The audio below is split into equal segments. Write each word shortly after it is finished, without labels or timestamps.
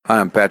Hi,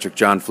 I'm Patrick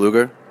John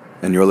Pfluger,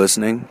 and you're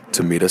listening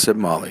to Meet Us at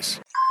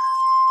Molly's.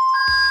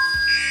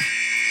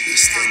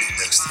 He's standing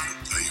next to you.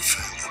 Are you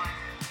family?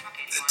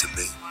 And to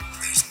me,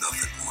 there's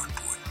nothing more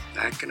important.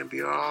 Not gonna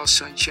be all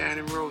sunshine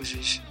and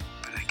roses,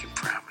 but I can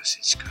promise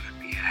it's gonna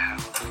be a hell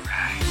of a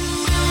ride.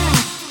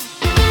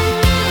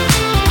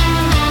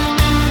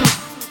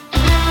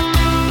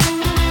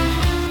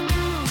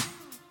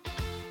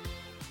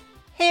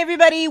 Hey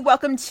everybody,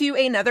 welcome to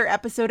another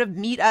episode of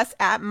Meet Us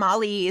at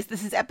Molly's.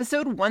 This is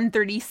episode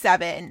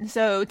 137.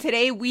 So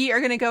today we are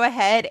going to go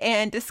ahead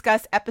and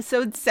discuss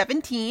episode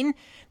 17.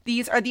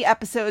 These are the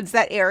episodes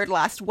that aired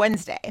last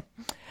Wednesday.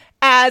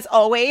 As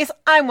always,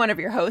 I'm one of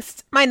your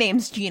hosts. My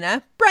name's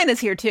Gina.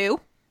 Bryna's here too.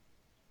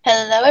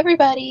 Hello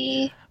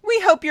everybody. We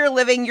hope you're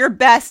living your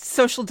best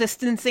social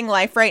distancing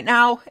life right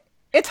now.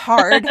 It's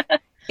hard.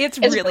 It's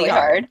really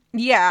hard.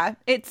 Yeah,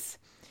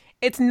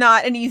 It's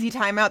not an easy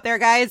time out there,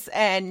 guys,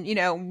 and,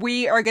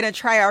 we are going to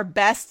try our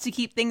best to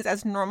keep things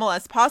as normal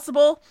as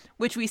possible,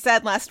 which we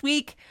said last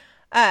week.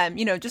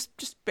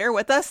 Just bear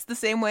with us the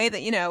same way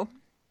that,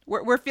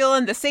 we're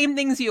feeling the same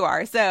things you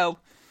are. So,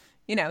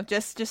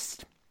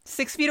 just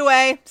 6 feet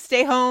away,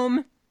 stay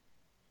home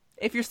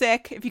if you're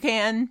sick, if you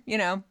can,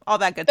 all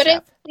that good stuff. But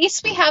at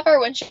least we have our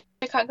One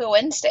Chicago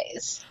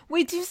Wednesdays.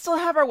 We do still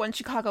have our One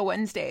Chicago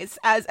Wednesdays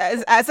as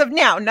of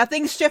now.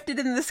 Nothing's shifted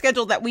in the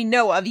schedule that we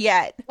know of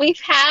yet. We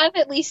have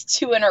at least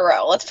 2 in a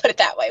row. Let's put it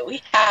that way.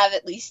 We have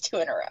at least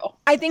 2 in a row.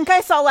 I think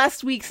I saw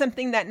last week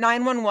something that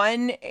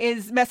 911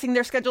 is messing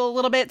their schedule a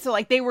little bit. So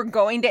they were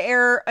going to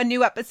air a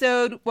new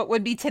episode, what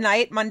would be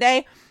tonight,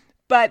 Monday,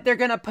 but they're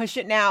going to push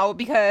it now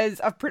because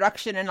of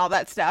production and all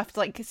that stuff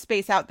to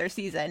space out their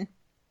season.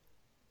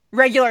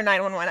 Regular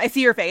 911. I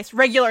see your face.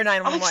 Regular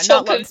 911,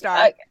 not Lone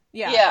Star.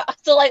 Yeah.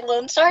 So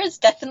Lone Star is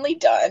definitely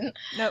done.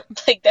 Nope.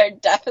 They're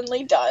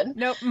definitely done.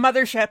 Nope.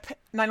 Mothership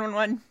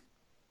 911.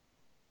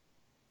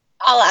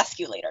 I'll ask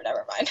you later.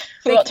 Never mind.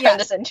 We won't turn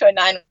this into a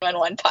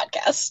 911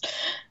 podcast.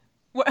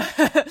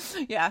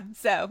 Yeah.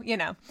 So,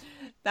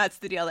 that's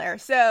the deal there.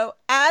 So,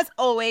 as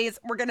always,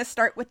 we're going to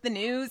start with the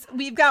news.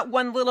 We've got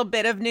one little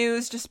bit of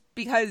news just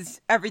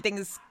because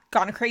everything's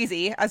gone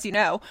crazy, as you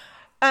know.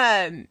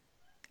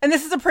 And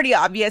this is a pretty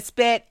obvious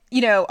bit.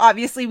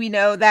 Obviously we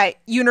know that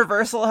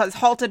Universal has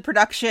halted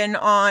production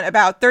on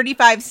about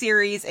 35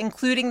 series,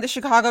 including the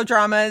Chicago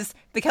dramas,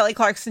 The Kelly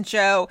Clarkson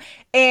Show,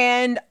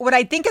 and what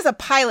I think is a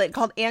pilot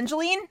called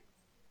Angeline.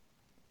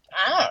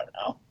 I don't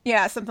know.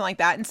 Yeah, something like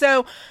that. And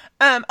so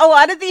a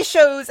lot of these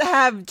shows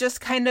have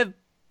just kind of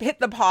hit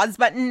the pause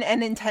button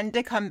and intend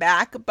to come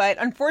back. But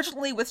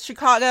unfortunately with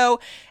Chicago,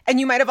 and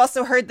you might have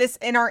also heard this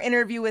in our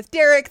interview with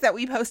Derek that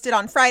we posted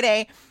on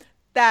Friday,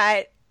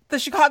 that the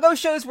Chicago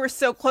shows were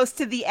so close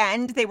to the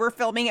end, they were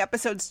filming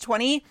episodes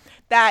 20,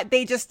 that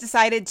they just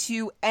decided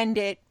to end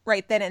it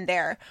right then and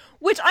there,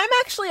 which I'm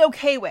actually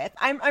okay with.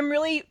 I'm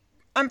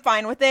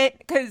fine with it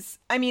because,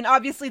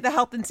 obviously the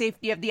health and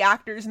safety of the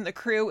actors and the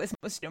crew is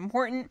most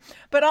important,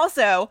 but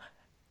also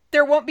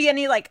there won't be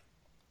any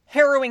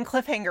harrowing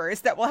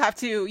cliffhangers that we'll have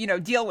to,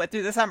 deal with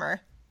through the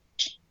summer.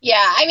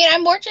 Yeah,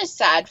 I'm more just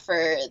sad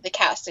for the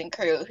cast and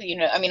crew who,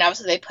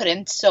 obviously they put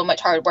in so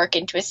much hard work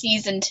into a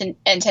season to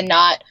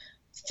not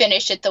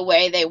finish it the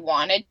way they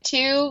wanted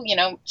to,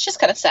 it's just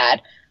kind of sad.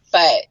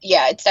 But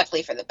yeah, it's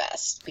definitely for the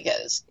best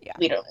because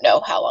we don't know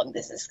how long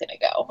this is going to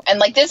go.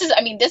 And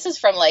this is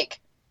from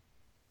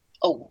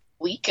a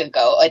week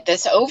ago,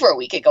 over a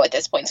week ago at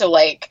this point. So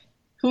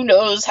who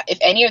knows if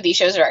any of these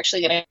shows are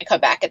actually going to come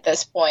back at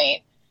this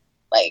point.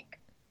 I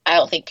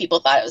don't think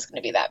people thought it was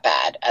going to be that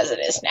bad as it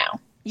is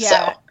now. Yeah.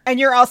 So. And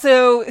you're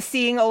also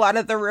seeing a lot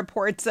of the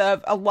reports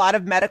of a lot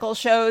of medical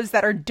shows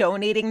that are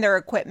donating their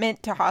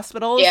equipment to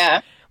hospitals.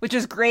 Yeah. Which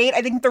is great.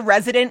 I think The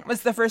Resident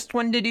was the first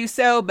one to do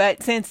so.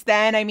 But since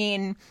then, I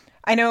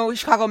know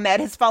Chicago Med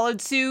has followed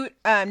suit.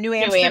 New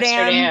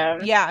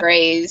Amsterdam. Yeah.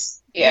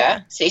 Grey's.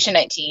 Yeah. Station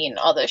 19.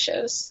 All those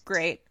shows.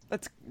 Great.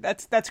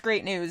 That's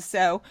great news.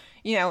 So,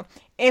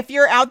 if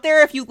you're out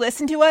there, if you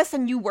listen to us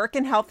and you work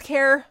in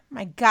healthcare,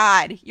 my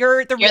God,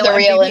 you're the real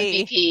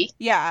MVP.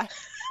 Yeah.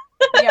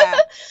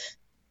 Yeah.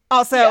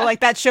 Also,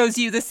 that shows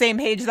you the same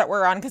page that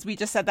we're on because we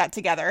just said that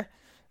together.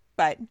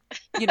 But,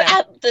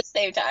 at the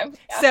same time.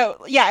 Yeah.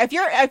 So, yeah, if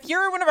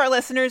you're one of our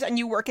listeners and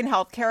you work in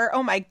healthcare,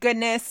 oh my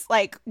goodness,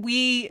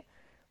 we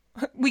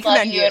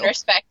commend you and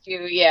respect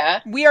you. Yeah.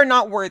 We are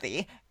not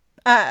worthy.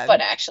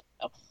 But actually,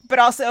 no. But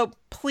also,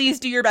 please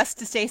do your best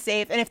to stay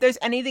safe. And if there's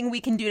anything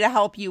we can do to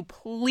help you,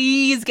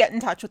 please get in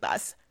touch with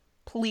us.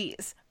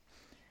 Please.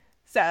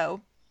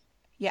 So,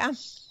 yeah.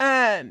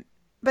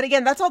 But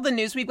again, that's all the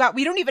news we've got.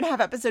 We don't even have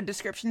episode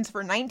descriptions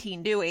for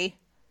 19, do we?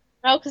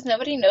 No, because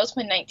nobody knows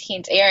when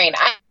 19's airing.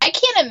 I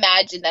can't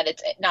imagine that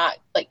it's not,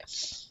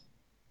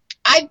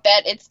 I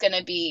bet it's going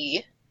to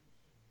be,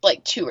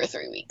 2 or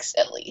 3 weeks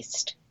at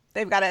least.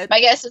 They've got to... My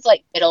guess is,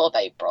 middle of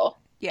April,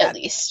 at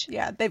least.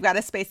 Yeah, they've got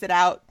to space it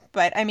out.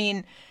 But,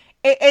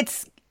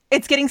 it's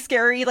getting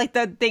scary,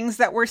 the things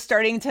that we're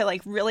starting to,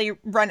 really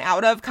run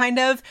out of, kind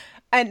of.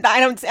 and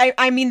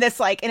I mean this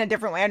like in a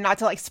different way, not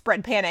to like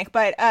spread panic,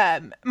 but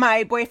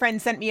my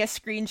boyfriend sent me a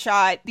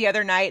screenshot the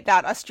other night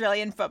that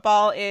Australian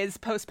football is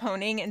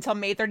postponing until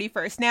May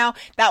 31st now.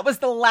 That was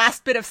the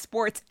last bit of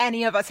sports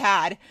any of us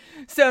had.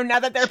 So now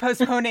that they're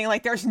postponing,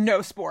 like there's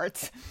no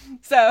sports.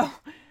 So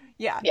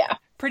yeah.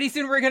 Pretty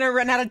soon we're going to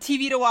run out of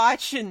TV to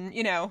watch, and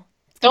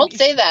Don't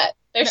say that.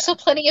 There's still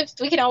plenty of,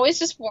 we can always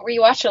just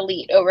rewatch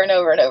Elite over and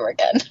over and over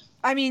again.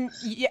 I mean,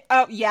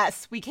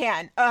 yes, we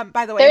can.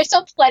 By the way, there's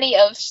still plenty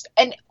of,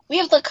 and we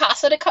have La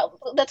Casa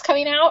that's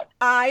coming out.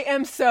 I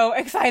am so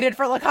excited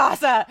for La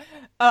Casa.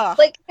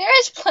 Like, there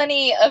is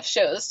plenty of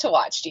shows to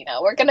watch,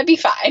 Gina. We're gonna be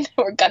fine.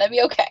 We're gonna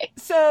be okay.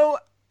 So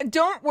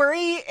don't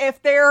worry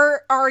if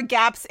there are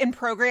gaps in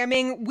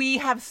programming. We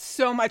have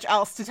so much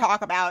else to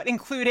talk about,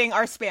 including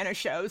our Spanish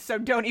shows. So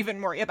don't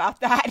even worry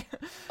about that.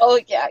 Oh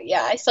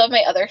yeah. I still have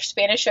my other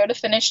Spanish show to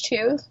finish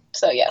too.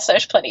 So yes,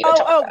 there's plenty to talk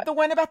about. Oh, the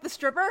one about the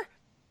stripper?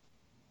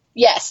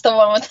 Yes, the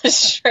one with the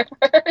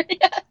stripper.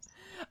 Yes.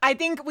 I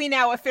think we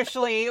now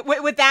officially,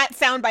 with that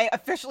soundbite,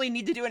 officially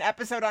need to do an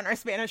episode on our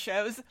Spanish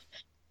shows.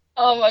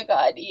 Oh my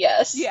god,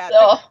 yes.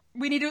 Yeah,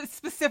 we need to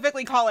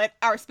specifically call it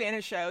our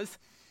Spanish shows.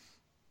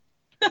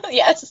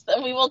 Yes,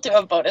 we will do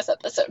a bonus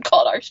episode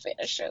called Our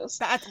Spanish Shows.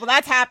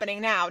 That's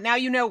happening now. Now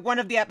you know one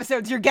of the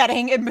episodes you're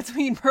getting in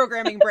between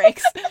programming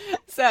breaks.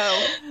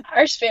 So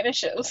Our Spanish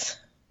Shows.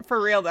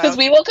 For real, though. Because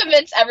we will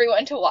convince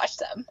everyone to watch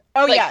them.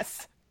 Oh,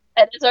 yes.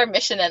 That is our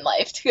mission in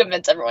life, to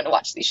convince everyone to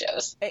watch these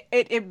shows.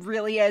 It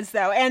really is,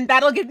 though. And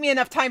that'll give me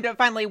enough time to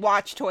finally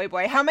watch Toy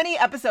Boy. How many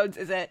episodes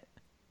is it?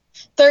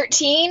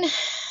 13.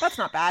 That's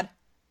not bad.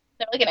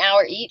 They're like an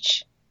hour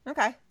each.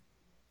 Okay.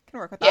 Can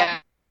work with that. Yeah.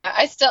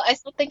 I still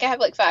think I have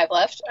like 5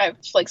 left. I've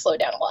like slowed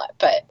down a lot,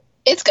 but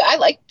it's good.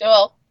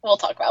 We'll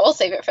talk about it. We'll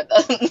save it for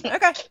the...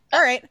 Okay.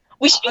 All right.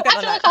 We should do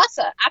after La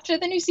Casa, after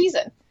the new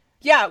season.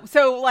 Yeah.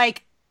 So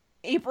like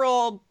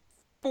April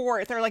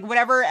 4th or like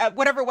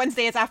whatever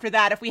Wednesday is after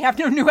that. If we have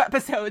no new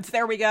episodes,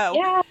 there we go.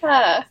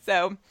 Yeah.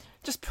 So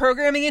just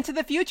programming into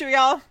the future,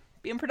 y'all.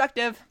 Being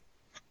productive.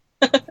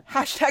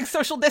 Hashtag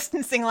social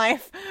distancing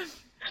life.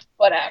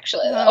 But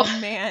actually, though. Oh,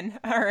 man.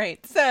 All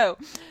right. So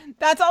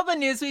that's all the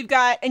news we've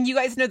got. And you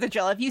guys know the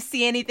drill. If you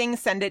see anything,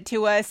 send it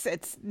to us.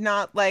 It's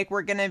not like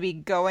we're going to be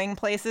going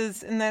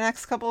places in the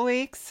next couple of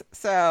weeks.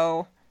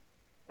 So,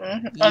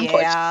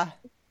 yeah,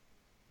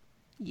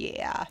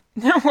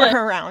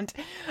 we're around.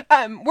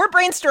 We're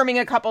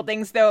brainstorming a couple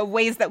things, though,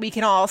 ways that we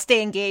can all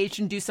stay engaged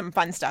and do some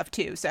fun stuff,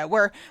 too. So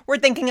we're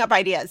thinking up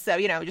ideas. So,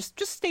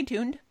 just stay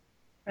tuned.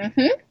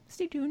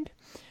 Stay tuned.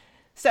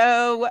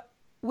 So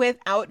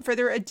without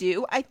further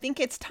ado, I think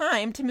it's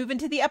time to move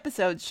into the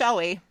episodes, shall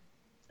we?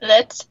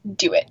 Let's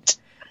do it.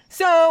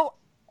 So,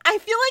 I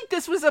feel like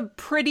this was a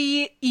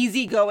pretty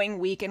easygoing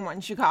week in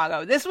One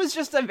Chicago. This was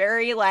just a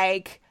very,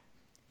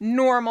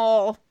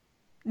 normal,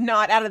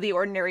 not out of the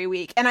ordinary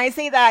week. And I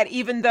say that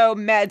even though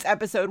Med's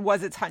episode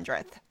was its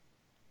 100th.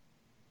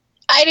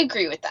 I'd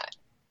agree with that.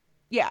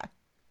 Yeah.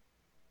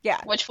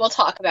 Which we'll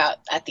talk about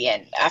at the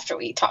end after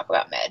we talk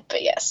about Med,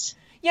 but yes.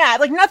 Yeah,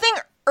 nothing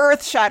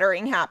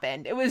earth-shattering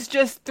happened. It was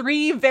just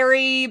 3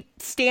 very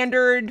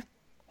standard,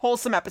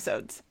 wholesome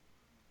episodes.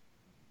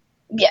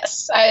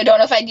 Yes. I don't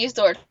know if I'd use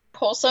the word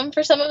wholesome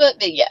for some of it,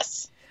 but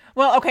yes.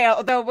 Well, okay,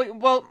 although,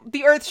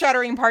 the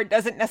earth-shattering part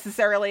doesn't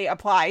necessarily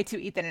apply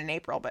to Ethan and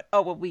April, but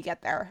will we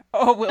get there?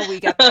 Oh, will we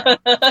get there?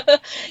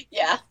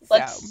 Yeah.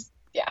 Let's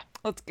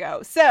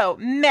go. So,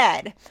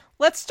 Med.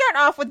 Let's start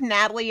off with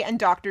Natalie and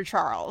Dr.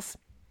 Charles.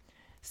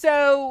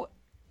 So,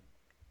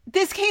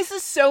 this case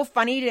is so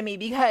funny to me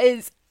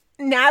because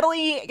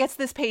Natalie gets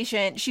this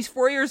patient. She's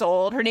 4 years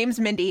old. Her name's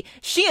Mindy.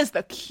 She is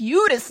the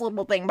cutest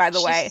little thing, by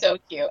the way. She's so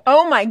cute.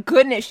 Oh my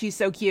goodness, she's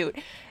so cute.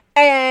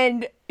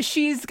 And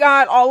she's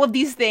got all of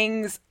these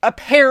things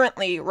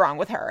apparently wrong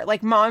with her.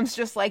 Mom's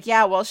just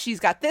yeah, well, she's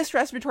got this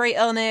respiratory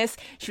illness.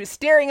 She was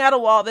staring at a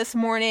wall this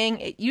morning.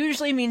 It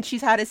usually means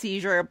she's had a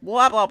seizure,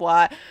 blah, blah,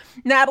 blah.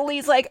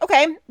 Natalie's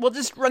okay, we'll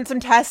just run some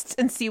tests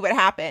and see what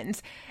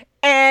happens.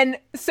 And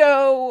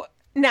so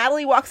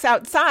Natalie walks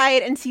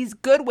outside and sees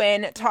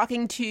Goodwin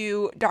talking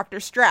to Dr.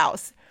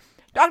 Strauss.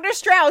 Dr.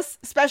 Strauss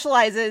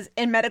specializes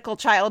in medical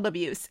child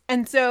abuse.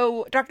 And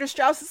so Dr.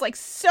 Strauss is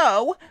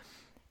so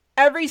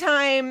every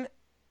time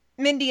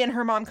Mindy and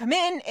her mom come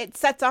in, it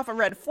sets off a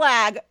red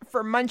flag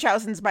for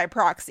Munchausen's by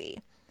proxy.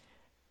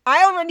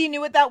 I already knew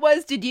what that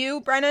was. Did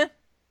you, Brenna?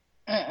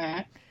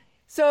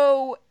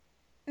 So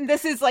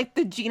this is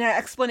the Gina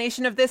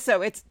explanation of this,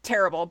 so it's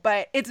terrible,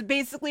 but it's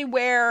basically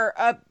where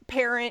a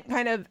parent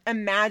kind of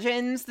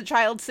imagines the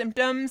child's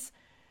symptoms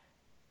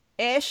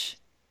ish.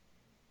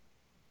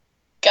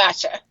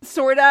 Gotcha.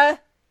 Sorta.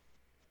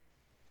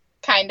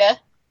 Kinda.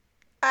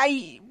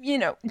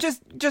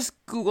 Just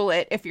Google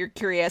it if you're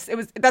curious.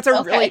 That's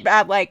a really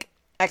bad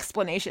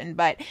explanation,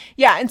 but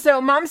yeah. And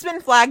so mom's been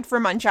flagged for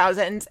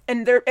Munchausen's,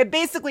 and they're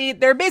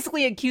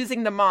basically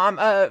accusing the mom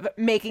of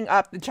making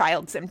up the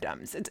child's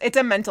symptoms. It's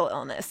a mental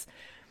illness.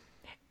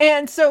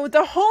 And so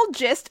the whole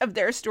gist of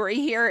their story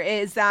here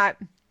is that,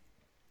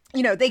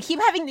 they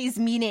keep having these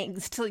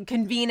meetings to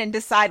convene and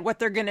decide what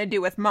they're going to do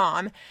with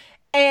mom.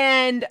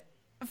 And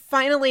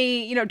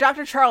finally, you know,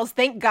 Dr. Charles,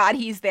 thank God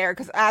he's there,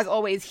 because as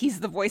always, he's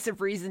the voice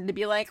of reason to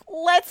be like,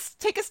 let's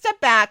take a step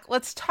back,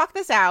 let's talk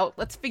this out,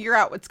 let's figure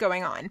out what's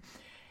going on.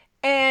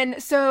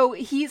 And so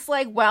he's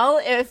like, well,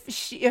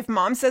 if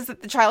mom says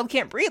that the child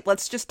can't breathe,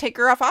 let's just take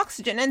her off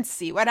oxygen and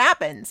see what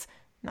happens.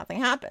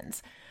 Nothing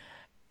happens.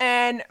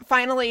 And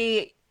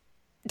finally,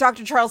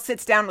 Dr. Charles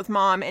sits down with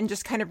mom and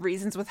just kind of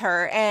reasons with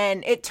her.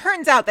 And it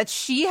turns out that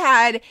she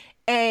had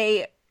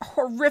a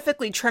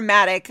horrifically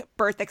traumatic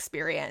birth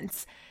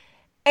experience.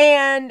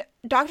 And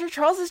Dr.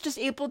 Charles is just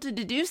able to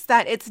deduce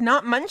that it's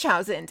not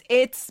Munchausen,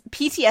 it's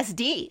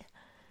PTSD.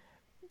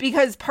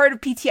 Because part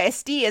of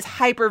PTSD is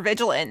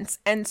hypervigilance.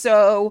 And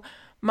so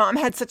mom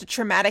had such a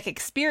traumatic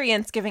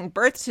experience giving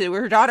birth to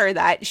her daughter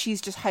that she's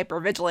just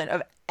hypervigilant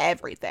of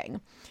everything.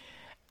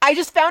 I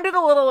just found it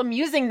a little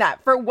amusing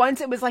that for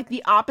once it was like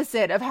the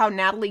opposite of how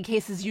Natalie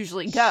cases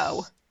usually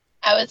go.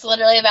 I was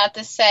literally about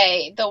to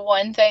say, the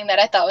one thing that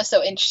I thought was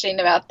so interesting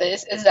about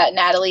this is that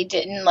Natalie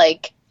didn't,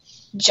 like,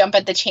 jump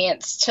at the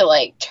chance to,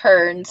 like,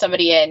 turn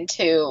somebody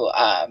into,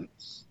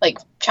 like,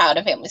 Child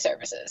and Family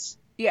Services.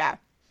 Yeah.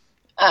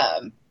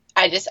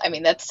 I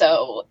mean, that's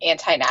so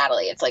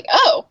anti-Natalie. It's like,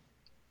 oh,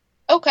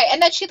 okay.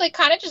 And then she, like,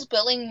 kind of just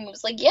willing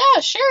was like, yeah,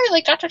 sure.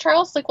 Like, Dr.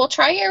 Charles, like, we'll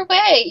try your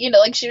way. You know,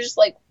 like, she was just,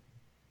 like,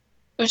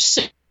 it was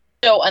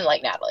so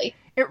unlike Natalie.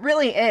 It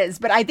really is.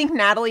 But I think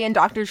Natalie and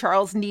Dr.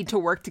 Charles need to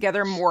work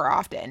together more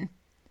often.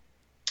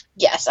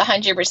 Yes,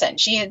 100%.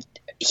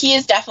 He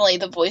is definitely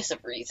the voice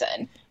of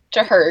reason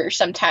to her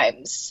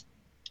sometimes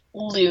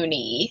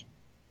loony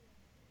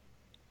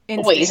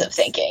ways of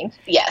thinking.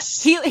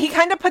 Yes. He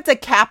kind of puts a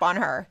cap on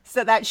her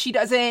so that she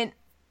doesn't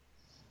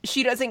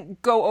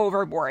go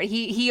overboard.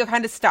 He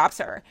kind of stops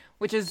her,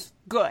 which is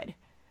good.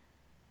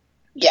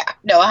 Yeah,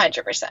 no,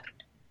 100%.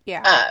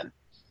 Yeah.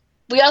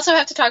 We also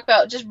have to talk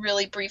about, just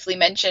really briefly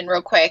mention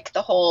real quick,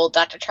 the whole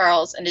Dr.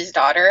 Charles and his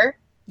daughter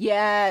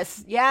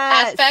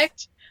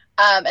aspect.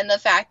 And the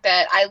fact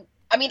that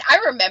I mean,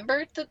 I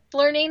remembered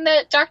learning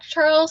that Dr.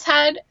 Charles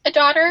had a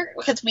daughter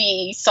because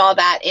we saw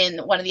that in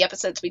one of the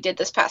episodes we did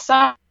this past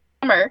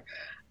summer,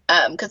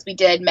 because we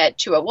did Med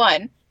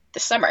 201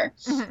 this summer,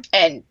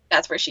 and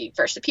that's where she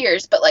first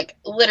appears, but, like,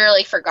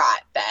 literally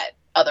forgot that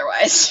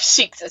otherwise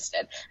she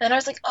existed. And then I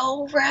was like,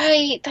 oh,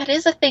 right, that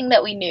is a thing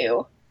that we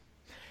knew.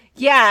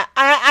 Yeah,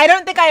 I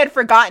don't think I had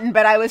forgotten,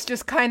 but I was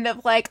just kind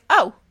of like,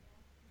 oh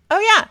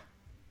yeah,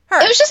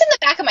 her. It was just in the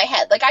back of my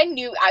head. Like, I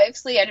knew,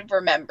 obviously I had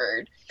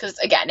remembered, because,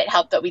 again, it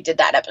helped that we did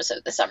that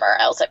episode this summer,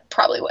 else I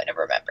probably wouldn't have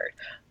remembered.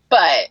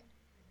 But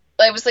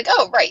I was like,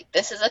 oh, right,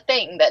 this is a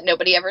thing that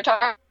nobody ever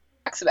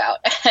talks about,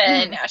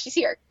 and now she's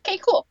here. Okay,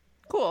 cool.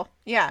 Cool,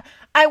 yeah.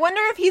 I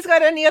wonder if he's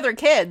got any other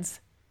kids.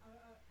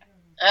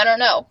 I don't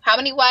know. How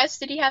many wives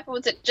did he have?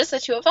 Was it just the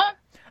two of them?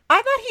 I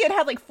thought he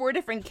had like 4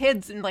 different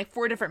kids in like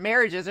 4 different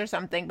marriages or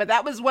something, but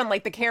that was when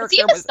like the character was.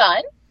 He have a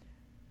son?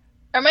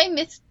 Or am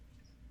I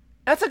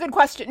That's a good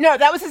question. No,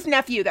 that was his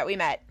nephew that we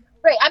met.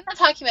 Right, I'm not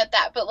talking about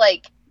that, but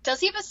like, does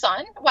he have a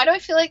son? Why do I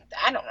feel like,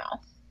 I don't know.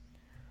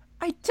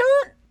 I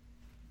don't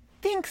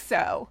think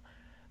so.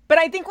 But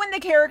I think when the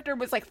character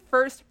was like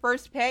first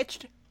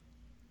pitched,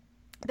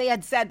 they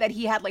had said that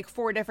he had like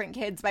 4 different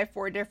kids by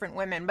 4 different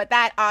women, but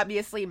that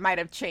obviously might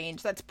have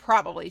changed. That's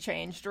probably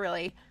changed,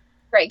 really.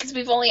 Right, because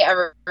we've only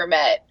ever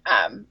met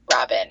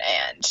Robin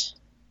and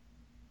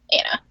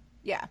Anna.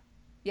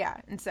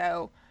 Yeah. And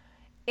so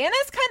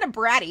Anna's kind of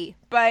bratty,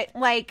 but,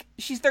 like,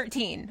 she's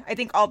 13. I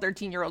think all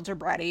 13-year-olds are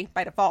bratty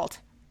by default.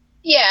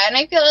 Yeah, and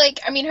I feel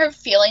like, I mean, her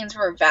feelings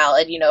were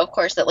valid, you know, of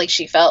course, that, like,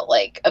 she felt,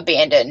 like,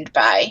 abandoned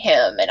by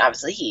him, and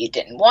obviously he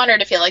didn't want her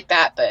to feel like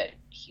that, but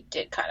he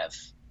did kind of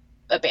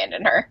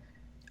abandon her.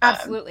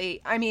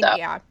 Absolutely. I mean, so.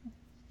 Yeah.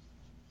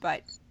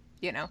 But,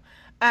 you know.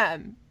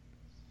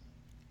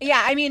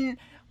 Yeah, I mean,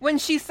 when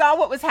she saw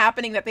what was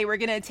happening, that they were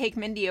going to take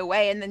Mindy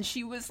away, and then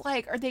she was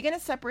like, are they going to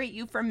separate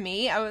you from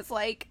me? I was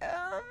like,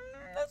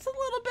 that's a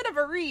little bit of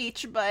a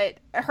reach, but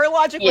her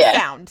logic was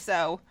sound,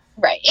 so.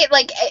 Right.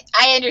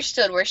 I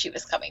understood where she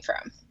was coming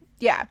from.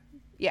 Yeah,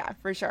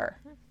 for sure.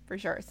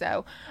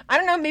 So, I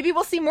don't know, maybe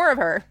we'll see more of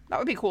her. That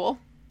would be cool.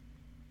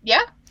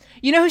 Yeah.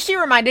 You know who she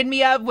reminded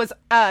me of was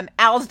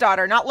Al's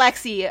daughter, not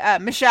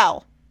Lexi,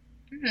 Michelle.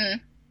 Mm-hmm.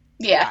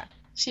 Yeah,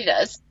 she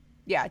does.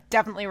 Yeah,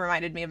 definitely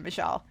reminded me of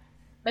Michelle.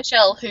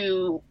 Michelle,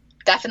 who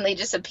definitely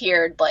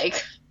disappeared,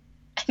 like,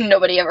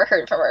 nobody ever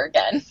heard from her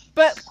again.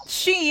 But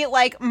she,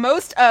 like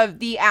most of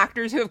the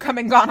actors who have come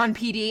and gone on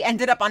PD,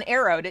 ended up on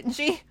Arrow, didn't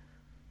she?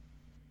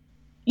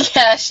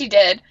 Yeah, she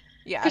did.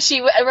 Yeah.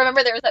 I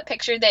remember there was that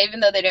picture that,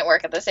 even though they didn't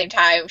work at the same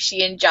time,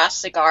 she and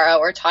Josh Segarra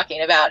were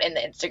talking about in the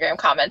Instagram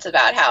comments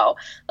about how,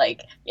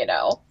 like, you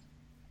know,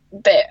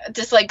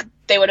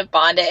 they would have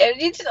bonded.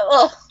 It's just,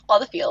 all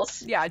the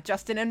feels. Yeah,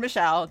 Justin and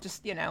Michelle,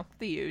 just, you know,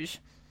 the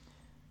usual.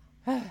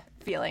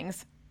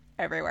 Feelings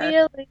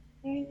everywhere.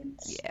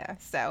 Feelings. Yeah,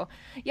 so,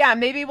 yeah,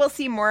 maybe we'll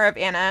see more of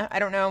Anna. I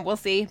don't know, we'll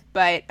see,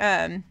 but,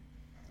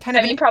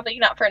 probably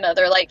not for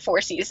another, like,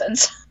 4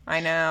 seasons. I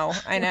know.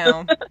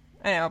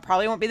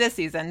 Probably won't be this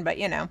season, but,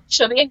 you know.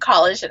 She'll be in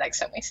college the next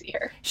time we see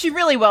her. She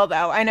really will,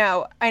 though. I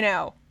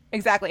know.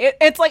 Exactly.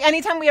 It's like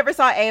anytime we ever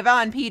saw Ava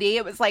on PD,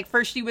 it was like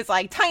first she was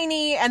like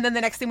tiny, and then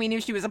the next thing we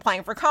knew she was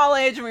applying for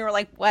college, and we were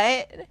like,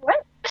 what?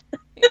 What?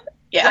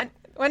 Yeah.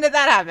 When did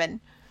that happen?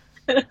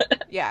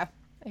 Yeah,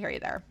 I hear you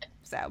there.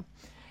 So,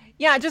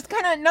 yeah, just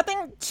kind of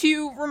nothing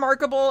too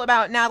remarkable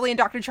about Natalie and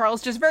Dr.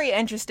 Charles. Just very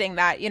interesting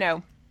that, you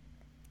know,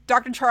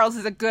 Dr. Charles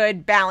is a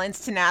good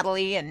balance to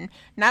Natalie, and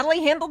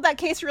Natalie handled that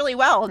case really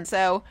well, and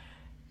so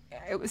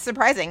it was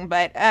surprising,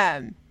 but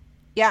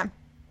yeah.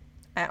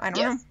 I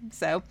don't know.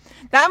 So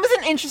that was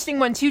an interesting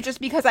one too, just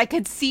because I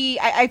could see.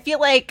 I feel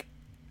like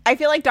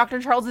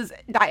Dr. Charles's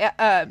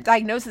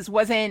diagnosis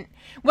wasn't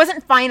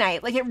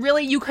finite. Like it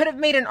really, you could have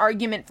made an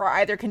argument for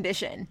either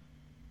condition.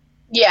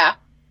 Yeah.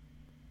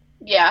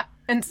 Yeah.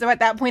 And so at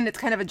that point, it's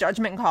kind of a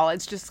judgment call.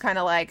 It's just kind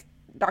of like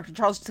Dr.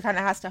 Charles just kind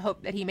of has to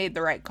hope that he made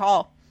the right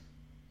call.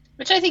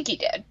 Which I think he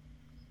did.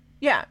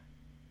 Yeah.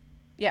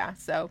 Yeah.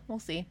 So we'll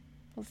see.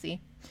 We'll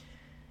see.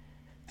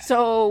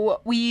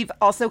 So we've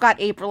also got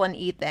April and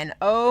Ethan.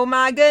 Oh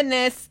my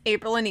goodness,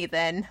 April and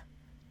Ethan.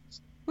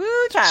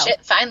 Woo, child.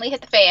 Shit finally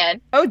hit the fan.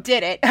 Oh,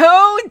 did it?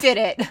 Oh, did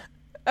it?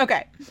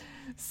 Okay.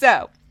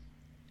 So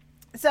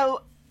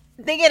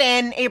they get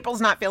in.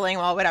 April's not feeling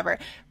well, whatever.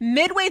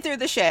 Midway through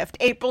the shift,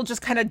 April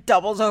just kind of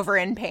doubles over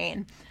in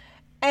pain.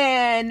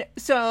 And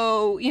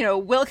so, you know,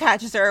 Will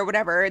catches her or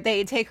whatever.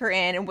 They take her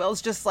in and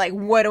Will's just like,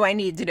 what do I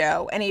need to do?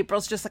 And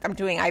April's just like, I'm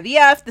doing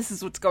IVF. This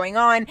is what's going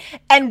on.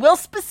 And Will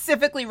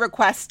specifically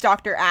requests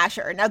Dr.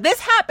 Asher. Now, this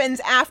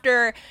happens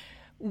after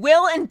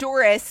Will and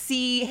Doris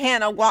see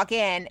Hannah walk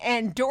in.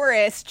 And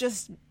Doris,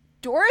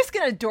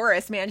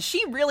 man.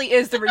 She really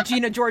is the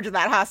Regina George of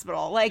that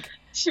hospital. Like,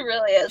 she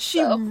really is.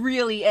 She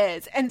really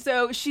is. And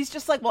so she's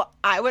just like, well,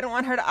 I wouldn't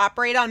want her to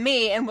operate on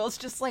me. And Will's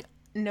just like,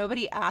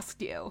 nobody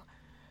asked you.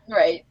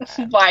 Right.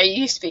 Why are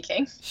you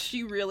speaking?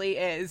 She really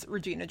is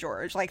Regina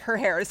George. Like, her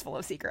hair is full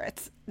of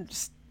secrets.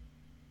 Just...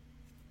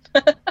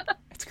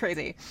 it's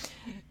crazy.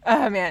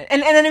 Oh, man.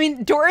 And then, I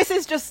mean, Doris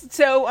is just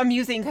so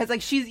amusing because,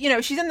 like, she's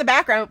in the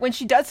background. But when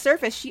she does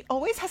surface, she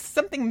always has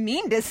something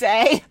mean to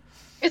say.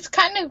 It's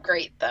kind of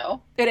great,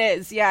 though. It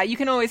is. Yeah, you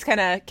can always kind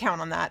of count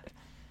on that.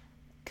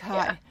 God.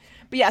 Yeah.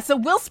 But yeah, so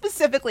Will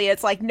specifically,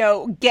 it's like,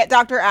 no, get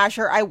Dr.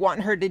 Asher. I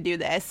want her to do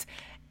this.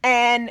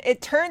 And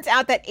it turns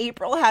out that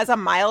April has a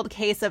mild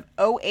case of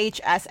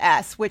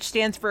OHSS, which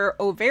stands for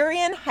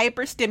ovarian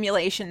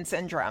hyperstimulation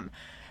syndrome.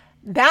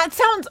 That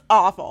sounds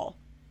awful.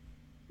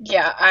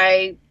 Yeah,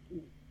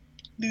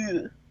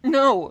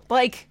 No,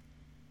 like,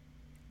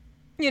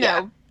 you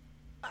know,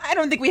 I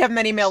don't think we have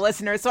many male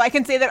listeners, so I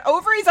can say that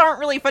ovaries aren't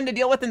really fun to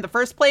deal with in the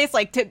first place.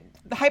 Like, the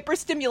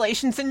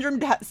hyperstimulation syndrome,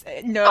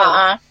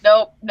 no.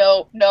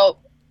 Nope.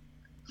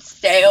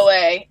 Stay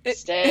away.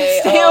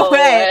 Stay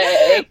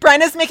away.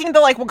 Brenna's making the,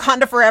 like,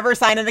 Wakanda Forever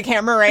sign in the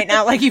camera right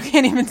now. Like, you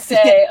can't even see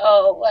Stay it.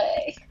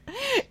 away.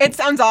 It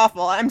sounds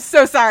awful. I'm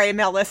so sorry,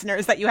 male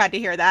listeners, that you had to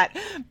hear that.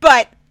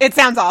 But it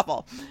sounds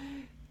awful.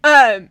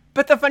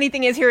 But the funny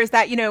thing is here is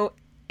that, you know,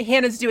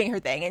 Hannah's doing her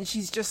thing. And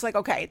she's just like,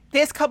 okay,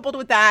 this coupled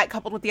with that,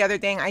 coupled with the other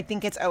thing, I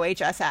think it's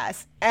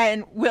OHSS.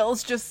 And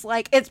Will's just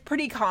like, it's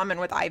pretty common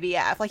with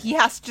IVF. Like, he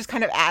has to just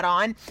kind of add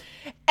on.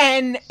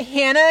 And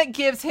Hannah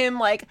gives him,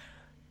 like,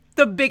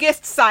 the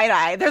biggest side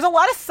eye. There's a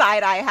lot of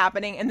side eye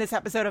happening in this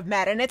episode of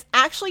Med, and it's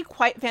actually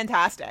quite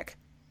fantastic.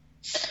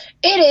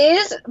 It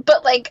is,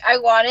 but like I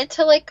wanted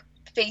to like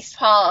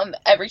facepalm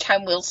every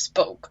time Will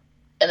spoke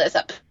in this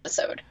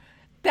episode.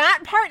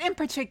 That part in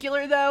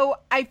particular, though,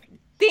 I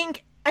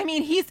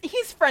mean,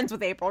 he's friends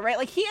with April, right?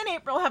 Like, he and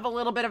April have a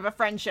little bit of a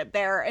friendship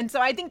there, and so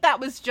I think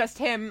that was just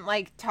him,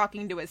 like,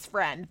 talking to his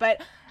friend.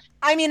 But,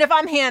 I mean, if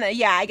I'm Hannah,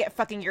 yeah, I get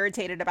fucking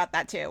irritated about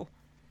that, too.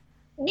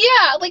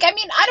 Yeah, like, I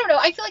mean, I don't know.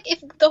 I feel like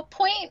if the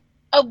point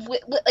of,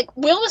 like,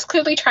 Will was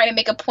clearly trying to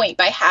make a point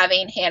by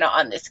having Hannah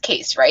on this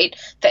case, right?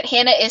 That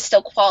Hannah is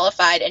still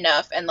qualified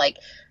enough, and, like,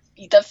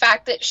 the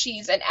fact that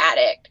she's an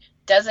addict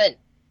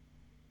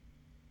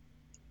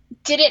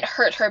didn't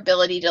hurt her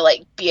ability to,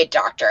 like, be a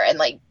doctor and,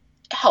 like,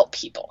 help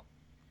people.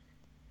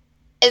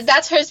 And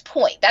that's his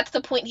point. That's the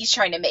point he's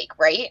trying to make,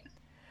 right?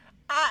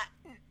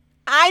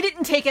 I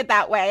didn't take it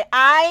that way.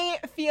 I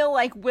feel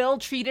like Will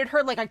treated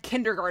her like a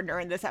kindergartner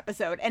in this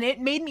episode, and it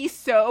made me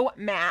so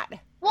mad.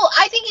 Well,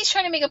 I think he's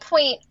trying to make a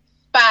point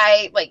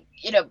by, like,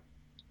 you know,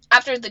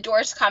 after the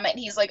Doris comment,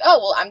 he's like, oh,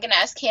 well, I'm going to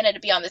ask Hannah to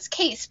be on this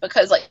case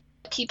because, like,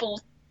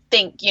 people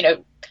think, you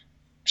know,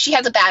 she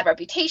has a bad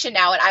reputation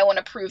now, and I want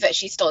to prove that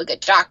she's still a good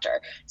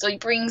doctor. So he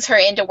brings her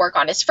in to work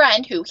on his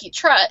friend, who he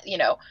trusts, you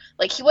know,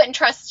 like, he wouldn't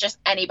trust just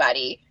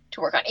anybody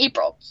to work on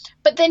April.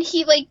 But then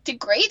he, like,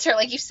 degrades her,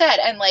 like you said,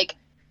 and, like,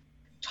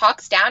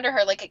 talks down to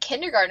her like a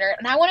kindergartner,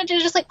 and I wanted to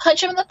just, like,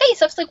 punch him in the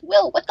face. I was like,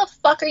 Will, what the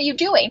fuck are you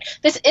doing?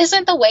 This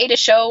isn't the way to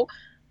show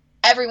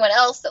everyone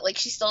else that, like,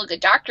 she's still a good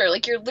doctor.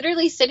 Like, you're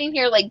literally sitting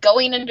here, like,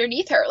 going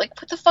underneath her. Like,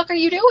 what the fuck are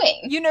you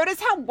doing? You notice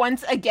how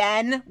once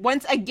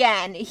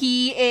again,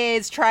 he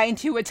is trying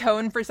to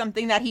atone for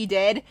something that he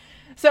did.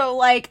 So,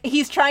 like,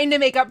 he's trying to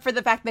make up for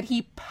the fact that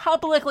he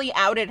publicly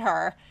outed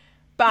her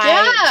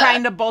by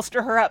trying to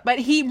bolster her up. But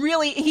he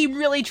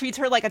really treats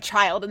her like a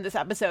child in this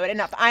episode. And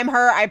if I'm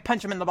her, I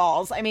punch him in the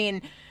balls. I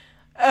mean,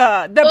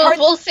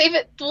 We'll save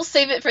it. We'll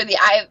save it for the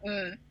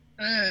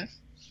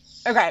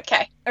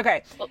Okay.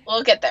 Okay.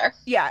 We'll get there.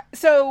 Yeah.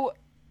 So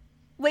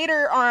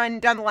later on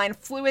down the line,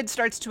 fluid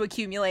starts to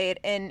accumulate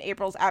in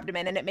April's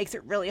abdomen, and it makes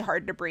it really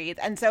hard to breathe.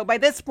 And so by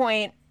this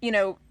point,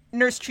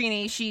 Nurse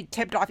Trini, she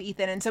tipped off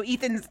Ethan, and so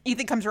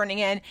Ethan comes running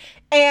in,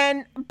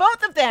 and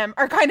both of them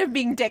are kind of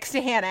being dicks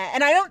to Hannah,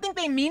 and I don't think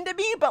they mean to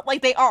be, but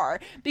they are,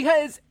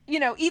 because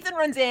Ethan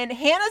runs in,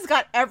 Hannah's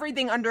got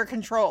everything under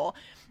control,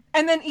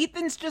 and then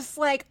Ethan's just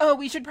like, oh,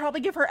 we should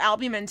probably give her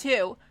albumin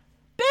too.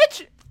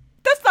 Bitch,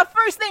 that's the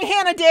first thing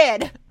Hannah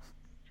did.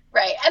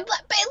 Right, but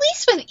at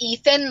least with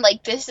Ethan,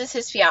 this is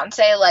his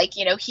fiance,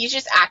 he's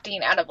just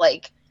acting out of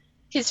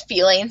his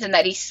feelings and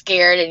that he's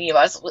scared and he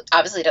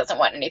obviously doesn't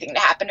want anything to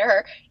happen to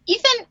her.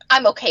 Ethan,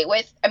 I'm okay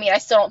with. I mean, I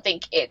still don't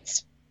think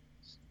it's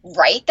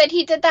right that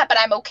he did that, but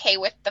I'm okay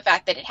with the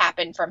fact that it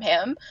happened from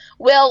him.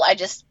 Will,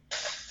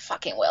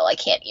 fucking Will. I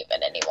can't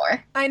even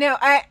anymore. I know.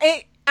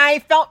 I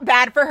felt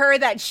bad for her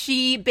that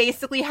she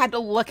basically had to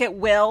look at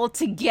Will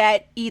to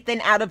get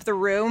Ethan out of the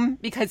room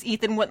because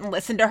Ethan wouldn't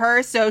listen to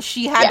her. So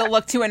she had to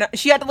look to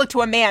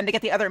a man to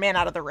get the other man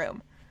out of the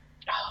room.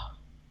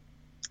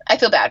 I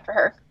feel bad for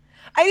her.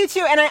 I do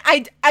too, and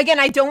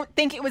I don't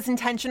think it was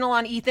intentional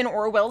on Ethan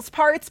or Will's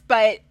parts,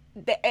 but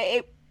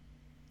they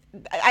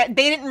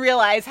didn't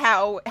realize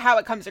how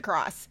it comes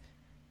across.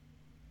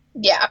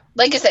 Yeah,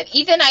 like I said,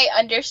 Ethan, I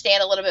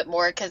understand a little bit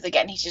more because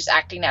again, he's just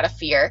acting out of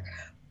fear.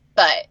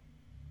 But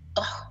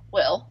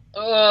Will,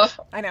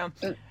 I know,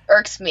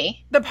 irks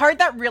me. The part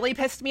that really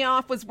pissed me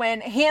off was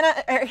when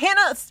Hannah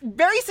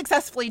very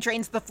successfully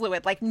drains the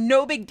fluid,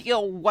 no big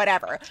deal,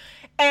 whatever.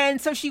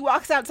 And so she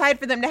walks outside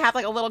for them to have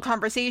a little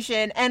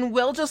conversation, and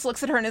Will just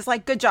looks at her and is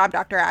like, good job,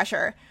 Dr.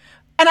 Asher.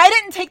 And I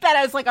didn't take that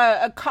as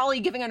a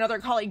colleague giving another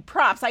colleague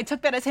props. I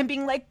took that as him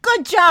being like,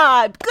 good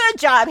job,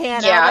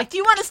 Hannah. Yeah. Do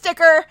you want a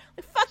sticker?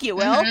 Fuck you,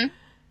 Will. Mm-hmm.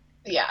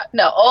 Yeah,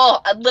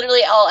 no,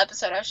 literally all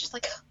episode, I was just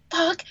like,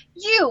 fuck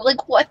you.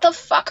 What the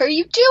fuck are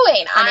you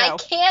doing? I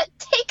can't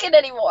take it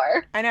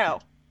anymore. I know.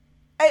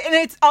 And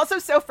it's also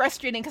so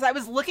frustrating because I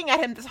was looking at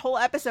him this whole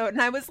episode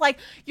and I was like,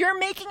 you're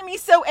making me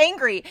so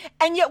angry.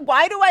 And yet,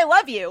 why do I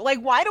love you?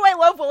 Why do I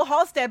love Will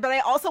Halstead, but I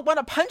also want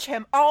to punch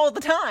him all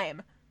the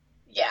time?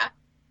 Yeah.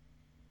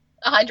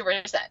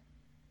 100%.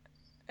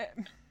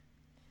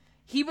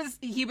 He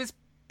was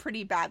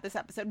pretty bad this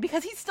episode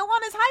because he's still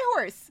on his high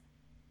horse.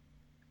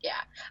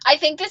 Yeah. I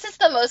think this is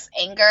the most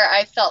anger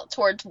I felt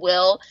towards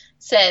Will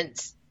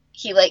since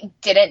he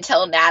didn't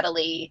tell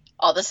Natalie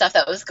all the stuff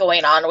that was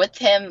going on with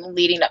him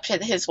leading up to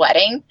his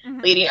wedding,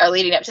 leading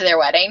up to their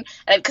wedding.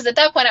 And because at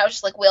that point I was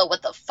just like, Will,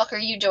 what the fuck are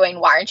you doing?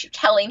 Why aren't you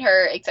telling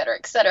her, et cetera,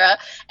 et cetera.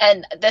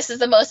 And this is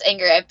the most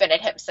angry I've been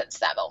at him since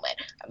that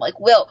moment. I'm like,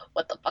 Will,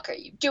 what the fuck are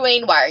you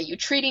doing? Why are you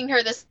treating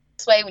her this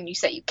way when you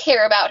say you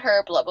care about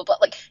her? Blah, blah, blah.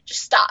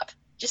 Just stop.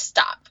 Just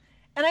stop.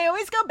 And I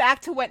always go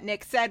back to what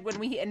Nick said when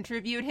we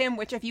interviewed him,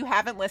 which if you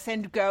haven't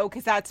listened, go,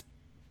 because that's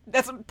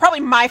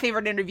probably my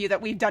favorite interview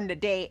that we've done to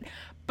date.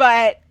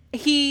 But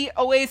he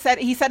said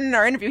in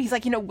our interview, he's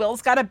like,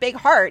 Will's got a big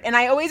heart. And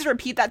I always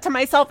repeat that to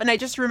myself. And I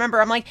just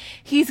remember, I'm like,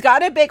 he's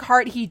got a big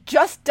heart. He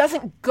just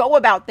doesn't go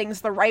about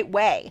things the right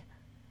way.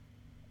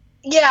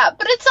 Yeah,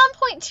 but at some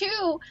point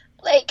too,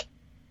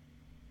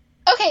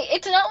 okay,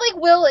 it's not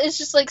like Will is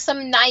just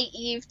some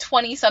naive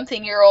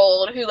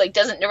 20-something-year-old who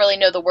doesn't really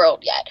know the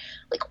world yet.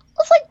 Will's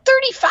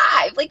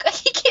 35.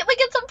 He can't.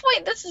 At some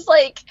point, this is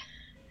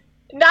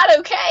not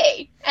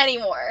okay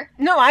anymore.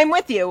 No, I'm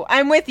with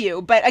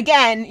you. But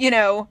again,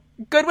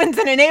 Goodwin's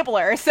an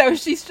enabler, so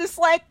she's just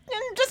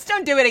just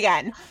don't do it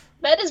again.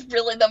 That is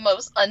really the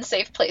most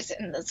unsafe place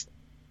in this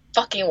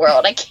fucking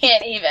world. I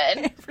can't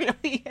even. It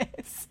really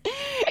is.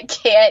 I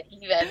can't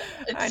even.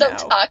 It's so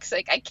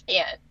toxic. I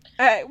can't.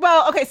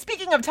 Well, okay,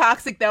 speaking of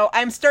toxic, though,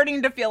 I'm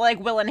starting to feel like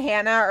Will and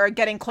Hannah are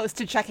getting close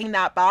to checking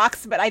that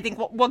box, but I think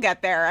we'll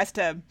get there as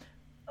to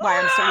why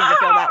I'm starting to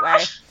feel that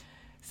way.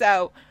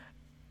 So,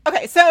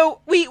 okay,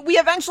 so we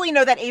eventually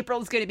know that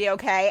April's going to be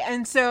okay,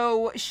 and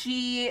so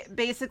she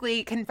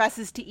basically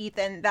confesses to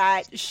Ethan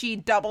that she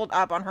doubled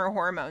up on her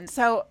hormones.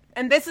 So,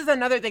 and this is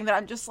another thing that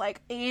I'm just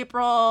like,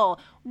 April,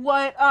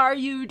 what are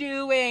you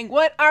doing?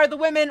 What are the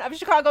women of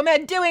Chicago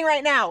Med doing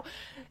right now?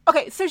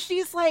 Okay, so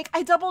she's like,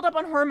 I doubled up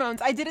on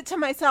hormones. I did it to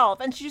myself.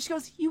 And she just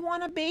goes, you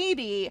want a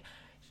baby.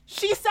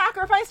 She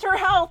sacrificed her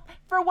health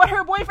for what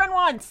her boyfriend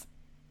wants.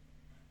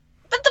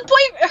 But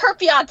her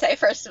fiance,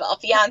 first of all,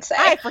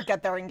 I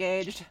forget they're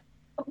engaged.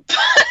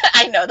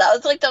 I know,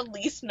 that was the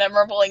least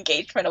memorable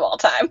engagement of all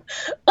time.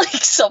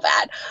 So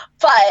bad.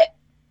 But,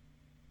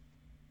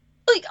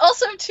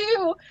 also,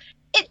 too,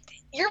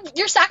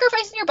 you're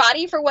sacrificing your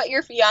body for what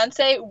your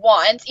fiance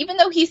wants, even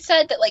though he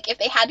said that if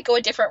they had to go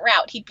a different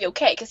route, he'd be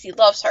okay because he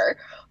loves her.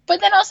 But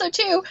then also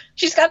too,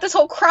 she's got this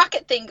whole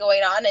Crockett thing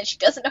going on, and she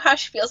doesn't know how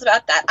she feels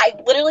about that. I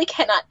literally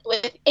cannot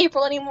with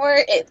April anymore.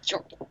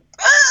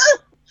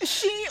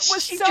 She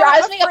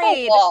drives me up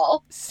a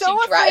wall.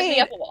 Drives me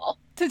up a wall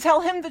to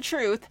tell him the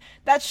truth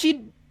that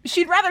she'd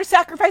rather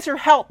sacrifice her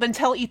health than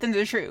tell Ethan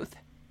the truth.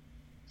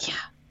 Yeah.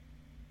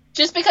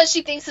 Just because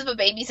she thinks if a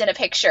baby's in a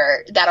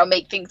picture, that'll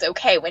make things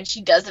okay when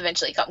she does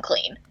eventually come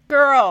clean.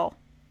 Girl.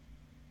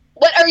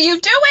 What are you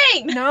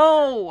doing?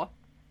 No.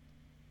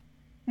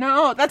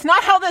 No, that's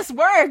not how this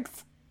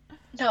works.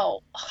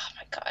 No. Oh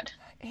my god.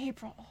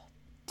 April.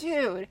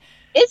 Dude.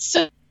 It's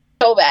so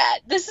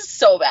bad. This is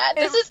so bad.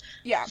 This is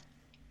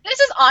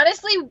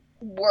honestly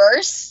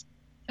worse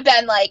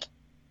than, like,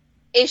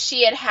 if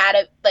she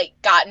had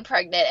gotten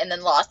pregnant and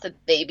then lost the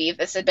baby. If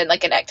this had been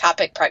like an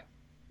ectopic I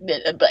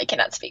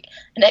cannot speak.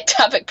 An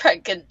ectopic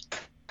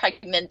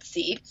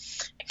pregnancy.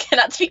 I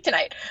cannot speak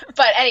tonight.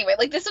 But anyway,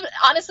 like, this is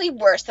honestly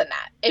worse than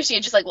that. If she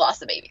had just, like,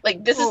 lost the baby.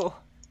 Like, this is...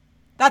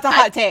 That's a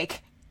hot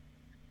take.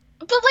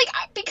 But,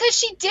 like, because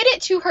she did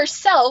it to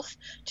herself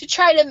to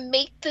try to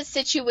make the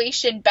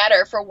situation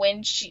better for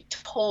when she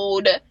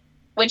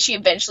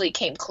eventually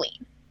came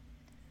clean.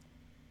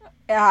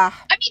 Yeah.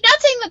 I mean,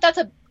 not saying that that's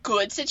a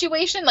good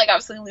situation. Like,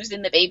 obviously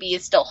losing the baby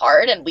is still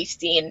hard, and we've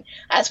seen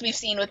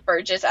with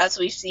Burgess, as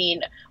we've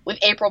seen with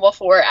April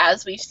before,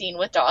 as we've seen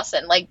with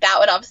Dawson, like, that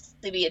would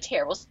obviously be a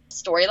terrible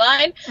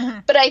storyline. Mm-hmm.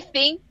 But I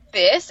think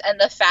this, and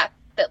the fact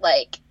that,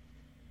 like,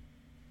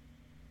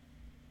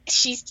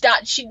 she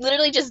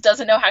literally just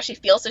doesn't know how she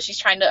feels, so she's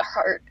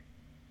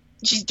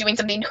doing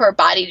something to her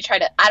body to try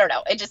to, I don't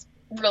know, it just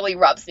really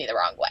rubs me the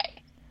wrong way.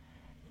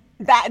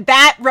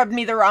 That rubbed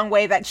me the wrong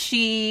way, that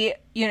she,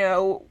 you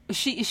know,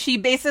 she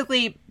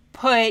basically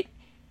put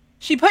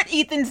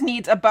Ethan's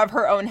needs above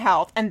her own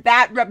health, and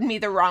that rubbed me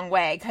the wrong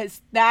way,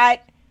 because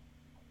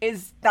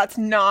that's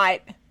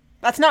not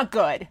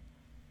good.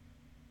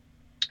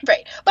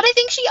 Right. But I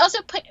think she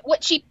also put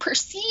what she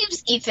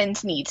perceives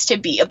Ethan's needs to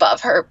be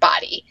above her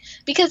body,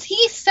 because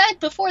he said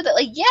before that,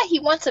 like, yeah, he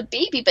wants a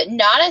baby, but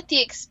not at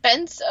the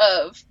expense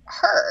of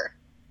her.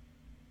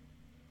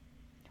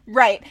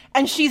 Right.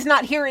 And she's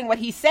not hearing what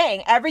he's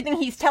saying. Everything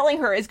he's telling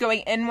her is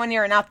going in one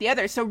ear and out the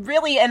other. So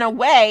really, in a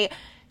way,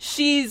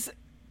 she's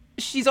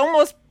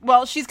almost,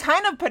 well, she's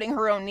kind of putting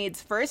her own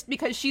needs first,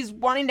 because she's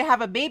wanting to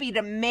have a baby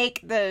to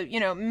make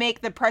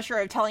the pressure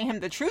of telling him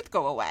the truth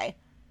go away.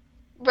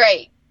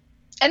 Right.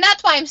 And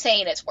that's why I'm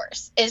saying it's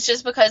worse. It's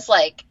just because,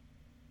 like,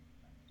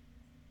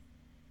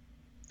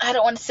 I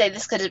don't want to say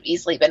this could have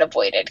easily been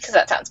avoided, because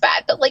that sounds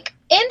bad, but, like,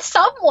 in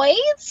some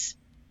ways,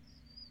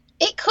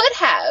 it could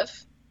have.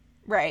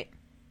 Right.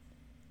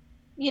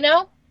 You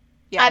know?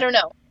 Yeah. I don't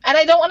know. And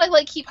I don't want to,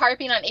 like, keep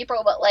harping on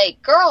April, but,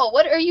 like, girl,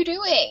 what are you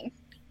doing?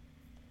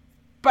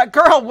 But,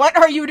 girl, what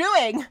are you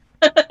doing?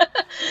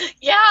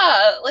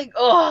 Yeah, like,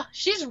 oh,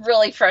 she's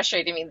really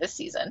frustrating me this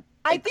season.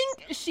 I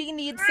think she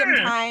needs some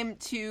time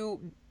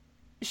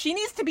she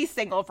needs to be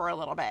single for a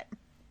little bit.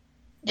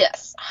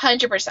 Yes,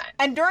 100%.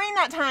 And during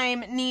that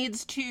time,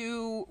 needs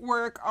to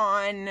work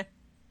on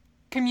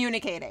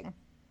communicating.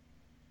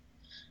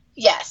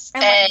 Yes,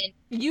 and like,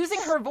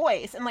 using her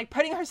voice and, like,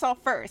 putting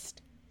herself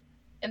first.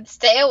 And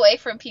stay away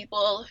from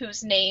people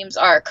whose names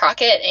are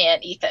Crockett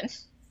and Ethan.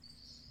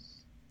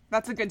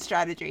 That's a good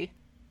strategy.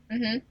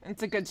 Mm-hmm.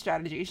 It's a good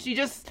strategy.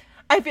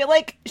 I feel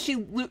like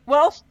with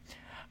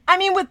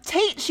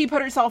Tate, she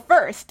put herself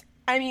first.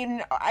 I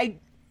mean,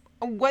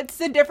 what's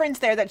the difference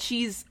there that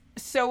she's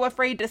so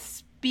afraid to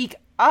speak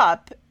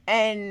up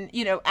and,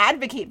 you know,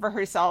 advocate for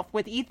herself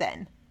with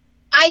Ethan?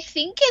 I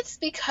think it's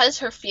because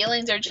her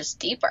feelings are just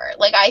deeper.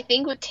 Like, I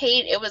think with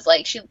Tate, it was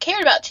like, she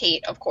cared about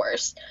Tate, of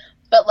course,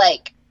 but,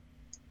 like,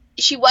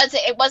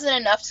 it wasn't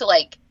enough to,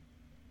 like,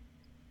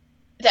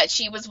 that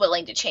she was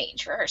willing to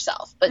change for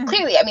herself. But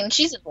clearly, I mean,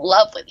 she's in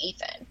love with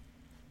Ethan.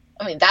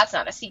 I mean, that's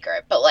not a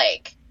secret, but,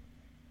 like,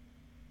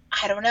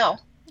 I don't know.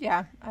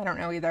 Yeah, I don't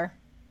know either.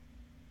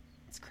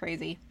 It's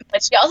crazy.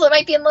 But she also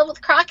might be in love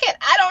with Crockett.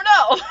 I don't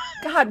know.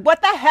 God,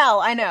 what the hell?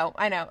 I know.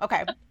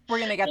 Okay, we're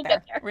going to get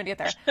there. We're going to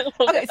get there.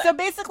 Okay, so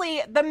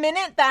basically, the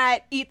minute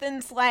that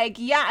Ethan's like,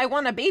 yeah, I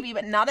want a baby,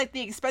 but not at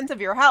the expense of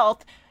your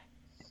health,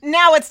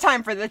 now it's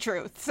time for the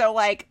truth. So,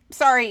 like,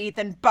 sorry,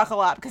 Ethan, buckle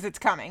up, because it's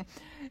coming.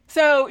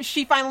 So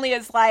she finally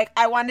is like,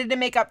 I wanted to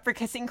make up for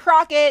kissing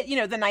Crockett, you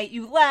know, the night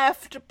you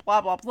left,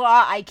 blah, blah,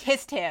 blah. I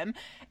kissed him.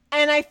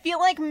 And I feel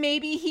like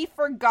maybe he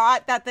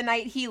forgot that the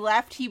night he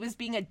left, he was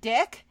being a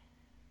dick.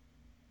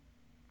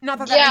 Not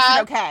that makes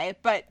it okay,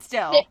 but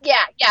still.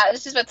 Yeah, I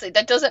was just about to say,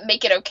 that doesn't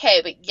make it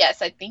okay, but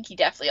yes, I think he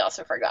definitely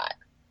also forgot.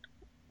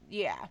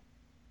 Yeah.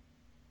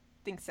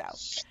 Think so.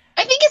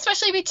 I think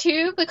especially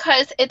too,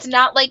 because it's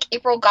not like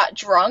April got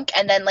drunk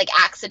and then, like,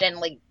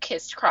 accidentally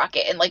kissed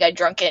Crockett in, like, a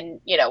drunken,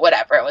 you know,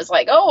 whatever. It was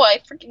like, oh,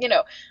 you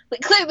know,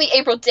 like, clearly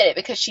April did it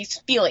because she's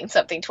feeling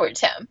something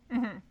towards him.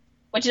 Mm-hmm.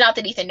 Which, not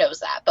that Ethan knows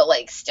that, but,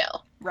 like,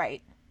 still.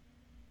 Right.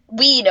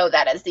 We know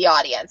that as the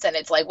audience, and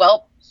it's like,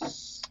 well,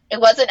 it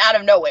wasn't out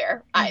of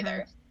nowhere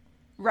either.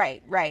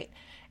 Right.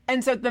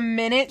 And so the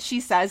minute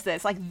she says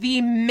this, like,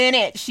 the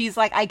minute she's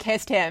like, I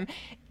kissed him,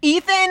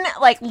 Ethan,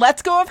 like,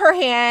 lets go of her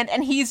hand,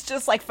 and he's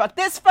just like, fuck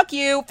this, fuck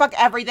you, fuck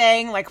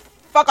everything, like,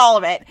 fuck all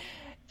of it.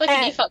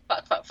 Fuck.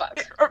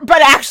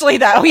 But actually,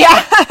 though,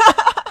 yeah.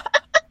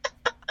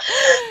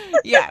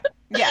 yeah,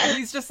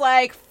 he's just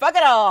like, fuck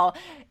it all.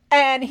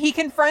 And he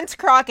confronts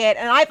Crockett,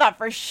 and I thought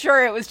for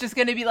sure it was just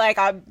going to be like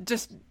a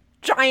just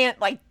giant,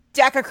 like,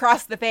 deck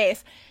across the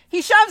face.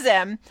 He shoves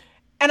him.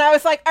 And I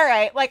was like, all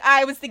right, like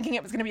I was thinking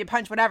it was going to be a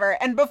punch,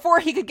 whatever. And before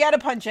he could get a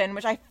punch in,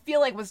 which I feel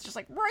like was just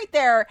like right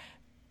there,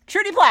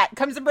 Trudy Platt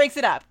comes and breaks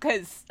it up.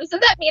 Because doesn't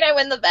that mean I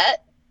win the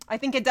bet? I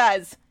think it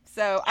does.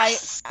 So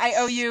Yes. I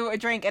owe you a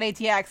drink at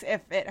ATX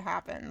if it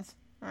happens.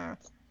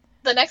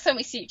 The next time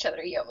we see each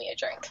other, you owe me a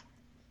drink.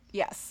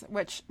 Yes,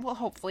 which will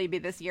hopefully be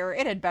this year.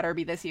 It had better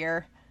be this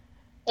year.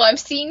 Well, I'm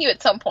seeing you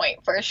at some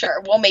point for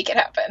sure. We'll make it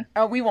happen.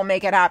 Oh, we will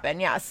make it happen.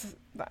 Yes.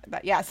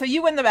 Yeah. So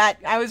you win the bet.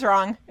 I was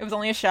wrong. It was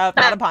only a shove,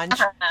 not a punch.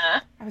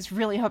 I was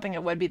really hoping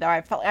it would be though.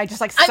 I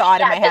just like saw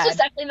it in my head. This was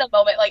definitely the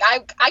moment. Like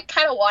I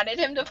kind of wanted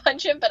him to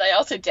punch him, but I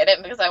also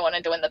didn't because I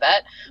wanted to win the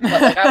bet.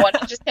 But like I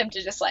wanted him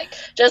to just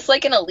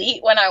like an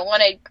Elite when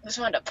I just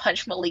wanted to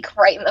punch Malik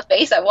right in the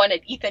face. I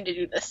wanted Ethan to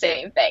do the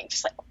same thing,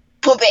 just like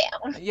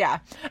bam. Yeah.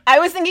 I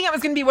was thinking it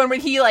was going to be one where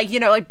he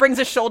like brings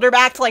his shoulder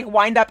back to like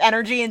wind up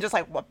energy and just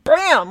like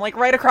bam, like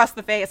right across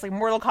the face, like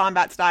Mortal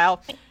Kombat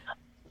style.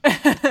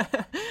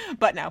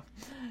 But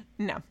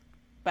no.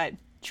 But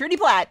Trudy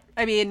Platt,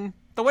 I mean,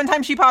 the one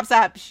time she pops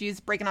up,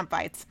 she's breaking up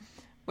fights,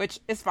 which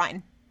is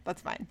fine.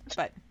 That's fine.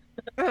 But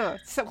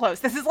so close.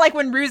 This is like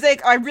when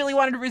I really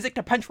wanted Ruzick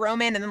to punch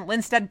Roman and then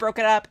Lindstedt broke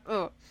it up.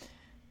 Oh,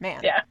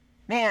 man. Yeah.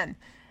 Man.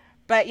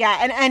 But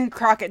yeah, and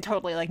Crockett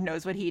totally like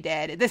knows what he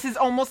did. This is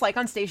almost like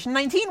on Station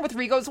 19 with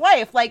Rigo's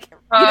wife. Like,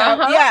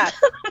 yeah.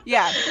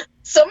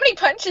 So many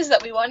punches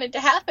that we wanted to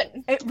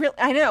happen.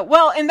 I know.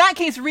 Well, in that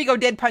case, Rigo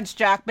did punch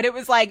Jack, but it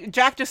was like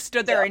Jack just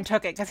stood there and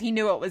took it because he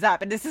knew what was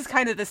up. And this is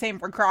kind of the same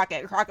for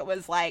Crockett. Crockett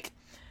was like,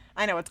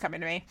 I know what's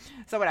coming to me.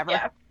 So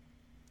whatever.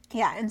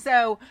 Yeah. And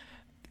so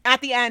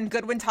at the end,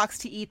 Goodwin talks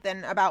to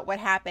Ethan about what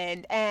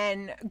happened.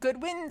 And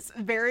Goodwin's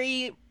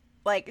very...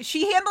 like,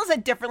 she handles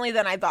it differently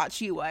than I thought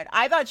she would.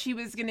 I thought she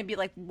was going to be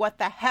like, what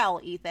the hell,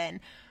 Ethan?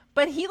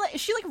 But she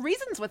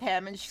reasons with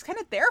him, and she's kind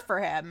of there for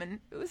him, and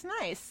it was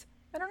nice.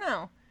 I don't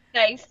know.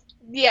 Nice.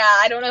 Yeah,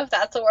 I don't know if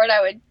that's a word I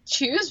would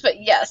choose,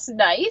 but yes,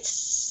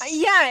 nice.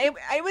 Yeah,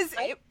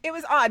 it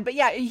was odd. But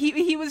yeah,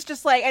 he was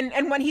just like,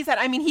 and what he said,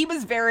 I mean, he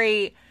was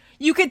very,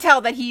 you could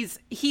tell that he's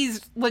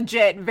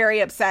legit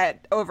very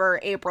upset over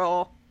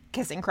April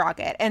kissing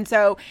Crockett. And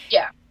so...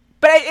 yeah.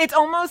 But it's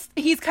almost,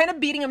 he's kind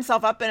of beating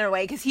himself up in a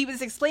way, because he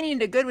was explaining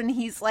to Goodwin,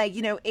 he's like,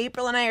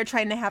 April and I are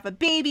trying to have a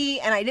baby,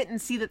 and I didn't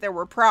see that there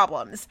were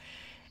problems.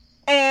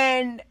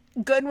 And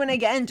Goodwin,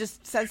 again,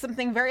 just says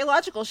something very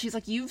logical. She's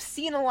like, you've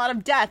seen a lot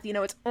of death.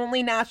 It's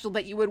only natural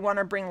that you would want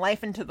to bring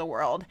life into the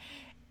world.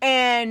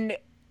 And,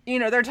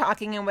 they're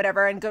talking and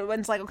whatever, and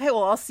Goodwin's like, okay,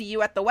 well, I'll see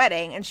you at the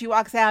wedding. And she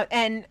walks out,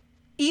 and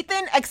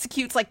Ethan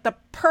executes like the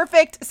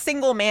perfect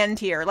single man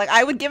tear. Like,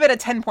 I would give it a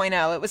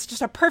 10.0. It was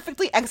just a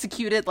perfectly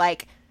executed,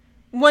 like,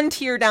 one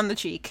tear down the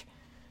cheek.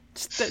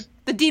 Just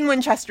the Dean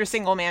Winchester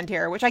single man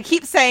tear, which I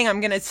keep saying I'm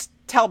going to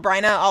tell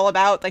Bryna all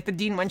about, like the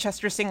Dean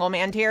Winchester single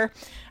man tear.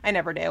 I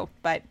never do,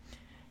 but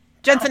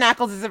Jensen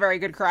Ackles is a very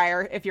good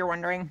crier, if you're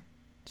wondering.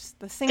 Just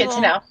the single, good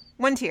to know.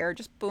 One tear,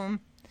 just boom.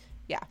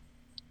 Yeah.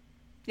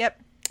 Yep.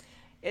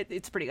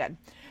 It's pretty good.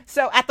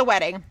 So at the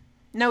wedding,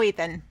 no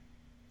Ethan.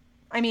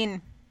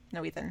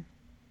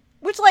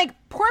 Which,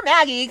 like, poor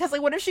Maggie, because,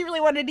 like, what if she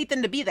really wanted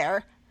Ethan to be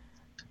there?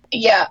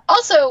 Yeah.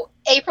 Also,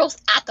 April's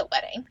at the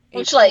wedding,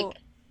 which,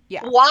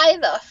 why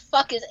the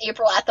fuck is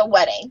April at the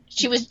wedding?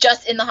 She was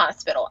just in the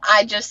hospital.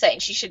 I'm just saying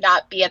she should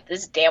not be at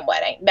this damn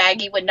wedding.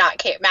 Maggie would not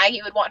care.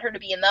 Maggie would want her to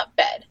be in that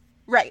bed.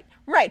 Right.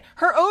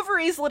 Her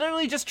ovaries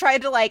literally just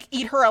tried to, like,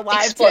 eat her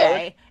alive Explode.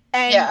 Today.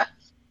 And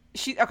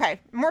okay,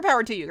 more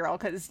power to you, girl,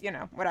 because,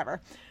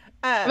 whatever.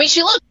 I mean,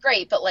 she looked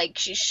great, but, like,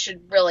 she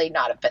should really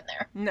not have been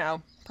there.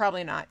 No,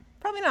 probably not.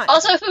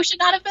 Also, who should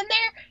not have been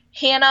there?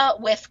 Hannah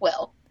with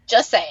Will.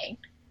 Just saying.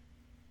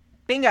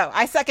 Bingo.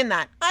 I second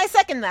that.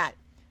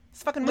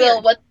 It's fucking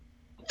weird.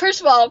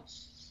 First of all,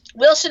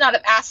 Will should not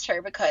have asked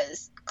her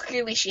because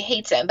clearly she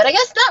hates him. But I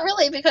guess not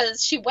really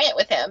because she went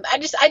with him.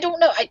 I don't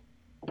know.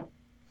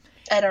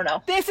 I don't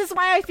know. This is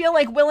why I feel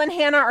like Will and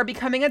Hannah are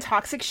becoming a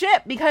toxic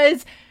ship,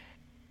 because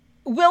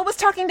Will was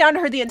talking down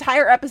to her the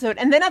entire episode,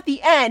 and then at the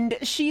end,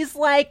 she's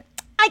like,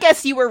 I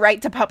guess you were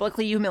right to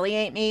publicly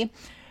humiliate me.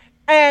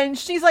 And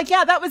she's like,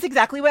 yeah, that was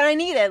exactly what I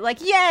needed.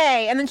 Like,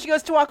 yay. And then she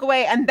goes to walk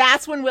away. And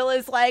that's when Will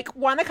is like,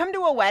 want to come to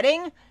a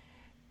wedding?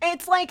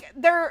 It's like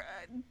they're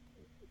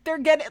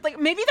getting, like,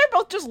 maybe they're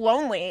both just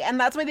lonely. And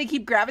that's why they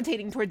keep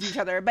gravitating towards each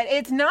other. But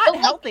it's not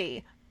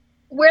healthy.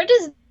 Where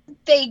does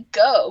they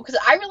go? Because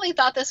I really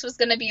thought this was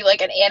going to be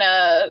like an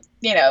Anna,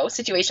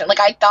 situation. Like,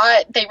 I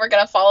thought they were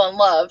going to fall in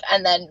love.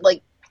 And then,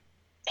 like,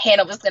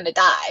 Hannah was going to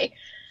die.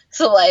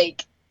 So,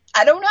 like,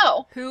 I don't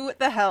know. Who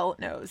the hell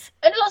knows?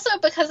 And also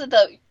because of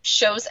the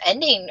show's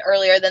ending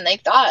earlier than they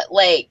thought.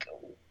 Like,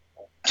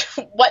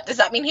 what? Does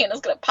that mean Hannah's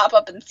going to pop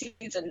up in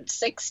season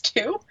 6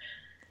 too?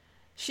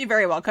 She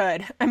very well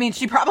could. I mean,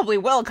 she probably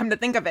will, come to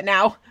think of it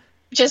now.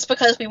 Just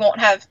because we won't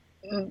have,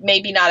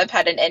 maybe not have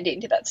had an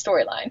ending to that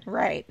storyline.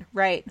 Right.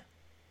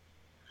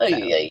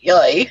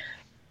 Oy.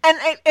 And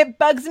it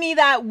bugs me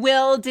that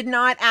Will did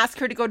not ask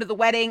her to go to the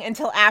wedding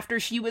until after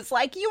she was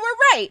like, you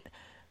were right.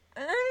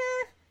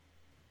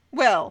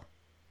 Will,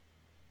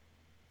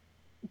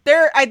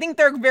 I think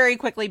they're very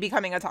quickly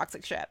becoming a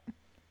toxic ship.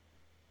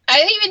 I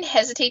don't even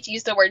hesitate to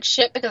use the word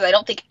ship because I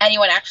don't think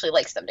anyone actually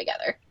likes them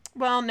together.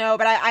 Well, no,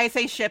 but I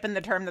say ship in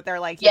the term that they're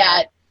like,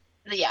 yeah,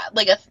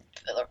 like a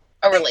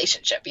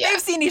relationship. Yeah,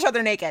 they've seen each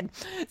other naked,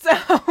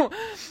 so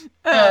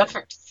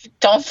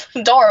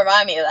don't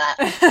remind me of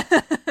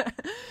that.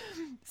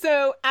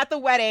 So at the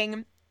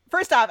wedding,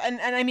 first off, and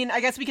I mean,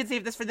 I guess we could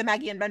save this for the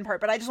Maggie and Ben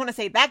part, but I just want to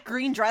say that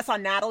green dress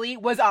on Natalie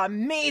was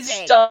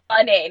amazing,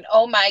 stunning.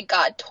 Oh my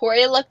god,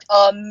 Tori looked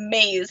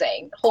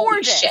amazing.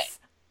 Holy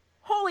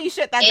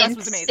shit, that dress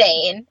was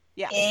amazing.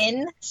 Yeah,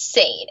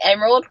 insane.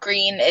 Emerald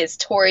green is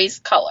Tori's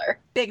color.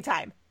 Big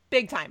time.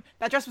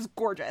 That dress was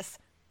gorgeous.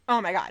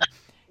 Oh my god,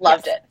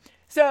 loved it.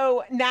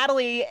 So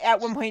Natalie, at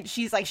one point,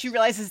 she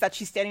realizes that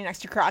she's standing next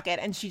to Crockett,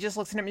 and she just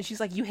looks at him and she's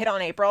like, "You hit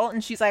on April?"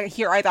 And she's like,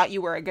 "Here, I thought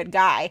you were a good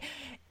guy."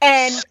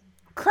 And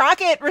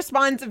Crockett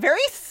responds very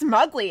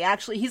smugly,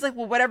 actually. He's like,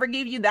 "Well, whatever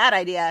gave you that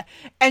idea?"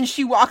 And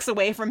she walks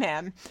away from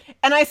him.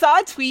 And I saw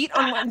a tweet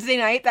on Wednesday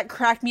night that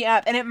cracked me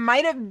up, and it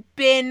might have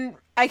been,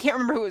 I can't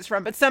remember who it was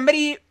from, but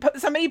somebody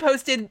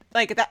posted,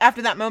 like,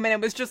 after that moment,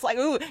 it was just like,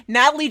 "Ooh,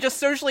 Natalie just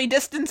socially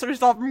distanced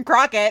herself from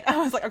Crockett." I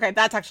was like, okay,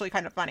 that's actually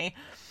kind of funny.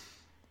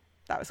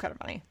 That was kind of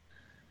funny.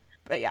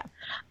 But yeah.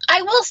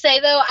 I will say,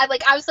 though,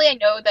 obviously I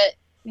know that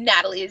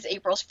Natalie is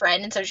April's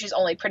friend, and so she's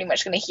only pretty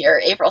much going to hear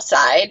April's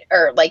side,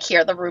 or, like,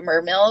 hear the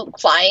rumor mill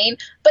flying.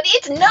 But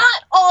it's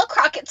not all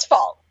Crockett's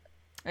fault.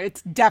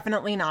 It's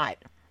definitely not.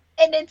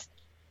 And it's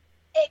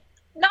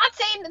not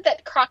saying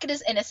that Crockett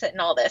is innocent in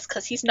all this,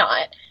 because he's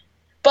not.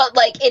 But,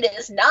 like, it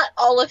is not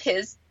all of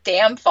his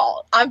damn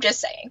fault. I'm just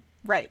saying.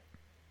 Right.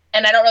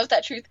 And I don't know if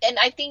that's true. And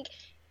I think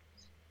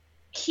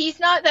he's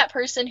not that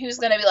person who's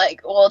going to be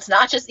like, well, it's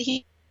not just,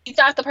 he's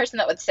not the person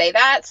that would say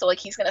that. So, like,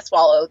 he's going to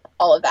swallow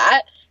all of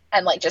that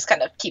and, like, just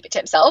kind of keep it to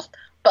himself.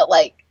 But,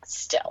 like,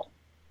 still.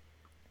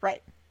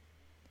 Right.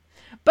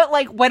 But,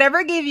 like,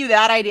 whatever gave you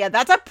that idea,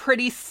 that's a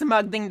pretty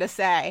smug thing to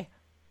say.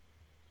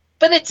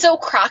 But it's so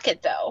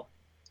Crockett, though.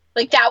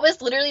 Like, that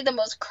was literally the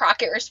most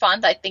Crockett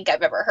response I think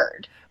I've ever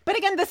heard. But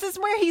again, this is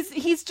where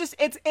he's just,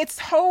 it's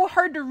so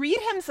hard to read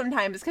him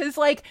sometimes, because,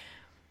 like,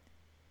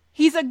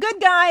 he's a good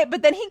guy,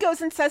 but then he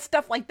goes and says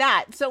stuff like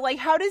that. So, like,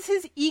 how does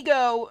his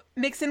ego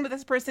mix in with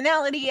his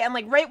personality? And,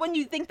 like, right when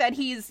you think that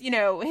he's, you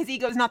know, his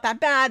ego's not that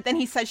bad, then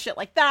he says shit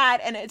like that,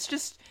 and it's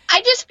just...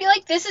 I just feel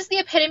like this is the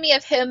epitome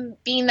of him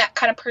being that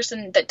kind of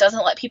person that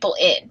doesn't let people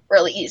in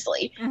really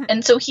easily. Mm-hmm.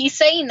 And so he's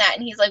saying that,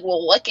 and he's like,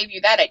 well, what gave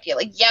you that idea?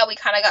 Like, yeah, we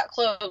kind of got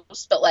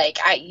close, but, like,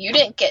 I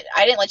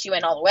didn't let you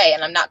in all the way,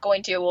 and I'm not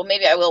going to. Well,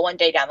 maybe I will one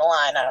day down the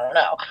line. I don't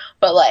know.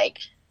 But, like,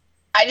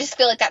 I just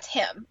feel like that's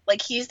him.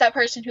 Like, he's that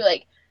person who,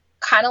 like,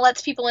 kind of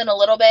lets people in a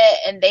little bit,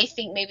 and they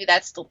think maybe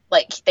that's,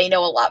 like, they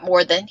know a lot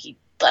more than he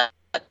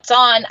lets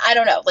on. I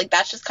don't know. Like,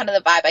 that's just kind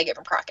of the vibe I get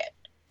from Crockett.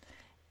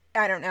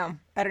 I don't know.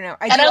 I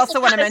do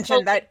also want to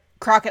mention that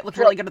Crockett looked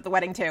really good at the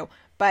wedding, too.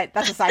 But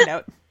that's a side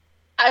note.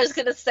 I was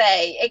going to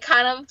say, it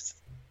kind of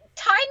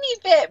tiny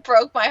bit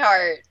broke my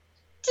heart.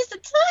 Just a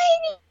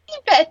tiny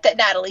bit that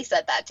Natalie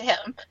said that to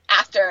him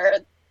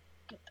after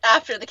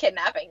the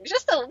kidnapping.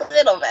 Just a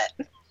little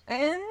bit. But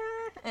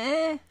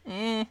I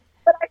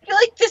feel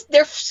like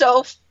they're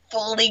so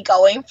fully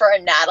going for a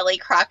Natalie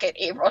Crockett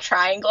April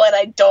triangle, and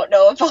I don't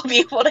know if I'll be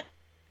able to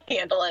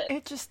handle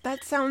it.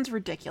 That sounds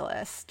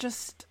ridiculous.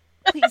 Just...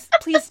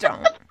 Please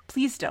don't.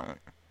 Please don't.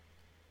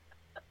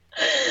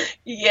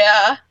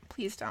 Yeah.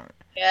 Please don't.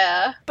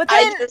 Yeah. But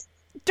then,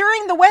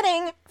 during the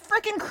wedding,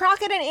 frickin'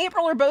 Crockett and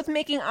April are both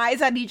making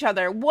eyes at each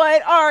other.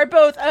 What are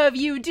both of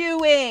you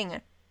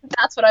doing?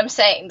 That's what I'm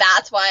saying.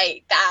 That's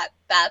why.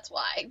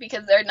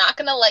 Because they're not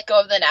going to let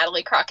go of the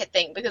Natalie Crockett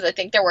thing, because I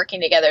think they're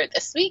working together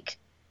this week.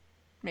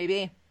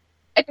 Maybe.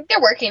 I think they're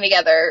working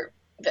together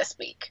this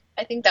week.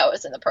 I think that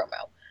was in the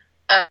promo.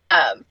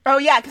 Oh,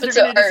 yeah, because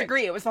they're going to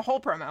disagree. It was the whole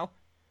promo.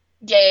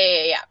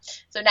 Yeah.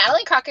 So Natalie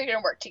and Crockett are going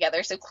to work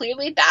together. So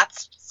clearly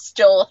that's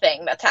still a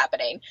thing that's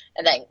happening.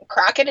 And then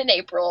Crockett and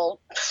April,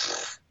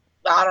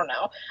 I don't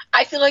know.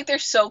 I feel like they're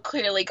so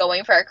clearly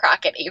going for a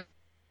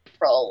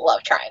Crockett-April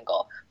love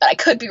triangle. But I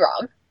could be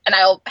wrong. And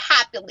I'll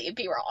happily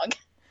be wrong.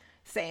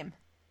 Same.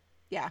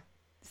 Yeah.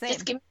 Same.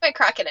 Just give me my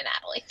Crockett and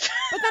Natalie.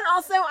 But then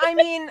also, I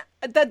mean,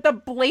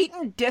 the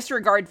blatant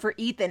disregard for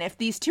Ethan, if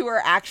these two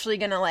are actually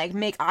going to, like,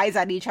 make eyes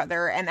at each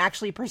other and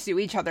actually pursue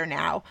each other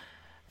now.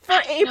 For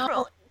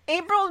April...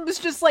 April was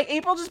just like,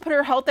 April just put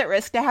her health at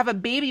risk to have a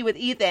baby with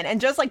Ethan,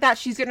 and just like that,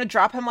 she's gonna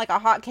drop him like a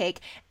hotcake.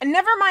 And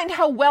never mind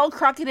how well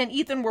Crockett and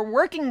Ethan were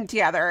working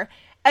together,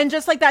 and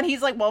just like that,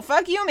 he's like, well,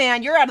 fuck you,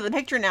 man, you're out of the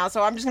picture now,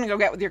 so I'm just gonna go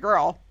get with your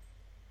girl.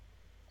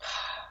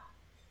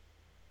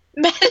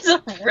 Med is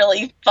a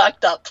really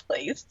fucked up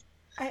place.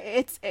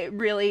 It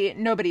really,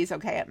 nobody's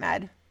okay at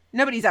Med.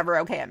 Nobody's ever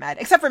okay at Med,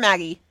 except for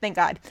Maggie, thank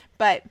God.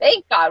 But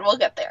thank God, we'll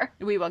get there.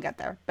 We will get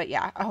there, but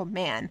yeah, oh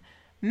man,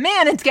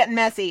 it's getting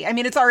messy. I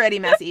mean, it's already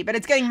messy, but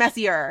it's getting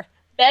messier.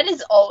 Med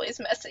is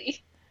always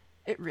messy.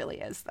 It really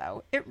is,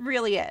 though. It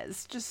really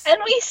is. And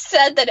we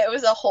said that it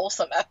was a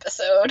wholesome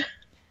episode.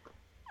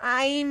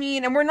 I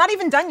mean, and we're not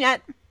even done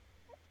yet.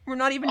 We're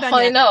not even done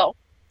yet.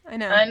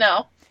 I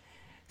know.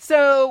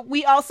 So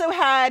we also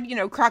had,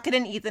 Crockett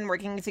and Ethan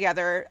working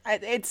together.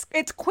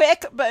 It's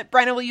quick, but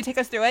Brenna, will you take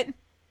us through it?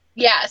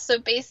 Yeah, so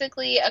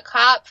basically a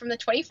cop from the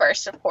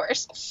 21st, of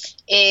course,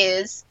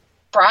 is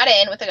brought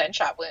in with a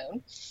gunshot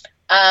wound.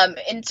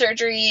 In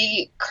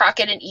surgery,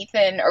 Crockett and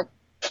Ethan are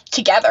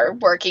together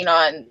working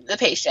on the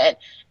patient,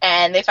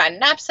 and they find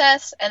an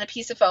abscess and a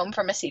piece of foam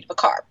from a seat of a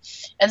car.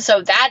 And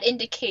so that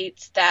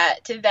indicates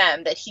that to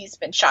them that he's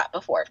been shot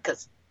before,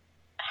 because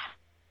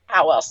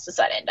how else does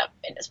that end up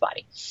in his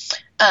body?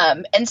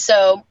 And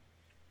so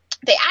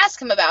they ask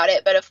him about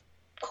it, but of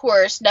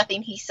course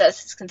nothing he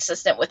says is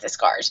consistent with the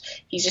scars.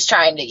 He's just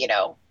trying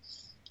to,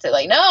 say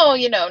like, no,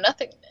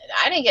 nothing.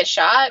 I didn't get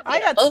shot.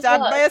 I got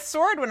stabbed by a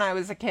sword when I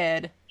was a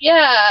kid.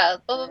 Yeah,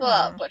 blah, blah,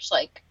 blah. Which,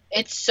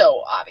 it's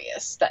so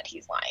obvious that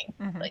he's lying.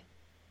 Mm-hmm.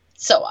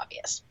 So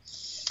obvious.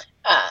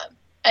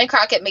 And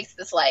Crockett makes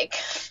this,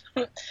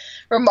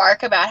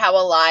 remark about how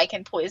a lie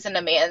can poison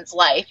a man's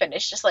life, and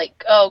it's just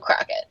like, oh,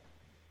 Crockett.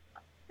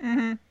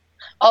 Mm-hmm.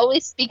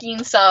 Always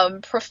speaking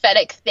some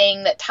prophetic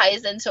thing that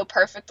ties in so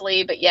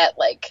perfectly, but yet,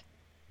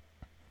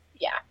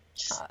 yeah.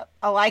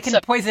 A lie can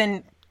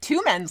poison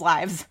 2 men's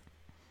lives.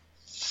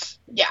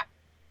 Yeah.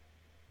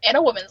 And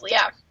a woman's,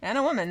 yeah. And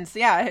a woman's,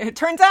 yeah. It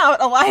turns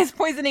out a lie is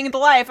poisoning the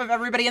life of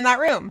everybody in that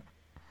room.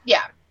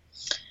 Yeah.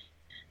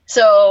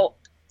 So,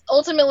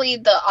 ultimately,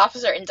 the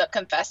officer ends up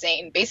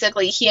confessing.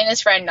 Basically, he and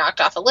his friend knocked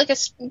off a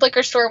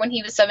liquor store when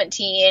he was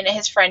 17.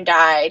 His friend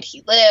died.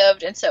 He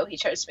lived, and so he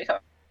chose to become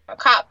a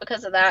cop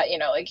because of that. He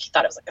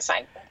thought it was a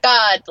sign from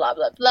God, blah,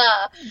 blah,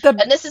 blah.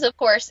 And this is, of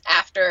course,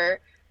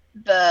 after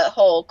the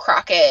whole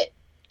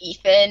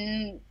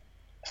Crockett-Ethan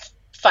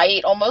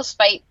almost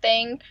fight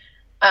thing.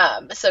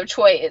 So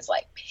Troy is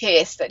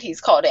pissed that he's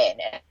called in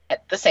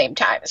at the same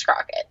time as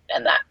Crockett,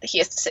 and that he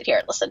has to sit here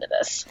and listen to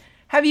this.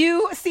 Have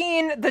you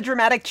seen the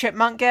dramatic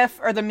chipmunk gif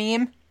or the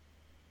meme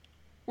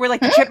where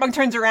the chipmunk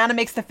turns around and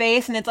makes the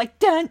face and it's like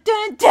dun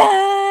dun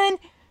dun?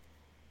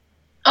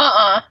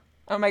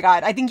 Oh my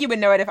god, I think you would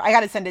know it if I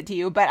gotta send it to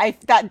you. But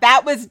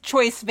that was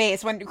Troy's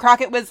face when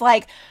Crockett was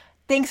like,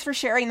 "Thanks for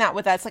sharing that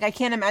with us." I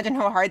can't imagine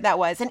how hard that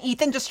was. And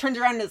Ethan just turns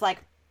around and is like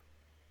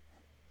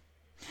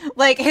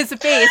his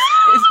face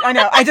is, I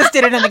know, I just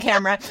did it on the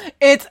camera.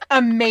 It's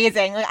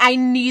amazing. I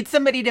need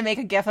somebody to make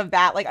a gif of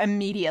that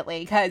immediately,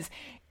 because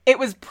it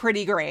was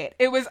pretty great.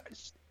 It was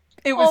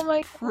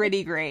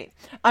pretty great.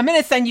 I'm going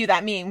to send you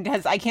that meme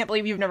because I can't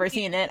believe you've never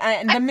seen it.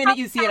 And the minute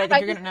you see it, I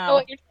think you're going to know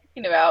what you're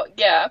talking about.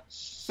 Yeah.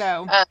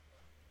 So,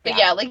 but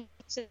yeah, like you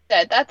said,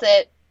 that's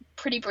it.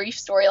 Pretty brief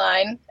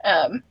storyline.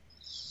 I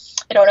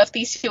don't know if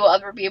these two will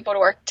ever be able to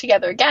work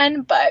together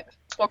again, but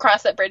we'll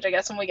cross that bridge, I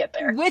guess, when we get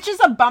there. Which is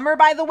a bummer,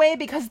 by the way,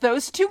 because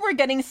those two were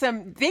getting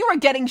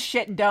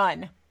shit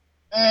done.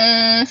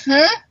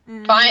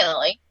 Mm-hmm.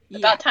 Finally.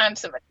 About time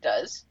somebody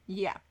does.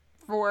 Yeah,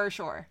 for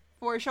sure.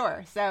 For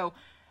sure. So,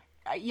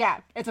 yeah,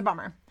 it's a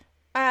bummer.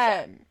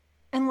 And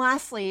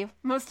lastly,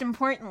 most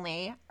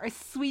importantly, our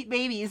sweet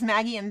babies,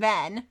 Maggie and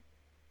Ben.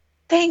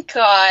 Thank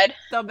God.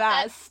 The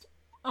best.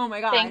 Oh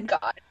my God. Thank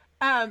God.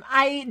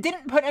 I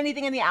didn't put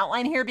anything in the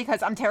outline here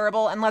because I'm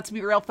terrible, and let's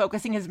be real,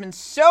 focusing has been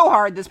so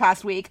hard this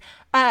past week.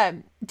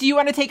 Do you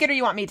want to take it or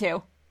you want me to?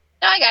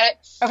 No, I got it.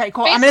 Okay,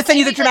 cool. I'm going to send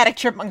you the dramatic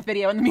chipmunk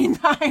video in the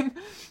meantime.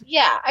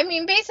 Yeah, I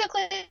mean,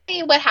 basically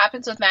what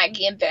happens with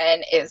Maggie and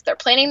Ben is they're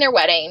planning their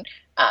wedding.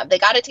 They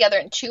got it together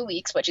in 2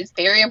 weeks, which is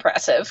very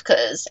impressive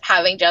because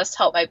having just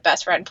helped my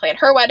best friend plan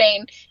her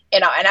wedding,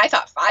 and I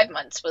thought 5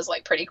 months was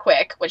pretty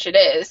quick, which it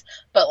is,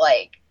 but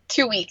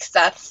 2 weeks,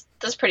 that's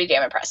pretty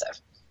damn impressive.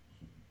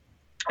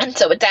 And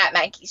so with that,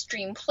 Maggie's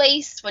Dream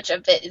Place, which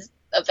of it is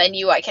a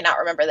venue I cannot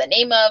remember the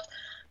name of,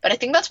 but I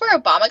think that's where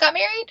Obama got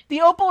married.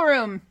 The Opal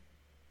Room.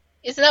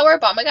 Isn't that where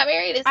Obama got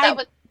married? I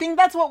think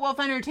that's what Wolf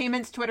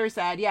Entertainment's Twitter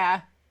said,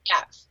 yeah.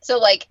 Yeah.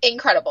 So,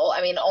 incredible.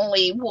 I mean,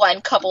 only one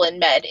couple in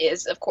med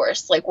is, of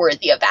course,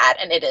 worthy of that,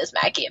 and it is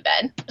Maggie and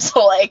Ben.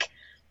 So,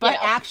 But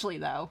actually,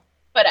 though.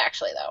 But,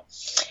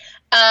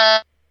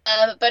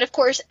 of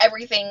course,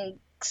 everything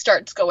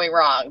starts going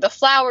wrong. The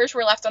flowers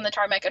were left on the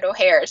tarmac at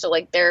O'Hare, so,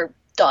 they're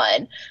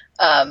done.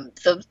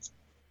 The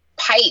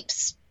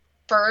pipes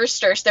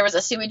burst, or there was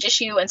a sewage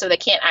issue, and so they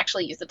can't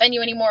actually use the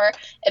venue anymore,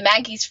 and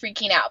Maggie's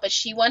freaking out, but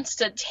she wants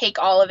to take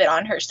all of it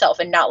on herself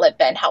and not let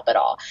Ben help at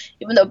all,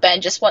 even though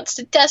Ben just wants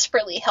to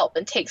desperately help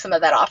and take some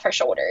of that off her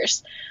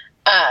shoulders.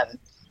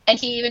 And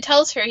he even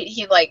tells her,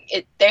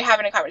 they're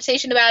having a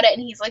conversation about it,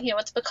 and he's like,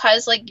 it's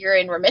because, you're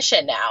in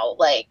remission now,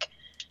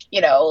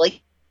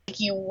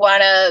 you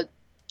want to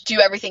do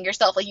everything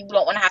yourself, you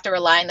don't want to have to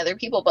rely on other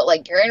people, but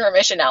you're in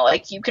remission now,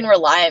 you can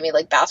rely on me,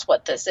 that's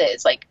what this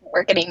is,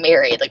 we're getting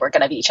married, we're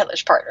gonna be each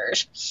other's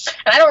partners.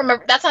 And I don't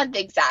remember, that's not the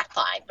exact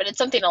line, but it's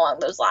something along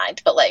those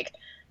lines. But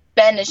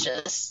Ben is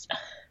just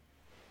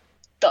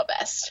the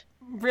best,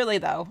 really,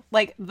 though,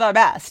 the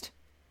best.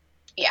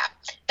 Yeah.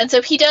 And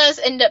so he does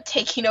end up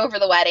taking over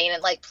the wedding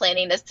and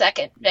planning a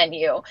second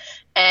venue,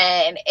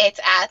 and it's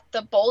at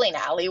the bowling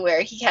alley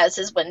where he has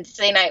his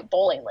Wednesday night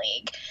bowling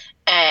league.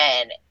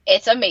 And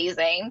it's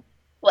amazing.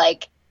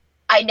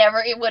 I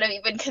never would have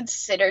even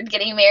considered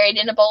getting married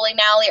in a bowling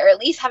alley, or at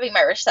least having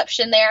my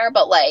reception there,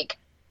 but, like,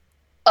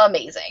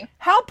 amazing.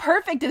 How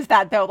perfect is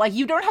that, though? Like,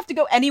 you don't have to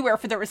go anywhere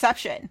for the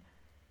reception.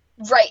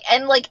 Right,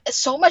 and, like,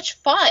 so much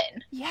fun.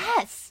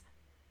 Yes.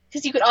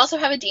 Because you could also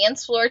have a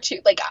dance floor,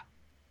 too. Like,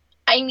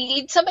 I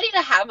need somebody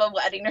to have a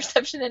wedding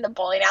reception in a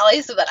bowling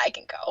alley so that I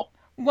can go.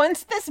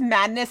 Once this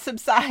madness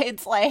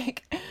subsides,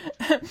 like,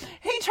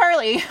 hey,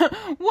 Charlie,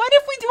 what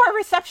if we do our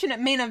reception at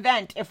Main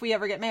Event if we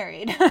ever get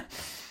married?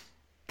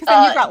 Because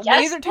then you've got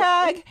yes. laser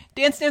tag,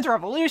 Dance Dance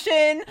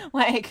Revolution,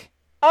 like,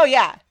 oh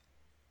yeah.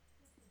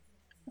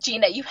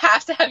 Gina, you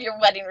have to have your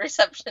wedding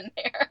reception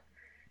there.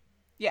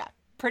 Yeah,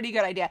 pretty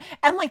good idea.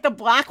 And, like, the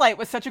blacklight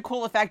was such a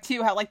cool effect,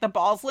 too, how, like, the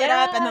balls lit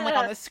up, and then, like,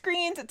 on the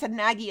screens, it's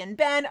Nagy and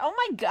Ben. Oh,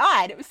 my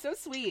God, it was so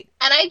sweet.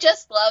 And I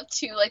just love,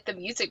 too, like, the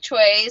music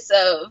choice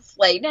of,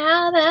 like,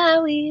 now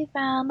that we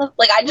found the...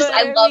 Like, I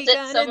loved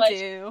it so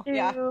much.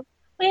 Yeah. With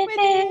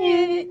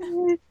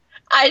it.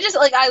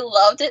 I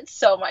loved it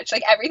so much.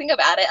 Like, everything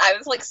about it, I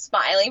was, like,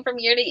 smiling from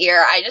ear to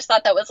ear. I just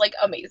thought that was, like,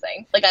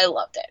 amazing. Like, I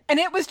loved it. And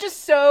it was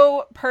just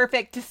so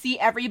perfect to see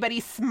everybody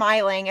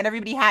smiling and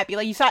everybody happy.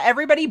 Like, you saw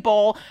everybody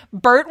bowl.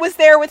 Bert was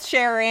there with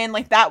Sharon.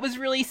 Like, that was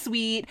really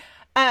sweet.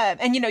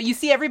 And, you know, you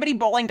see everybody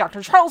bowling.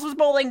 Dr. Charles was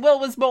bowling. Will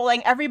was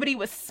bowling. Everybody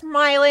was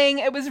smiling.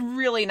 It was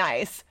really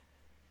nice.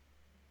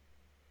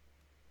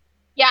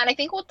 Yeah, and I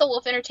think what the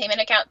Wolf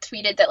Entertainment account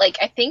tweeted that, like,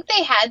 I think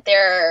they had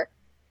their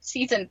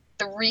season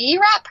 3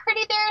 wrap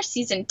party there,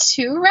 season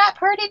 2 wrap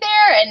party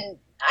there, and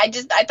I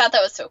thought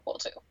that was so cool,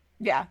 too.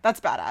 Yeah,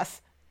 that's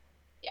badass.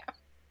 Yeah.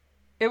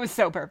 It was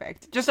so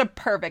perfect. Just a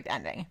perfect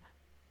ending.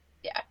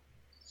 Yeah.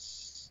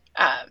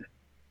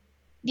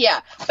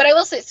 Yeah, but I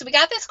will say, so we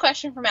got this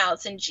question from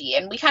Allison G,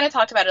 and we kind of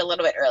talked about it a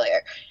little bit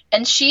earlier,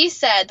 and she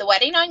said, the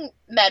wedding on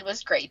Med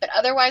was great, but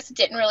otherwise it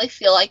didn't really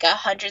feel like a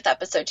 100th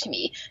episode to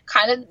me.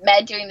 Kind of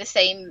Med doing the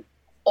same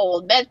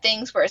old Med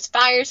things, whereas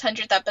Fire's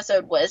 100th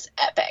episode was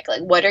epic.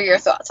 Like, what are your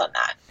thoughts on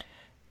that?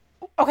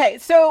 Okay,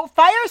 so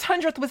Fire's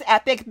 100th was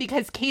epic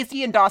because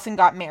Casey and Dawson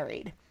got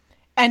married.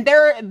 And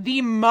they're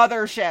the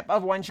mothership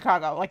of One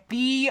Chicago. Like,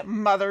 the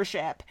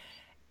mothership.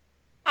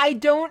 I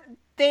don't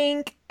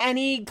think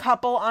any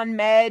couple on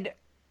Med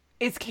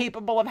is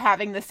capable of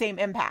having the same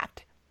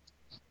impact.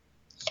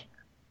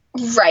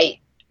 Right.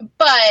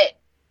 But,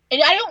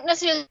 and I don't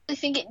necessarily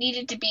think it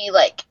needed to be,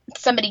 like,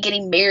 somebody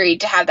getting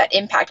married to have that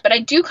impact, but I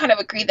do kind of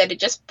agree that it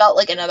just felt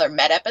like another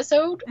Med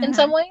episode in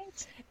some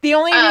ways. The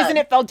only reason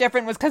it felt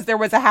different was because there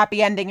was a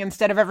happy ending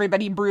instead of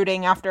everybody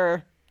brooding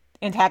after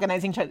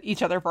antagonizing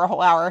each other for a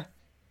whole hour.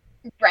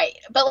 Right.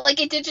 But, like,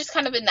 it did just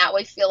kind of in that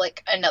way feel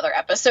like another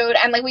episode.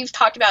 And, like, we've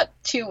talked about,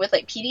 too, with,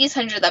 like, PD's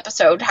 100th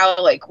episode,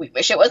 how, like, we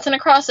wish it wasn't a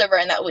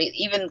crossover and that we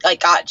even,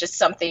 like, got just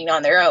something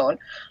on their own.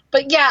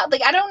 But, yeah,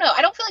 like, I don't know.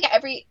 I don't feel like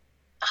every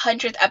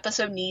 100th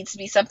episode needs to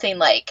be something,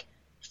 like,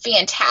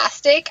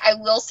 fantastic. I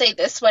will say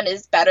this one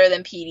is better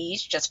than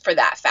PD's just for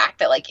that fact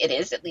that, like, it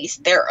is at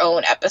least their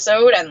own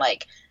episode and,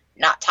 like,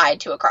 not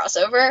tied to a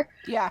crossover.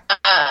 Yeah.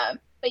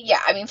 But,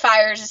 yeah, I mean,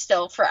 Fire's is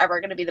still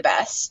forever going to be the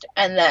best.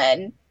 And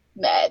then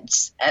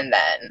Meds, and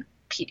then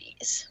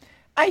PD's.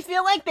 I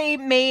feel like they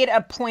made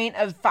a point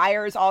of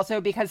Fire's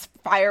also because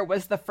Fire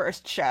was the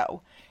first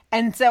show.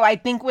 And so I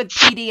think with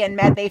PD and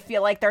Med, they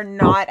feel like they're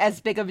not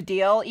as big of a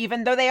deal,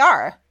 even though they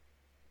are.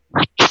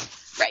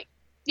 Right.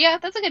 Yeah,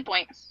 that's a good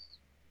point.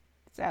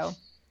 So,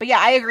 but yeah,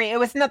 I agree. It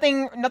was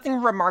nothing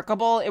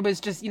remarkable. It was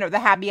just, you know, the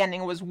happy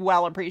ending was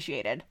well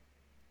appreciated.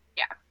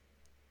 Yeah,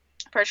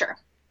 for sure.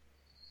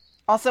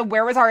 Also,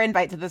 where was our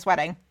invite to this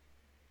wedding?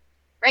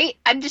 Right?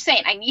 I'm just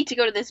saying, I need to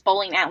go to this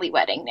bowling alley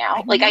wedding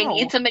now. I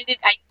need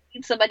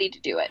somebody to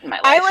do it in my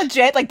life. I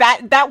legit, like,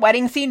 that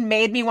wedding scene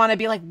made me want to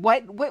be like,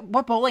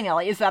 what bowling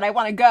alley is that? I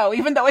want to go,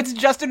 even though it's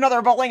just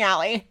another bowling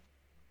alley.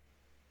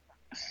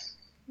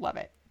 Love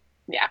it.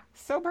 Yeah.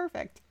 So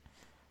perfect.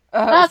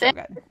 Love so it.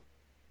 Good.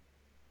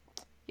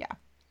 Yeah.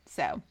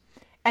 So,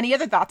 any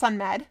other thoughts on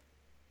Med?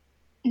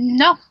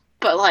 No,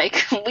 but,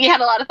 like, we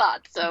had a lot of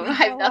thoughts, so I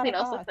have nothing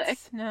else to say.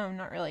 No,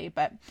 not really,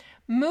 but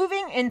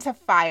moving into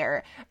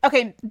Fire.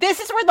 Okay, this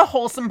is where the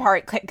wholesome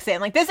part kicks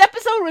in. Like, this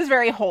episode was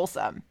very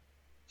wholesome.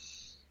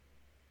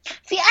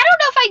 See, I don't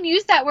know if I'd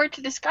use that word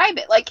to describe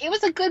it. Like, it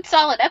was a good,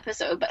 solid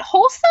episode, but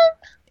wholesome?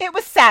 It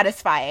was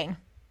satisfying.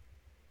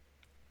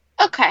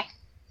 Okay.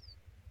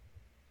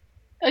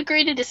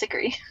 Agree to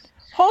disagree.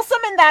 Wholesome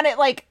in that it,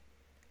 like,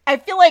 I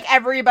feel like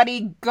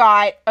everybody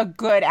got a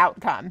good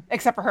outcome,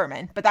 except for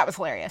Herman, but that was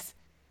hilarious.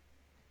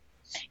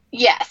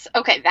 Yes,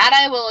 okay, that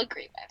I will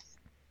agree with.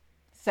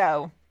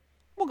 So,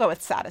 we'll go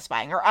with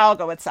satisfying, or I'll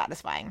go with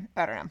satisfying.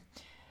 I don't know.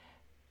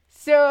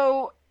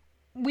 So,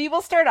 we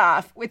will start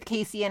off with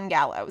Casey and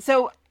Gallo.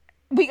 So,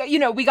 we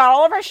got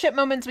all of our ship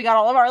moments, we got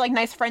all of our, like,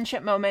 nice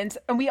friendship moments,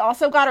 and we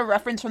also got a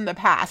reference from the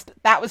past.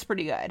 That was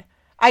pretty good.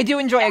 I do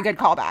enjoy a good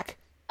callback.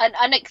 An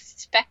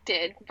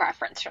unexpected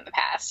reference from the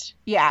past.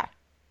 Yeah,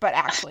 but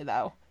actually,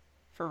 though,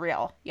 for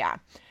real, yeah.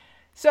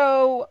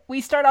 So,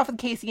 we start off with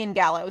Casey and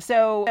Gallo.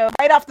 So,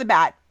 right off the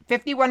bat,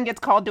 51 gets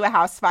called to a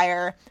house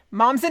fire.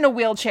 Mom's in a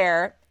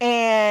wheelchair,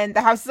 and the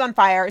house is on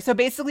fire. So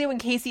basically, when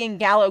Casey and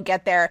Gallo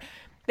get there,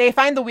 they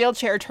find the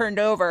wheelchair turned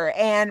over,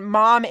 and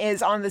Mom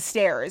is on the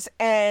stairs.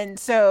 And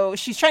so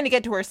she's trying to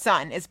get to her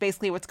son, is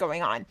basically what's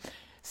going on.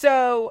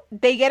 So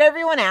they get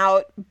everyone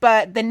out,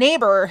 but the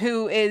neighbor,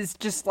 who is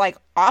just, like,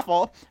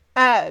 awful,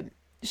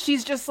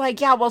 she's just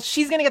like, yeah, well,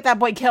 she's gonna get that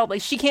boy killed.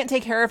 Like, she can't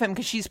take care of him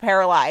because she's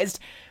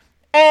paralyzed.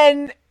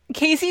 And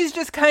Casey's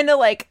just kind of,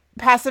 like,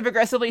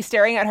 passive-aggressively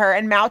staring at her,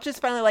 and Mouch is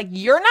finally like,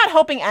 you're not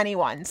helping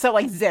anyone, so,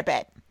 like, zip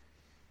it.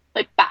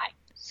 Like, bye.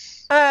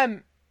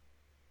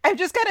 I've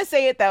just gotta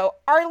say it, though.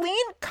 Arlene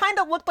kind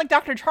of looked like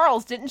Dr.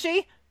 Charles, didn't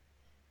she?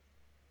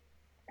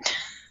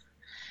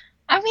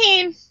 I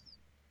mean,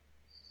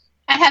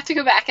 I'd have to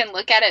go back and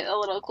look at it a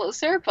little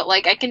closer, but,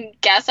 like, I can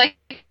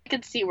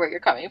see where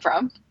you're coming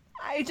from.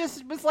 I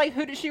just was like,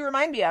 who does she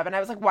remind me of? And I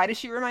was like, why does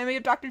she remind me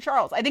of Dr.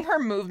 Charles? I think her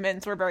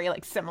movements were very,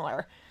 like,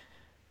 similar.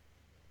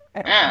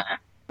 I don't know.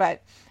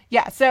 But,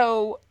 yeah,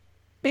 so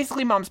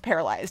basically Mom's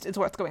paralyzed is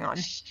what's going on.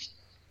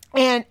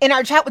 And in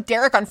our chat with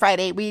Derek on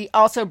Friday, we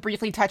also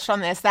briefly touched on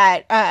this,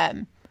 that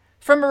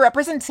from a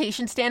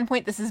representation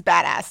standpoint, this is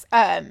badass.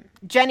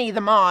 Jenny,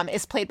 the mom,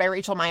 is played by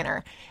Rachel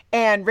Miner.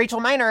 And Rachel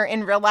Miner,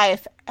 in real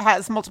life,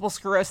 has multiple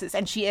sclerosis,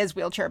 and she is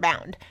wheelchair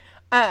bound.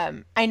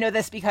 I know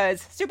this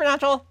because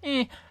Supernatural,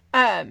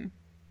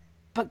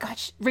 but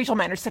gosh, Rachel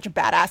Miner's such a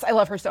badass. I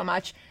love her so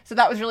much. So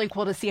that was really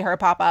cool to see her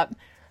pop up.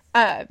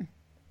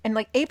 And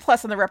like A+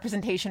 on the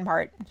representation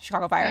part,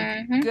 Chicago Fire.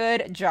 Mm-hmm.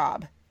 Good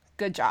job.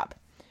 Good job.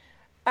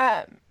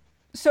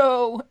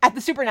 So at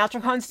the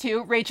Supernatural cons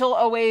too, Rachel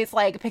always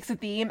like picks a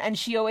theme, and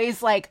she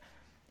always like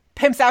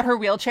pimps out her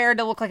wheelchair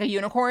to look like a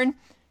unicorn.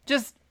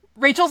 Just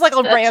Rachel's like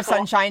a ray of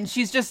sunshine.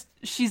 She's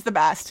the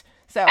best.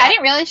 So I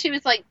didn't realize she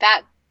was like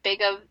that big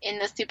of in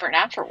the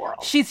Supernatural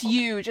world. She's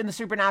huge in the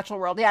Supernatural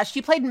world. Yeah,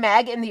 she played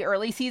Meg in the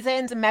early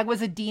seasons. Meg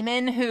was a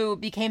demon who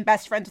became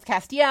best friends with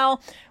Castiel,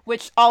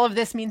 which all of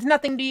this means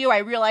nothing to you. I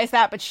realize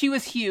that, but she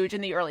was huge in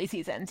the early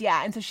seasons.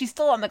 Yeah, and so she's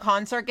still on the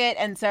con circuit,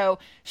 and so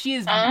she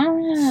is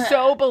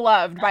so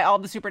beloved by all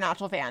the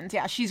Supernatural fans.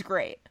 Yeah, she's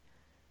great.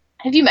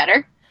 Have you met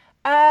her?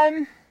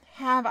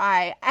 Have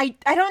I? I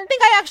don't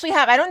think I actually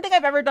have. I don't think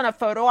I've ever done a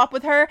photo op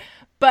with her,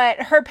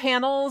 but her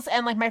panels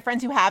and like my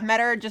friends who have met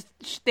her, just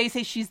they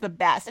say she's the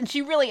best, and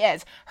she really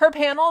is. Her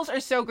panels are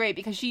so great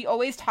because she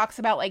always talks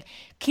about like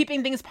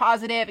keeping things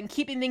positive and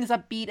keeping things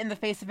upbeat in the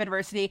face of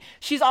adversity.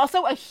 She's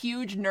also a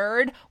huge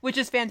nerd, which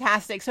is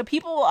fantastic. So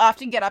people will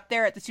often get up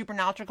there at the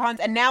Supernatural cons,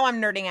 and now I'm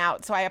nerding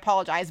out, so I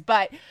apologize,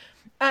 but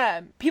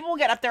people will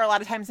get up there a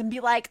lot of times and be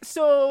like,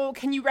 so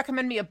can you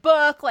recommend me a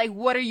book? Like,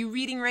 what are you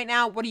reading right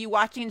now? What are you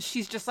watching? And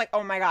she's just like,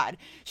 oh my God.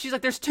 She's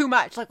like, there's too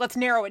much. Like, let's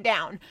narrow it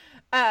down.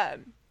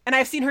 And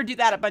I've seen her do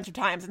that a bunch of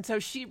times. And so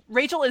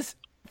Rachel is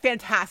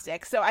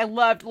fantastic. So I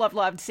loved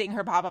seeing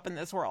her pop up in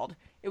this world.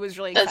 It was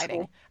really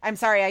exciting. Cool. I'm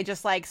sorry. I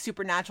just like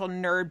Supernatural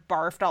nerd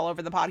barfed all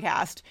over the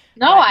podcast.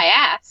 No, I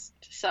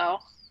asked. So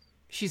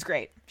she's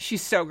great.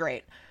 She's so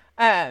great.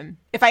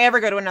 If I ever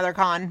go to another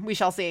con, we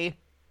shall see.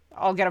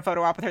 I'll get a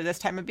photo op with her this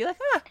time and be like,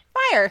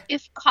 fire.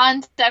 If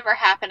cons ever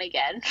happen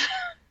again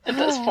at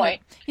this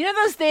point. You know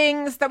those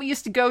things that we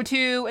used to go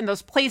to and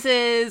those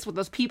places with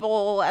those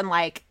people and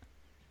like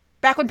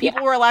back when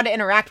people were allowed to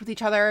interact with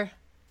each other?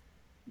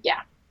 Yeah.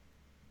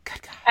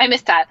 Good God. I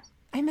miss that.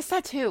 I miss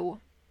that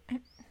too.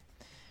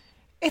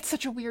 It's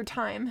such a weird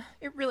time.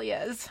 It really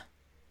is.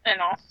 I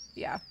know.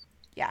 Yeah.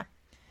 Yeah.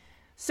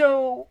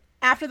 So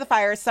after the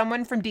fire,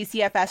 someone from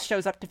DCFS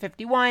shows up to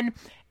 51.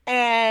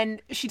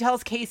 And she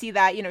tells Casey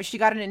that, you know, she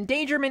got an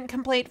endangerment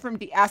complaint from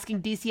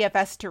asking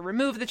DCFS to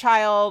remove the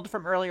child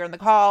from earlier in the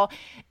call.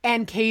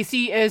 And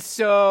Casey is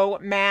so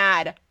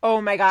mad. Oh,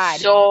 my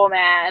God. So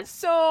mad.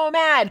 So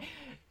mad.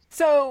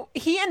 So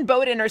he and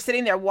Bowden are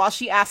sitting there while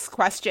she asks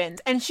questions.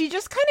 And she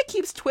just kind of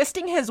keeps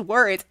twisting his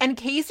words. And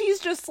Casey's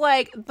just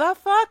like, the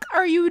fuck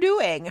are you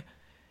doing?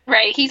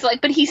 Right. He's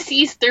like, but he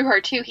sees through her,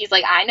 too. He's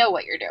like, I know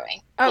what you're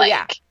doing. Oh, like,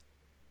 yeah.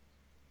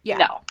 Yeah.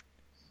 No.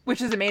 Which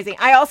is amazing.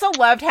 I also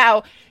loved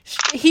how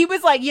he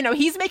was like, you know,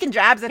 he's making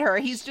jabs at her.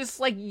 He's just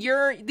like,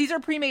 these are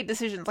pre-made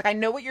decisions. Like, I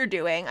know what you're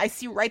doing. I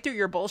see right through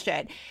your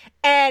bullshit.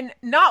 And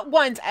not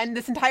once, and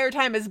this entire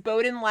time is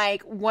Bowden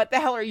like, what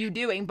the hell are you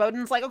doing?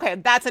 Bowden's like, okay,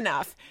 that's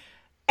enough.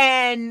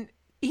 And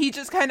he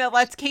just kind of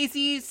lets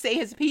Casey say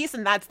his piece,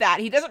 and that's that.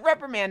 He doesn't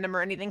reprimand him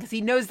or anything because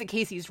he knows that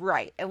Casey's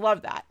right. I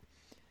love that.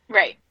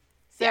 Right.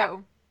 So... yeah.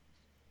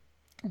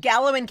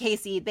 Gallo and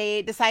Casey,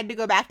 they decide to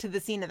go back to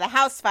the scene of the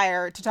house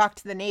fire to talk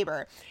to the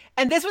neighbor.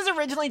 And this was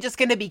originally just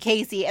going to be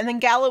Casey. And then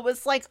Gallo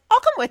was like, I'll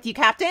come with you,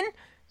 Captain.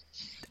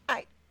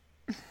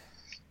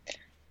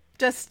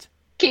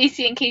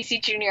 Casey and Casey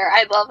Jr.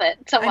 I love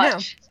it so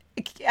much.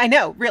 I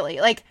know,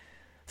 really. Like,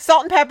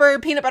 salt and pepper,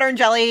 peanut butter and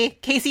jelly,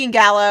 Casey and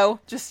Gallo.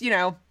 Just, you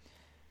know,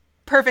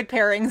 perfect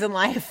pairings in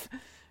life.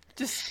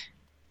 Just,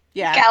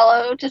 yeah.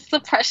 Gallo, just the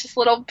precious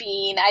little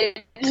bean. I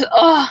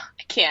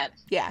can't.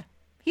 Yeah.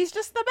 He's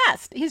just the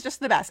best. He's just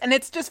the best. And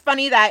it's just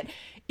funny that,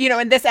 you know,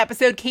 in this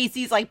episode,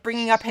 Casey's like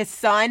bringing up his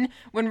son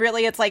when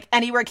really it's like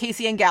anywhere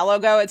Casey and Gallo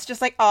go, it's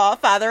just like, oh,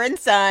 father and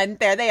son.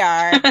 There they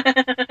are.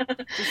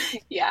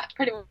 Yeah,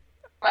 pretty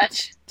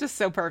much. Just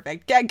so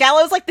perfect.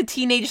 Gallo's like the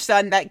teenage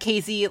son that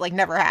Casey like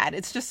never had.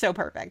 It's just so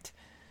perfect.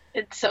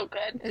 It's so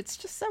good. It's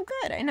just so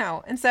good. I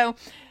know. And so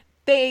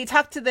they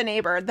talk to the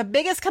neighbor. The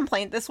biggest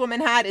complaint this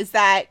woman had is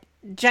that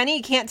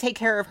Jenny can't take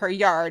care of her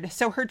yard.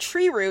 So her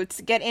tree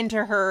roots get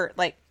into her,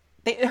 like,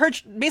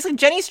 basically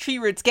Jenny's tree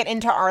roots get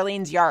into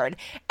Arlene's yard.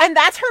 And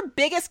that's her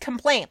biggest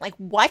complaint. Like,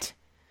 what?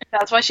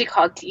 That's why she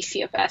called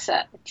DCFS.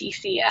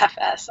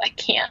 I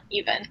can't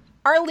even.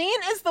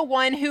 Arlene is the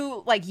one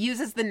who, like,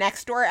 uses the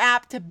Nextdoor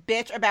app to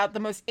bitch about the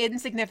most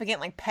insignificant,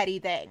 like, petty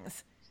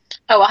things.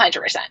 Oh,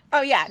 100%.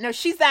 Oh, yeah. No,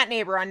 she's that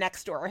neighbor on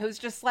Nextdoor who's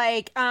just,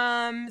 like,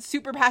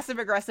 super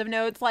passive-aggressive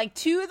notes, like,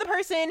 to the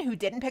person who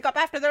didn't pick up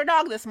after their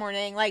dog this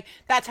morning. Like,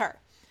 that's her.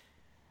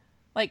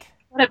 Like...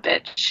 What a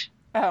bitch.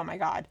 Oh, my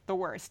God. The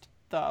worst.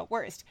 The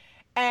worst.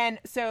 And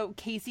so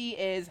Casey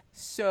is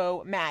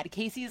so mad.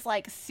 Casey's,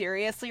 like,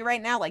 seriously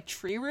right now, like,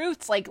 tree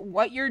roots? Like,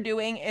 what you're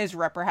doing is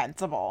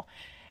reprehensible.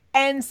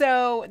 And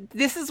so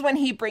this is when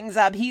he brings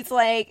up, he's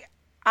like,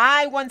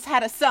 I once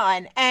had a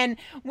son. And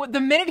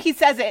the minute he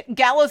says it,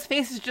 Gallo's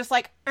face is just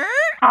like,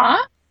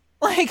 Huh?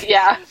 Like,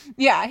 yeah.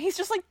 Yeah, he's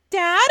just like,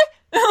 Dad?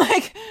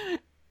 Like,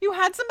 you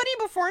had somebody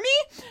before me?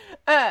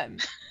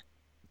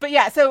 But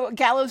yeah, so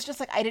Gallo's just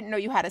like, I didn't know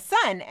you had a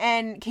son.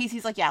 And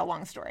Casey's like, yeah,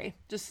 long story.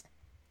 Just,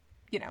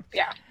 you know.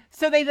 Yeah.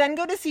 So they then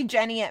go to see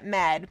Jenny at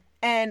Med.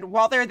 And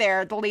while they're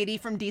there, the lady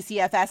from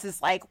DCFS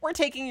is like, we're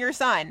taking your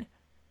son.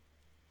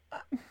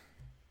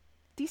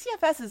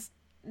 DCFS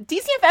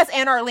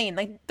and Arlene,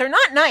 like, they're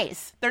not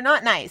nice. They're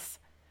not nice.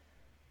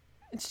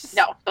 It's just...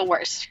 No, the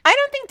worst. I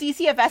don't think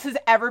DCFS has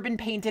ever been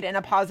painted in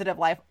a positive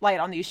light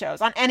on these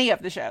shows, on any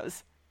of the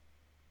shows.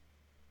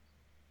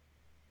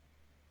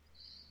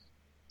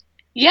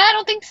 Yeah, I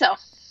don't think so.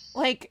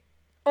 Like,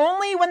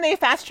 only when they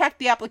fast-tracked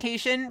the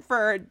application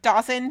for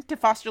Dawson to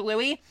foster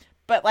Louie,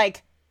 but,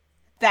 like,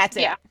 that's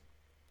it. Yeah,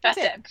 that's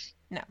it.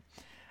 No.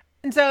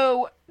 And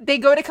so they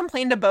go to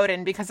complain to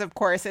Bowden because, of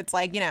course, it's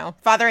like, you know,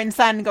 father and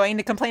son going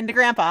to complain to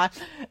Grandpa.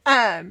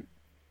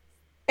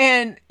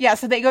 And yeah,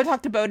 so they go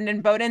talk to Bowden,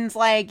 and Bowden's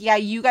like, yeah,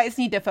 you guys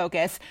need to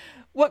focus.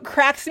 What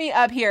cracks me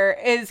up here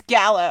is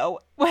Gallo.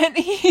 When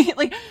he,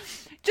 like,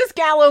 just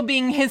Gallo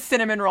being his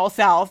cinnamon roll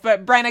self.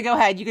 But Brenna, go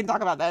ahead. You can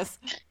talk about this.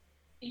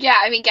 Yeah,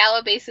 I mean,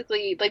 Gallo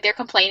basically, like, they're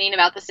complaining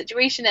about the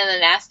situation and the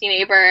nasty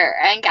neighbor,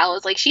 and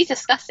Gallo's like, she's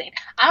disgusting.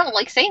 I don't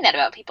like saying that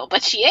about people,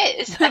 but she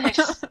is. And it's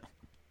just...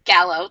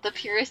 Gallo, the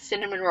purest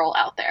cinnamon roll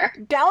out there.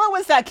 Gallo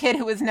was that kid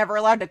who was never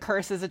allowed to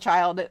curse as a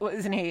child,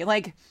 wasn't he?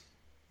 Like,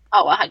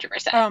 oh,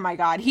 100%. Oh my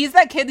God. He's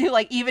that kid who,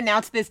 like, even now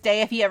to this day,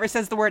 if he ever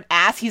says the word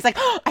ass, he's like,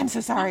 oh, I'm so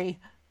sorry.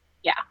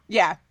 Yeah.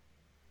 Yeah.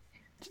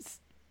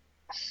 Just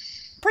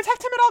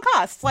protect him at all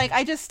costs. Like,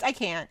 I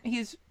can't.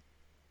 He's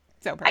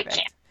so perfect. I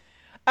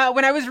can't.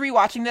 When I was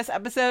rewatching this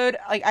episode,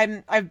 like,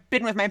 I've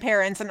been with my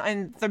parents and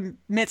in the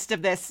midst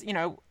of this, you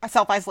know,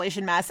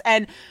 self-isolation mess,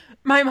 and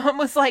my mom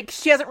was like,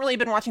 she hasn't really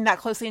been watching that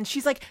closely, and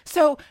she's like,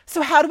 so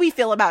how do we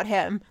feel about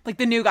him? Like,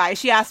 the new guy.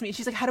 She asked me,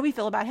 she's like, how do we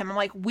feel about him? I'm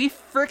like, we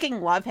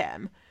freaking love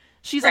him.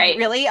 She's right. Like,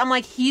 really? I'm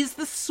like, he's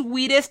the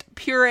sweetest,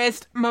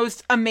 purest,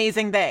 most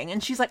amazing thing.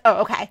 And she's like,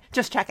 oh, okay,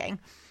 just checking.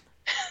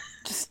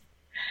 Just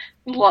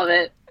love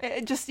it.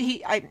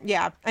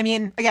 Yeah. I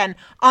mean, again,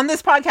 on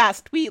this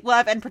podcast, we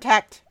love and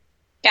protect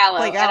Gallo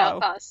like, at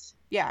all costs.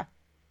 Yeah.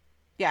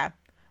 Yeah.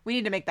 We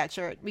need to make that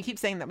shirt. We keep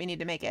saying that we need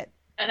to make it.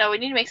 I know, we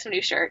need to make some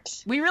new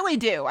shirts. We really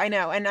do. I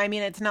know. And I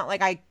mean, it's not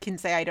like I can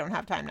say I don't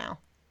have time now.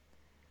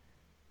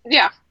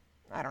 Yeah.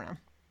 I don't know.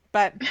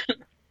 But,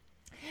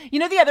 you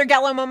know, the other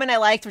Gallo moment I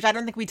liked, which I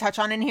don't think we touch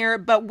on in here,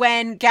 but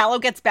when Gallo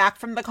gets back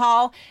from the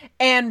call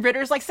and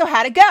Ritter's like, so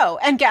how'd it go?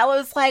 And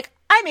Gallo's like,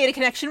 I made a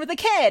connection with a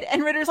kid.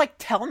 And Ritter's like,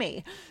 tell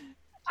me.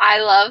 I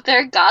love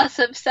their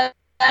gossip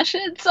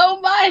session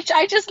so much.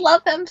 I just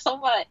love them so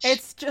much.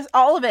 It's just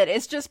all of it.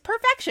 It's just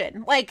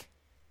perfection. Like,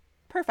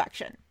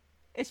 perfection.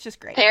 It's just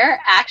great. They're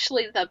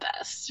actually the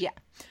best. Yeah.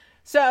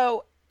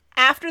 So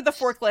after the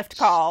forklift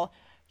call,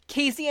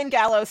 Casey and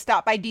Gallo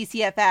stop by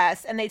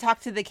DCFS and they talk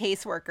to the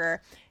caseworker.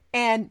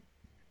 And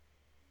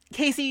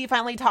Casey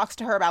finally talks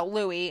to her about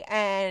Louie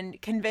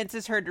and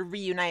convinces her to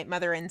reunite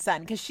mother and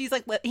son. Because he's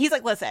like,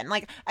 listen,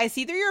 like, I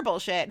see through your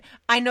bullshit.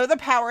 I know the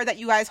power that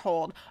you guys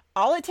hold.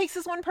 All it takes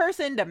is one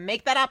person to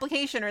make that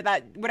application or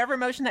that whatever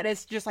emotion that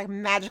is just like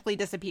magically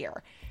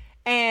disappear.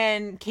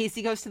 And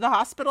Casey goes to the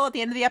hospital at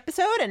the end of the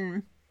episode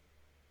and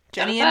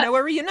Jenny and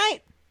Noah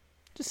reunite.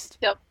 Just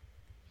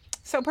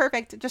so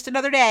perfect. Just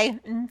another day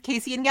in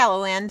Casey and Gallo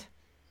land.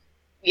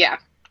 Yeah.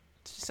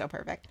 It's just so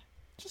perfect.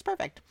 Just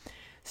perfect.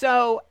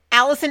 So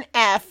Allison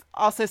F.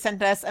 also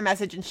sent us a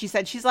message and she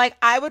said, she's like,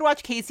 I would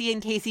watch Casey and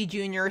Casey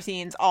Jr.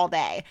 scenes all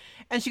day.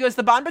 And she goes,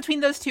 the bond between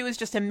those two is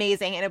just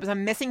amazing. And it was a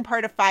missing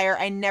part of Fire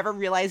I never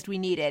realized we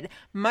needed.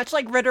 Much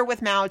like Ritter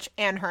with Mouch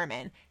and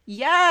Herman.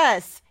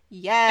 Yes.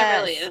 Yes.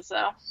 It really is,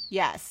 though.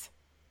 Yes.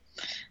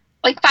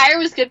 Like, Fire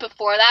was good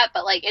before that,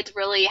 but, like, it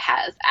really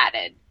has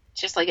added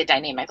just, like, a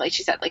dynamic, like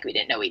she said, like, we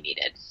didn't know we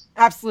needed.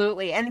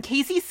 Absolutely. And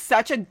Casey's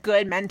such a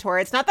good mentor.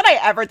 It's not that I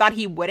ever thought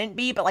he wouldn't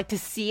be, but, like, to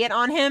see it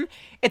on him,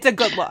 it's a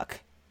good look.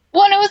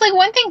 Well, and it was, like,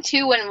 one thing,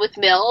 too, when with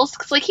Mills,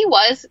 because, like, he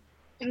was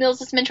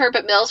Mills' mentor,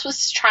 but Mills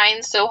was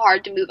trying so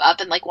hard to move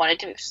up and, like, wanted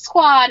to move to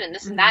squad and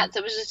this and that, so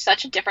it was just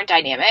such a different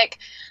dynamic.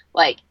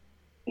 Like,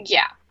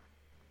 yeah.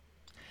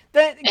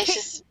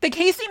 The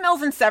Casey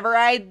Mills and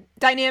Severide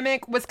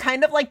dynamic was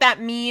kind of like that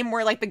meme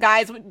where, like, the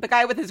guy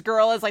with his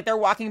girl is, like, they're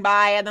walking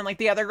by and then, like,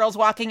 the other girl's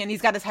walking and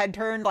he's got his head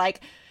turned.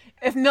 Like,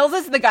 if Mills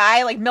is the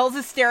guy, like, Mills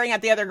is staring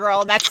at the other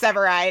girl and that's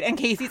Severide, and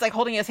Casey's, like,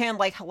 holding his hand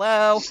like,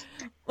 hello.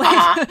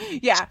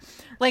 Like, yeah.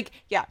 Like,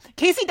 yeah.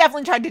 Casey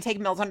definitely tried to take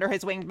Mills under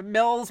his wing, but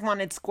Mills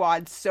wanted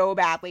squad so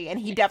badly, and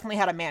he definitely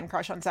had a man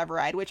crush on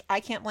Severide, which I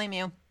can't blame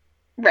you.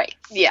 Right.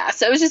 Yeah,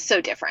 so it was just so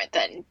different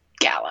than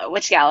Gallo,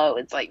 which Gallo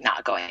is, like,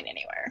 not going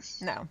anywhere.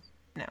 No.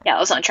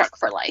 Gallo's on Truck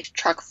for Life.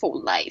 Truck for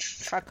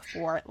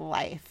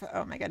Life.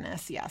 Oh my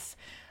goodness, yes.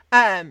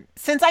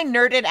 Since I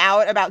nerded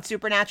out about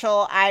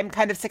Supernatural, I'm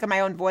kind of sick of my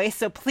own voice,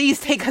 so please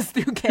take us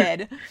through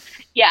Kid.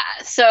 Yeah,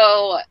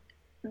 so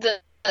the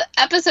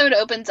episode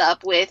opens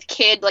up with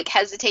Kid, like,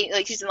 hesitating,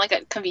 like, she's in, like,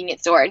 a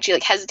convenience store, and she,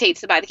 like,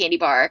 hesitates to buy the candy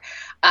bar,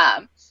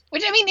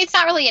 which, I mean, it's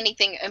not really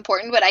anything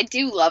important, but I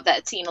do love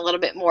that scene a little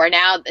bit more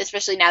now,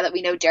 especially now that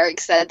we know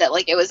Derek said that,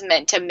 like, it was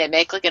meant to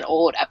mimic, like, an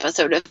old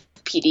episode of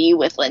PD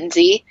with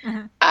Lindsay.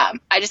 Mm-hmm.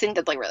 I just think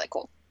that's, like, really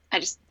cool.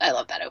 I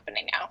love that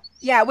opening now.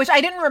 Yeah, which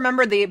I didn't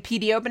remember the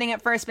PD opening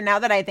at first, but now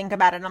that I think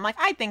about it, I'm like,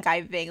 I think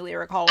I vaguely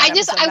recall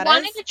what I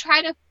wanted to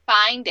try to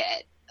find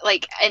it,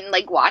 like, and,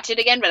 like, watch it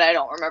again, but I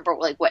don't remember,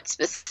 like, what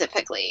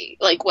specific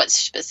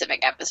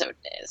episode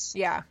it is.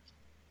 Yeah.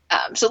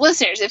 So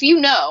listeners, if you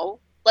know,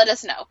 let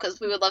us know, because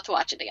we would love to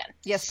watch it again.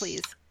 Yes,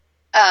 please.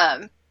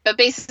 But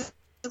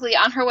basically,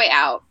 on her way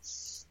out,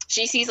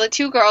 she sees, like,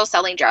 two girls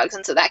selling drugs,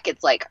 and so that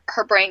gets, like,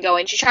 her brain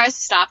going. She tries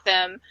to stop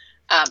them,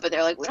 but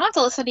they're like, we don't have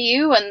to listen to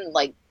you, and,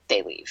 like,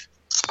 they leave.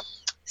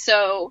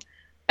 So,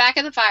 back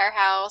at the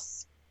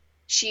firehouse,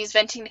 she's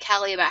venting to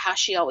Kelly about how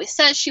she always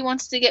says she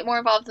wants to get more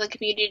involved in the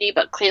community,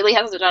 but clearly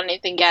hasn't done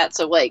anything yet,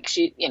 so, like,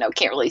 she, you know,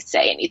 can't really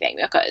say anything,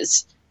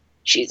 because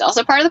she's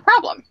also part of the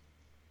problem.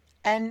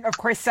 And, of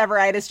course,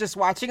 Severide is just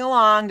watching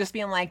along, just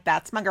being like,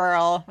 that's my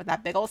girl, with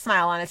that big old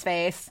smile on his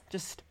face.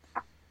 Just...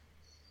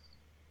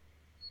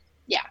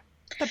 yeah.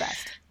 The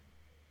best.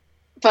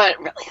 But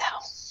really,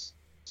 though.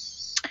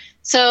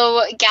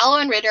 So, Gallo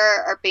and Ritter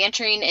are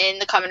bantering in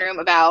the common room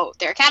about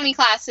their academy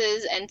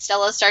classes, and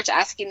Stella starts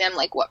asking them,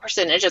 like, what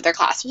percentage of their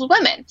class was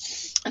women.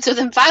 And so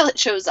then Violet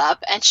shows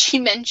up, and she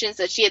mentions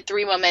that she had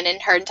 3 women in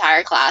her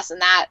entire class,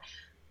 and that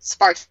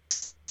sparks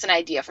an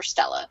idea for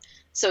Stella.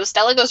 So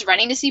Stella goes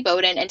running to see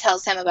Bowden and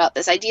tells him about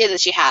this idea that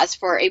she has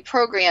for a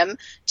program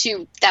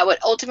that would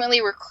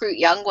ultimately recruit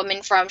young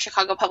women from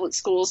Chicago public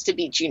schools to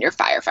be junior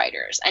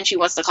firefighters. And she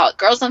wants to call it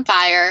Girls on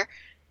Fire,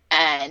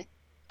 and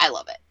I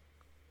love it.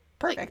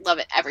 Perfect. Like, love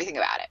it, everything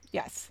about it.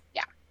 Yes.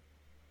 Yeah.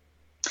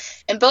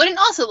 And Bowden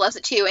also loves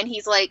it too, and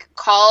he's like,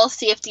 call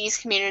CFD's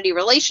community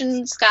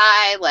relations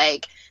guy,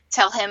 like,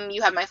 tell him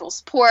you have my full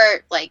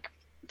support, like,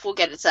 we'll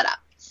get it set up.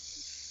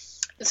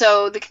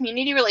 So the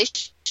community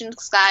relations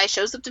guy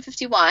shows up to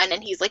 51,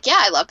 and he's like, yeah,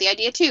 I love the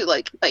idea too,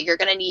 like, but you're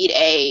gonna need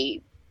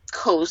a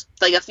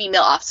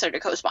female officer to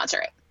co-sponsor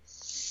it.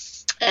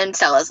 And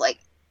Stella's like,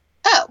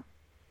 oh.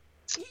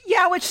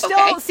 Yeah, which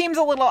still seems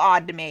a little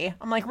odd to me.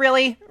 I'm like,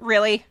 really?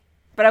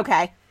 But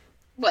okay.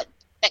 What?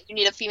 That you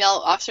need a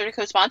female officer to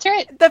co-sponsor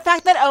it? The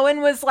fact that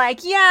Owen was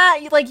like, yeah,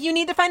 like, you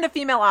need to find a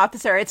female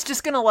officer. It's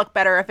just going to look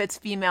better if it's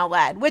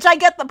female-led, which I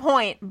get the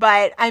point.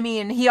 But, I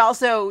mean, he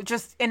also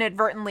just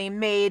inadvertently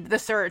made the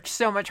search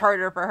so much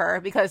harder for her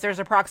because there's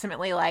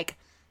approximately, like,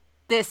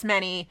 this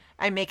many,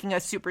 I'm making a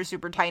super,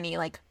 super tiny,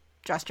 like,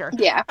 gesture.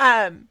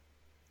 Yeah.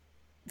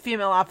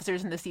 Female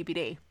officers in the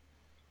CPD.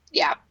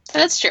 Yeah,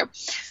 that's true.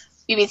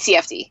 You mean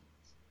CFD?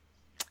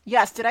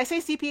 Yes. Did I say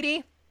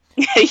CPD?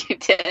 Yeah, you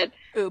did.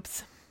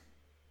 Oops.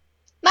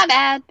 My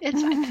bad.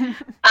 It's fine.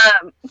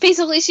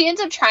 Basically, she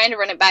ends up trying to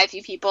run it by a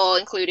few people,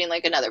 including,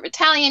 like, another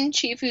battalion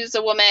chief who's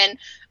a woman,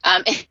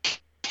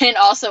 and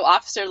also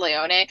Officer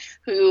Leone,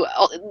 who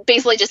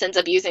basically just ends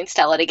up using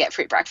Stella to get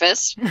free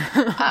breakfast.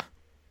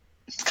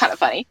 It's kind of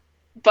funny.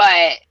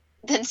 But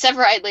then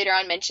Severide later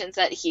on mentions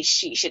that she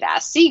should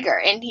ask Seeger,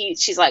 and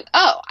she's like,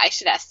 oh, I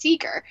should ask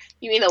Seeger.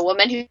 You mean the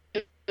woman who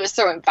was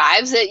throwing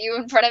vibes at you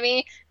in front of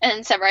me?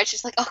 And Severide's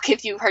just like, I'll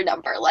give you her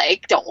number.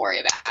 Like, don't worry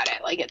about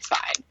it. Like, it's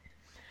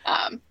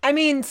fine. I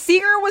mean,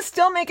 Seeger was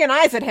still making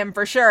eyes at him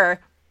for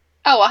sure.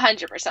 Oh,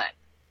 100%.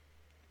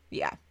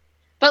 Yeah.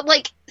 But,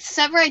 like,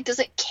 Severide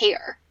doesn't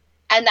care.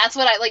 And that's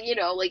what I, like, you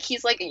know, like,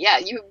 he's like, yeah,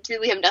 you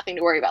really have nothing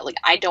to worry about. Like,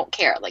 I don't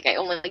care. Like, I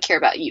only care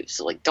about you.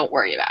 So, like, don't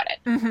worry about it.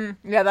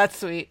 Mm-hmm. Yeah, that's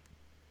sweet.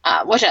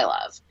 Which I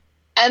love.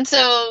 And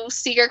so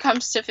Seeger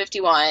comes to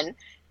 51,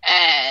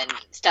 and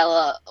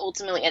Stella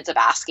ultimately ends up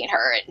asking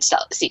her, and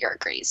Seeger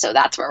agrees. So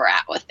that's where we're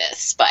at with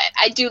this. But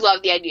I do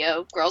love the idea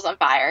of Girls on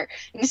Fire.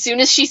 And as soon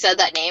as she said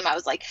that name, I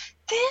was like,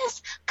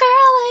 This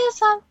girl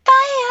is on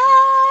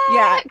fire.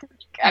 Yeah.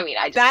 I mean,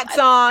 that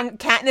song,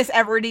 Katniss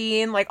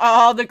Everdeen, like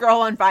all the Girl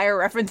on Fire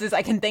references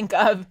I can think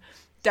of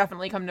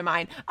definitely come to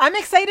mind. I'm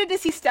excited to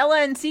see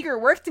Stella and Seeger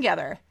work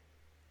together.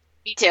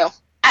 Me too.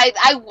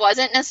 I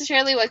wasn't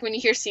necessarily, like, when you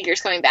hear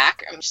Seeger's coming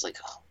back, I'm just like,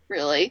 oh,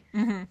 really?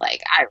 Mm-hmm.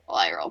 Like,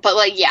 I roll. But,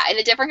 like, yeah, in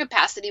a different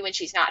capacity when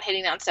she's not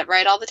hitting on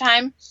Severide all the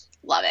time,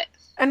 love it.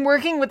 And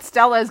working with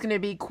Stella is going to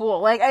be cool.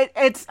 Like,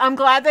 I'm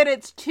glad that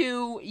it's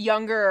two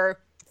younger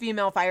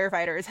female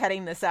firefighters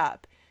heading this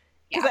up.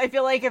 Because I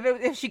feel like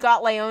if she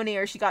got Leonie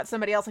or she got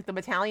somebody else, like the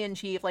battalion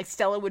chief, like,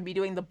 Stella would be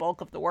doing the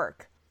bulk of the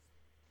work.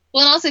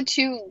 Well, and also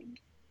two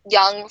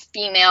young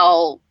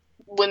female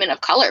women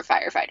of color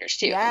firefighters,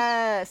 too.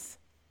 Yes.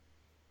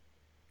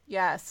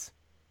 Yeah.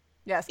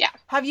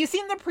 Have you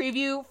seen the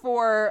preview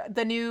for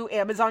the new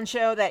Amazon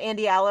show that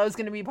Andy Allo is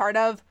going to be part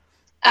of?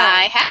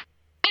 I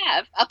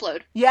have.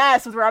 Upload.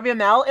 Yes, with Robbie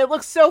Amell. It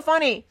looks so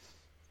funny.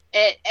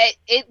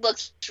 It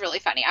looks really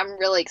funny. I'm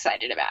really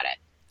excited about it.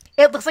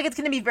 It looks like it's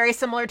going to be very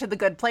similar to The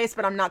Good Place,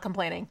 but I'm not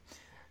complaining.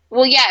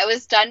 Well, yeah, it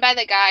was done by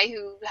the guy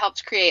who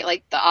helped create,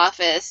 like, The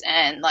Office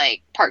and,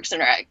 like, Parks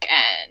and Rec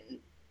and,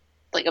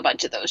 like, a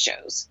bunch of those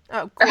shows.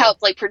 Oh, cool. Or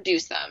helped, like,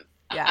 produce them.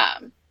 Yeah.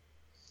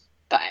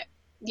 But,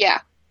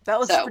 yeah. That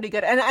looks pretty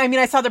good. And, I mean,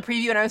 I saw the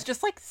preview and I was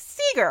just like,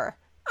 Seeger!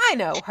 I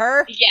know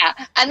her.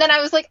 Yeah. And then I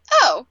was like,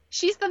 oh,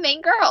 she's the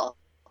main girl.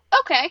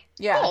 Okay.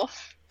 Yeah. Cool.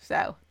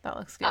 So, that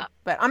looks good.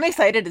 But I'm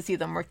excited to see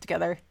them work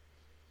together.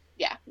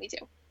 Yeah, me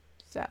too.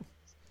 So,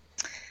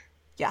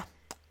 yeah.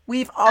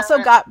 We've also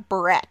got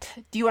Brett.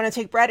 Do you want to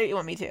take Brett or do you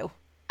want me to?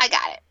 I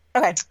got it.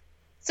 Okay.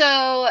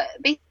 So,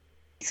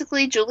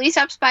 basically, Julie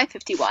stops by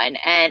 51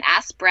 and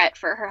asks Brett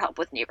for her help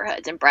with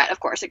neighborhoods. And Brett, of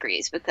course,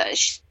 agrees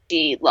because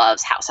she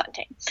loves house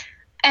hunting.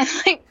 And,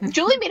 like,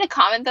 Julie made a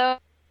comment, though.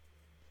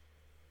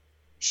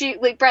 She,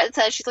 like, Brett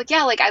says, she's like,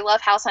 yeah, like, I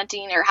love house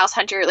hunting or house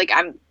hunter. Like,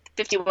 I'm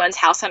 51's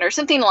house hunter,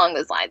 something along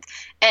those lines.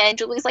 And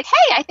Julie's like,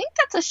 hey, I think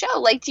that's a show.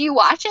 Like, do you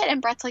watch it?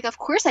 And Brett's like, of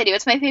course I do.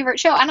 It's my favorite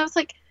show. And I was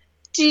like,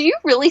 do you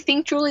really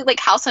think, Julie, like,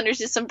 House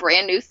Hunters is some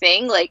brand new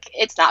thing? Like,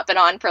 it's not been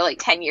on for, like,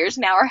 10 years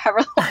now or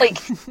however. Like,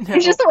 No.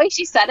 It's just the way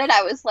she said it.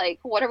 I was like,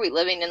 what are we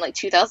living in, like,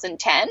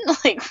 2010?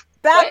 Like,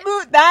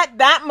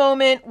 that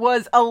moment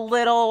was a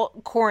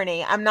little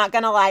corny. I'm not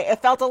going to lie.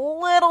 It felt a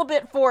little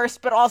bit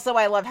forced, but also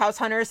I love House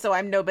Hunters, so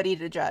I'm nobody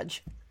to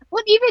judge.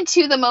 well, even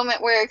to the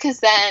moment where, because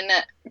then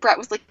Brett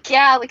was like,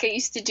 yeah, like, I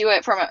used to do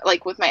it from,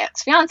 like, with my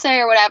ex-fiance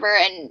or whatever,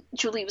 and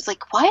Julie was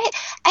like, what?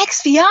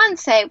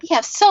 Ex-fiance? We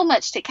have so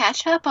much to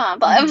catch up on.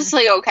 But I was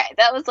like, okay,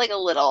 that was, like, a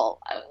little,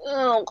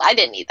 I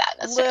didn't need that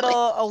necessarily.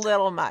 A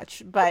little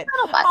much. But A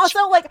little much.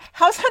 also, like,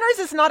 House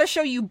Hunters is not a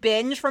show you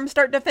binge from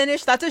start to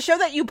finish. That's a show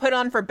that you put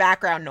on for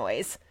background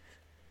noise.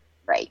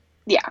 Right.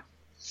 Yeah.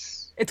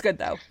 It's good,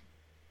 though.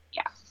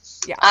 Yeah.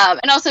 Yeah.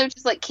 And also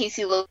just, like,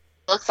 Casey looks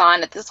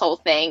on at this whole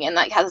thing and,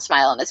 like, has a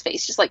smile on his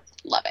face. Just, like,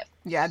 love it.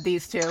 Yeah,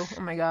 these two.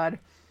 Oh, my God.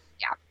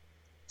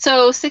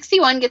 So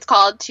 61 gets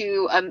called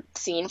to a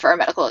scene for a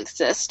medical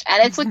assist,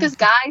 and it's like this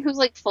guy who's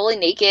like fully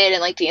naked and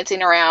like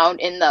dancing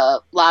around in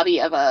the lobby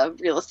of a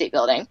real estate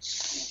building.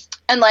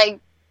 And like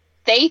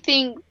they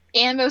think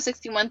Ambo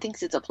 61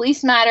 thinks it's a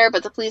police matter,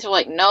 but the police are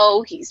like,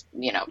 no, he's,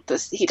 you know,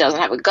 he doesn't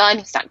have a gun,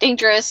 he's not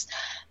dangerous.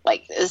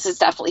 Like, this is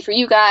definitely for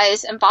you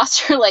guys. And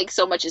Foster like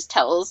so much as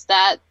tells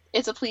that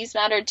it's a police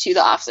matter to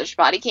the officer's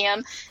body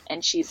cam,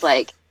 and she's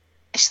like,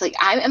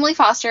 I'm Emily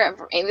Foster, I'm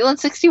from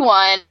Ambulance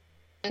 61.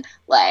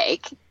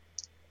 Like,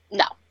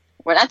 no,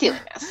 we're not doing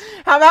this.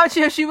 How about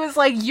you? She was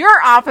like,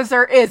 your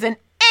officer is an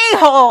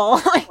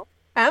a-hole. Like,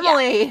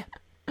 Emily.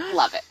 Yeah.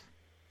 Love it.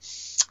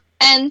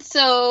 And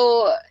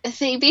so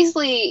they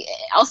basically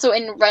also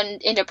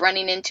end up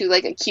running into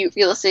like a cute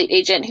real estate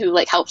agent who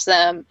like helps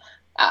them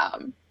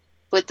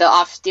with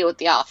the deal with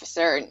the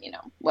officer and, you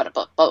know, what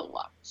blah, blah,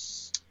 blah.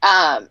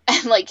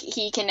 And like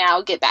he can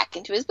now get back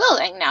into his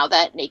building now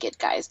that naked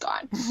guy is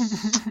gone.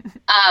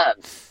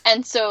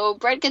 And so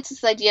Brett gets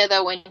this idea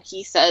though when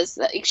he says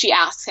that she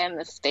asks him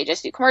if they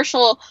just do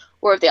commercial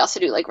or if they also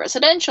do like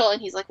residential,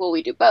 and he's like, well,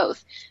 we do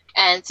both.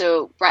 And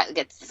so Brett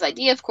gets this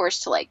idea, of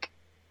course, to like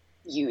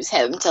use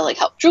him to like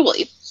help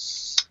Julie.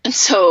 And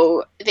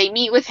so they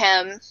meet with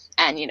him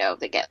and, you know,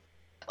 they get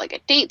like a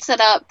date set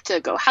up to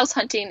go house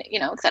hunting, you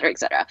know, et cetera, et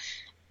cetera.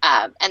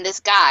 And this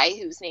guy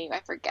whose name I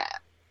forget.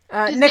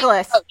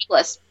 Nicholas.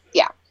 Nicholas.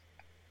 Yeah.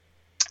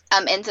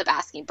 Ends up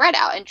asking Brett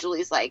out, and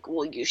Julie's like,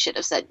 well, you should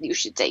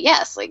say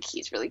yes. Like,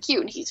 he's really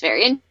cute and he's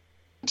very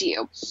into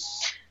you.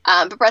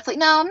 But Brett's like,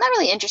 no, I'm not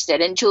really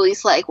interested. And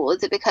Julie's like, well,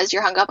 is it because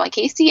you're hung up on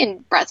Casey?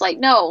 And Brett's like,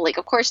 no, like,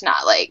 of course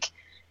not. Like,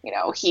 you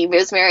know, he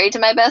was married to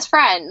my best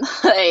friend.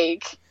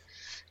 Like,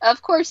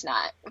 of course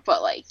not.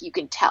 But, like, you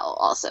can tell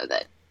also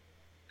that,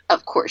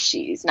 of course,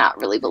 she's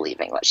not really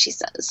believing what she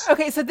says.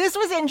 Okay, so this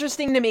was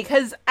interesting to me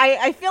because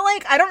I feel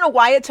like, I don't know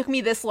why it took me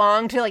this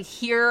long to like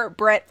hear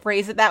Brett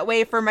phrase it that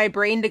way for my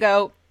brain to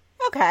go,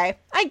 okay,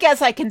 I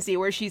guess I can see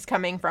where she's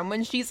coming from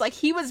when she's like,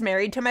 he was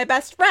married to my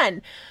best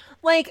friend.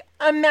 Like,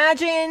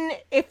 imagine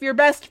if your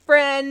best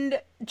friend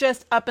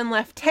just up and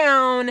left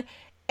town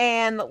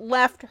and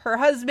left her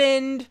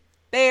husband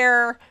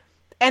there,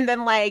 and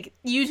then, like,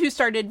 you two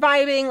started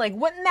vibing. Like,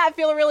 wouldn't that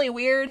feel really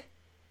weird?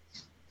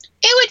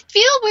 It would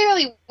feel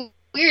really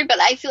weird, but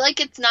I feel like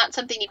it's not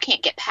something you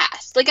can't get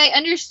past. Like, I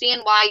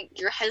understand why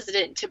you're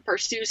hesitant to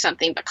pursue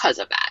something because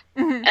of that.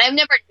 Mm-hmm. And I've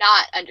never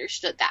not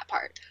understood that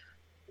part.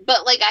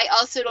 But, like, I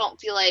also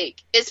don't feel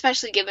like,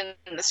 especially given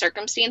the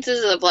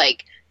circumstances of,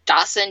 like,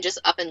 Dawson just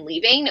up and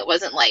leaving, it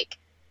wasn't like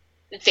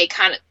they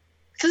kind of,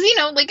 because, you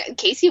know, like,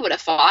 Casey would have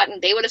fought and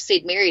they would have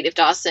stayed married if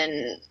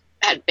Dawson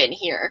had been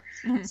here.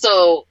 Mm-hmm.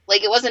 So,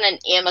 like, it wasn't an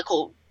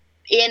amicable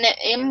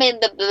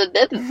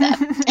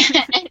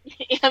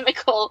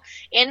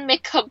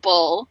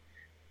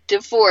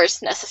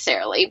divorce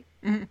necessarily.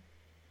 Mm-hmm.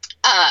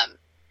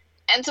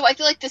 And so I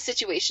feel like the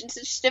situation's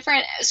just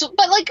different. So,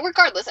 but, like,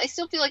 regardless, I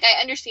still feel like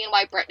I understand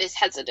why Brett is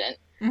hesitant.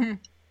 Mm-hmm.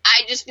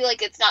 I just feel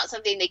like it's not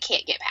something they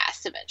can't get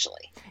past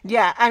eventually.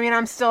 Yeah, I mean,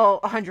 I'm still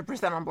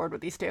 100% on board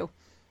with these two.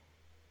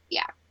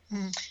 Yeah.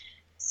 Mm-hmm.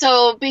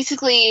 So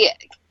basically,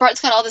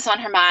 Brett's got all this on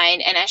her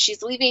mind, and as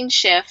she's leaving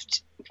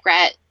shift,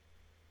 Brett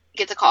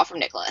gets a call from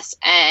Nicholas.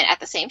 And at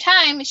the same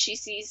time, she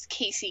sees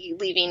Casey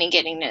leaving and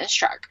getting in his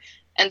truck.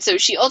 And so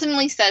she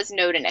ultimately says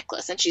no to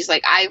Nicholas, and she's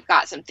like, I've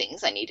got some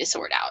things I need to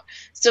sort out.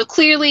 So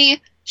clearly,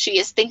 she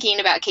is thinking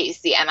about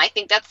Casey, and I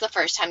think that's the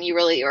first time you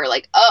really are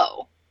like,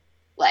 oh,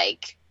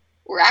 like,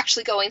 we're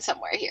actually going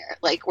somewhere here.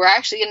 Like, we're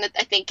actually going to,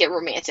 I think, get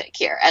romantic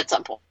here at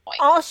some point.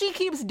 All she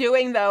keeps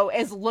doing, though,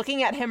 is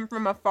looking at him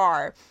from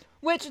afar.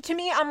 Which, to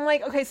me, I'm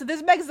like, okay, so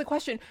this begs the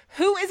question,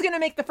 who is going to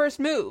make the first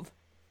move?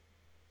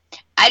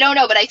 I don't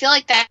know, but I feel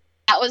like that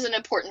was an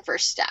important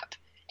first step.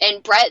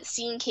 And Brett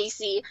seeing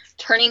Casey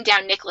turning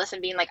down Nicholas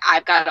and being like,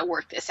 I've got to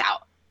work this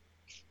out.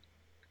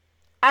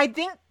 I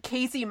think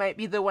Casey might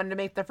be the one to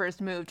make the first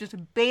move, just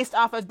based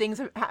off of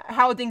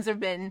how things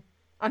have been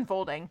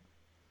unfolding.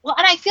 Well,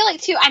 and I feel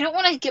like, too, I don't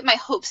want to get my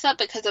hopes up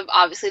because of,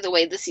 obviously, the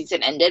way the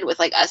season ended with,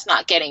 like, us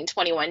not getting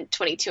 21,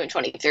 22, and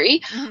 23.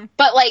 Mm-hmm.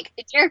 But, like,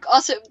 Derek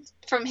also,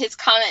 from his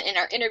comment in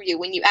our interview,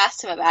 when you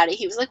asked him about it,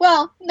 he was like,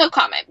 well, no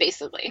comment,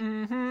 basically.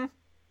 Mm-hmm.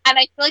 And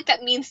I feel like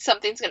that means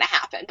something's going to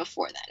happen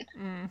before then.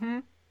 Mm-hmm.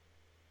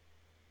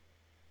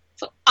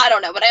 So, I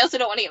don't know, but I also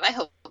don't want to get my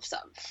hopes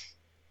up.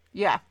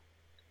 Yeah.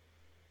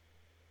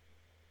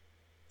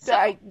 So.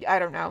 I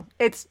don't know.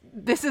 It's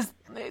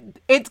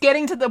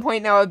getting to the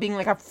point now of being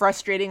like a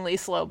frustratingly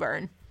slow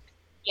burn.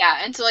 Yeah,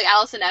 and so like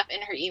Allison F.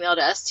 in her email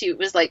to us too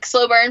was like,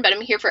 slow burn, but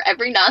I'm here for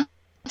every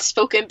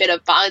non-spoken bit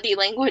of body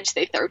language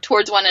they throw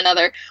towards one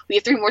another. We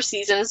have 3 more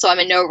seasons, so I'm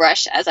in no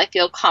rush as I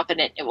feel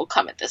confident it will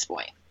come at this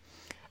point.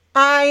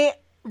 I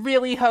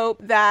really hope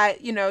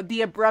that, you know,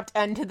 the abrupt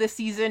end to the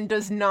season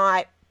does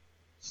not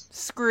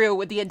screw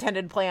with the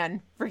intended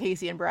plan for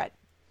Casey and Brett.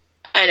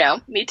 I know,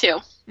 me too.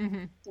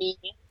 Mm-hmm. Me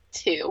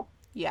too.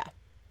 Yeah.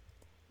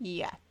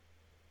 Yeah.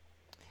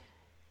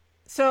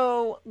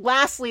 So,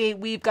 lastly,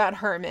 we've got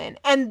Herman.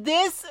 And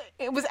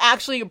it was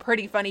actually a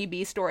pretty funny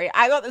B story.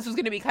 I thought this was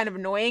going to be kind of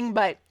annoying,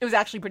 but it was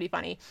actually pretty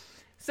funny.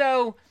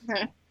 So,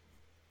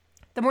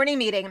 The morning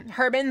meeting,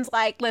 Herman's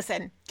like,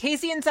 listen,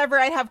 Casey and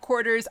Severide have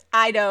quarters.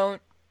 I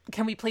don't.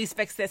 Can we please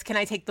fix this? Can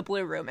I take the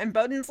blue room? And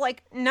Bowden's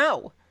like,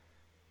 no.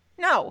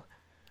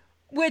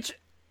 Which,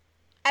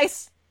 I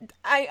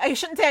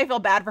shouldn't say I feel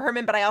bad for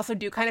Herman, but I also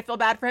do kind of feel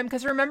bad for him.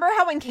 Because remember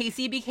how when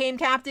Casey became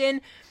captain,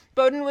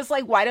 Bowden was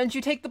like, why don't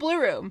you take the blue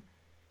room?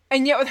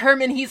 And yet with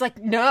Herman, he's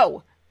like,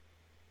 no.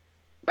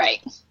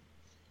 Right.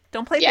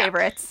 Don't play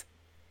favorites.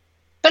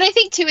 But I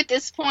think, too, at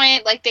this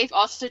point, like, they've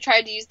also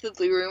tried to use the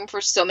blue room for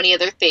so many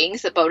other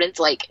things that Bowden's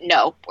like,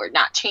 no, we're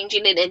not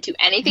changing it into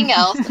anything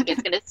else. Like,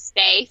 it's going to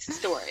stay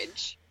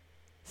storage.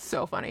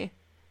 So funny.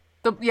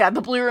 The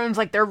blue room's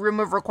like their room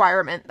of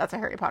requirement. That's a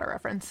Harry Potter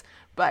reference.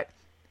 But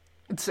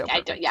it's so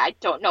I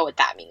don't know what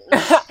that means.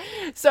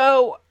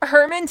 So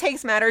Herman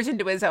takes matters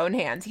into his own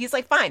hands. He's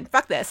like, fine,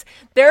 fuck this.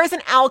 There is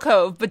an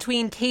alcove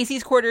between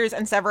Casey's quarters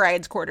and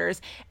Severide's quarters,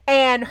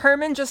 and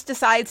Herman just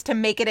decides to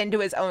make it into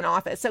his own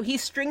office. So he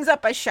strings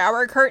up a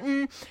shower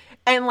curtain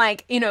and,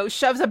 like, you know,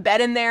 shoves a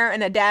bed in there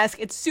and a desk.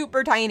 It's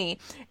super tiny.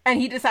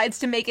 And he decides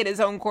to make it his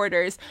own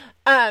quarters.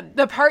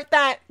 The part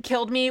that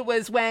killed me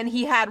was when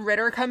he had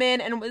Ritter come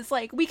in and was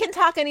like, we can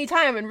talk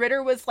anytime. And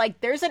Ritter was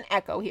like, there's an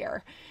echo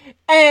here.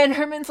 And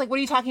Herman's like, what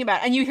are you talking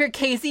about? And you hear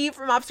Casey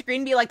from off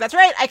screen be like, that's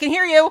right, I can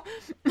hear you.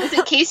 Was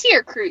it Casey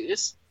or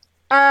Cruz?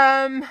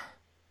 I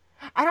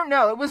don't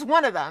know. It was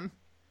one of them.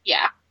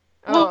 Yeah.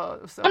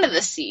 Well, so one of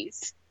the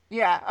C's.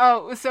 Yeah.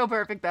 Oh, it was so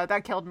perfect, though.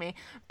 That killed me.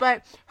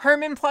 But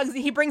Herman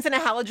he brings in a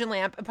halogen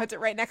lamp and puts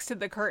it right next to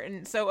the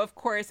curtain. So, of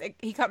course,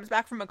 he comes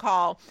back from a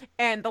call,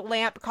 and the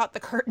lamp caught the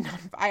curtain on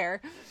fire.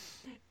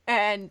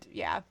 And,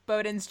 yeah,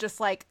 Bowden's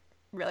just like,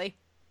 really?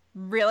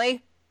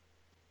 Really?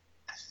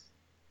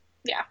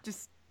 Yeah.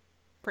 Just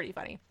pretty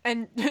funny.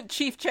 And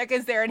Chief Chick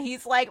is there, and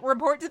he's like,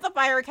 report to the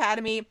Fire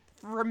Academy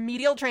for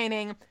remedial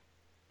training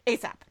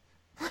ASAP.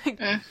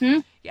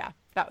 Yeah,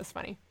 that was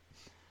funny.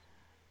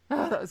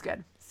 Oh, that was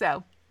good.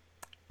 So...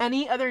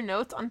 any other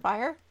notes on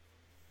Fire?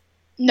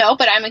 No,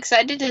 but I'm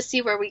excited to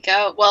see where we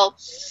go. Well,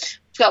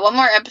 got one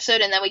more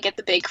episode, and then we get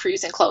the big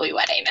Cruz and Chloe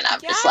wedding, and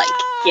I'm just like,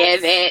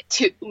 give it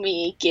to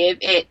me, give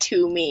it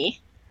to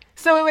me.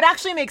 So it would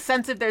actually make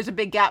sense if there's a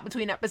big gap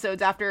between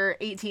episodes after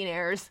 18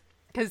 airs,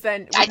 because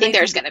then I think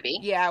there's gonna be.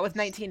 Yeah, with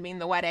 19 being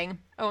the wedding.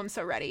 Oh, I'm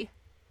so ready.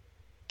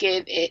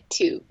 Give it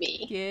to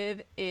me.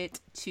 Give it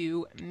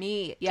to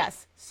me.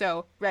 Yes,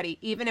 so ready.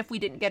 Even if we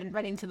didn't get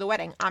invited to the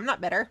wedding, I'm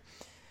not bitter.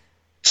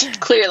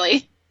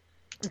 Clearly.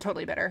 I'm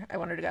totally bitter. I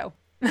wanted to go.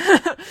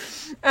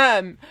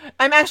 I'm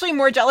actually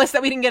more jealous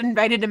that we didn't get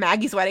invited to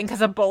Maggie's wedding,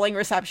 because a bowling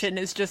reception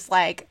is just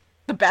like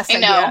the best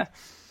idea.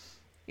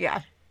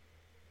 Yeah.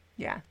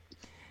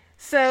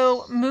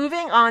 So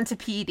moving on to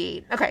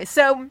PD. Okay,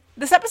 so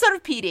this episode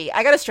of PD,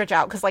 I gotta stretch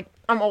out because like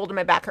I'm old and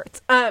my back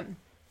hurts.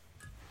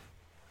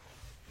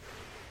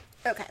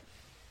 Okay.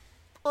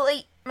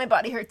 Wait, my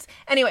body hurts.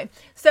 Anyway,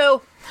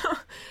 so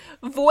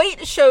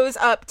Voight shows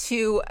up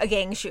to a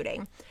gang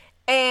shooting.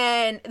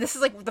 And this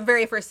is like the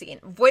very first scene.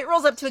 Voight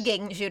rolls up to a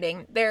gang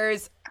shooting.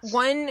 There's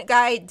one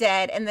guy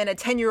dead and then a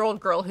 10-year-old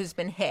girl who's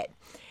been hit.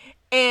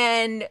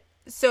 And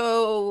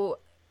so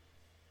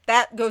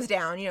that goes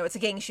down. You know, it's a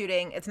gang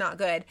shooting. It's not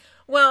good.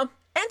 Well,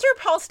 enter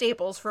Paul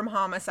Staples from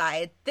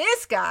Homicide.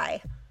 This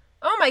guy.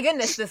 Oh my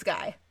goodness, this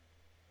guy.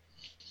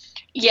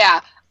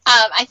 Yeah.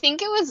 I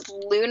think it was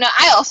Luna.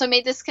 I also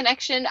made this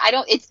connection.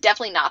 It's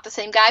definitely not the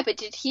same guy, but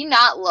did he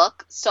not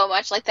look so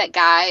much like that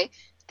guy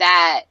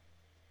that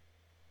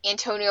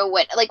Antonio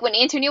went, like when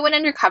Antonio went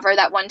undercover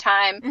that one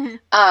time,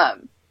 and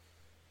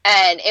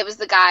it was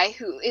the guy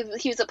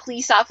he was a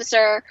police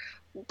officer,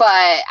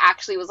 but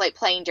actually was like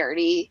playing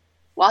dirty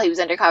while he was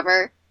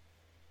undercover.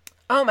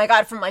 Oh my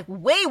god, from like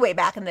way, way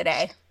back in the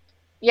day.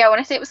 Yeah, when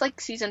I say it was like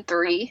season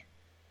 3,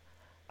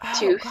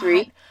 2,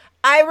 3.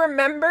 I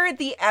remember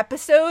the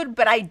episode,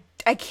 but I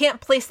can't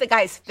place the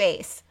guy's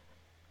face.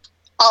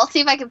 I'll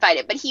see if I can find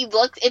it, but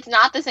it's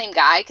not the same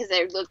guy, because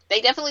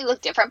they definitely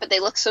look different, but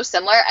they look so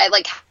similar. I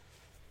like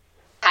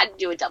had to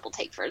do a double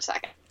take for a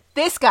second.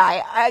 This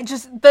guy,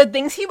 the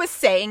things he was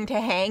saying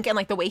to Hank and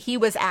like the way he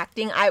was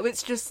acting, I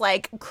was just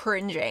like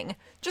cringing.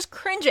 Just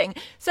cringing.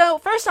 So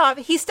first off,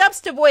 he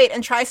steps to Voight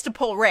and tries to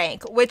pull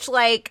rank, which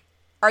like,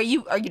 are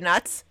you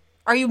nuts?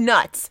 Are you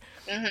nuts?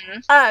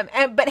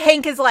 Mm-hmm. But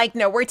Hank is like,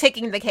 no, we're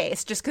taking the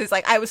case, just because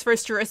like I was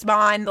first to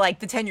respond, like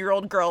the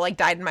 10-year-old girl like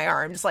died in my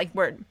arms, like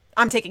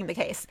I'm taking the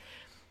case.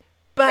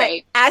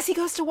 But as he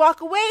goes to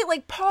walk away,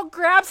 like Paul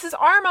grabs his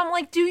arm. I'm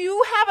like, do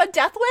you have a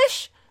death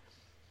wish?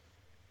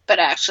 But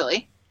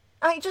actually,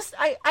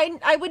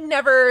 I would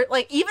never,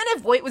 like, even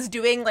if Voight was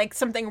doing like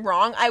something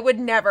wrong, I would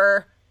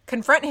never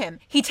confront him.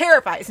 He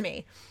terrifies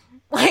me.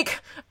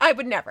 Like, I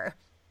would never.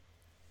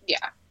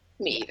 Yeah,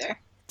 me either.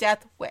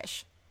 Death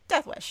wish.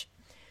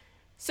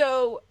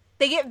 So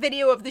they get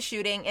video of the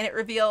shooting, and it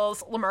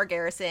reveals Lamar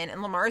Garrison,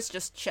 and Lamar's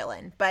just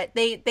chilling. But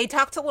they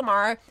talk to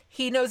Lamar.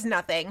 He knows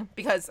nothing,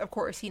 because, of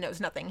course, he knows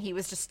nothing. He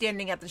was just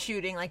standing at the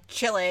shooting, like,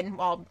 chilling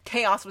while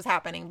chaos was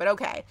happening, but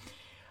okay.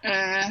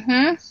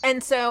 Mm-hmm.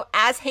 And so,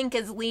 as Hank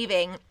is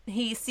leaving,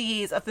 he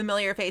sees a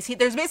familiar face.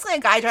 There's basically a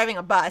guy driving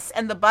a bus,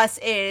 and the bus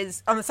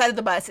is, on the side of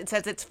the bus, it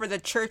says it's for the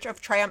Church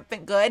of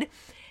Triumphant Good.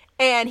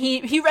 And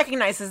he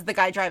recognizes the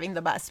guy driving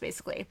the bus,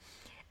 basically.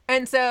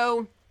 And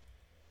so,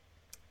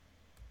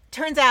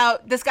 turns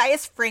out this guy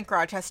is Frank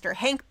Rochester.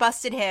 Hank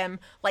busted him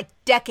like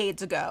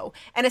decades ago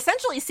and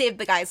essentially saved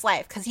the guy's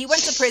life, because he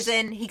went to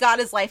prison, he got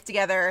his life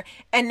together,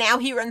 and now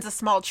he runs a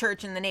small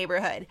church in the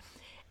neighborhood.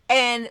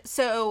 And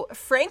so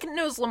Frank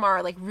knows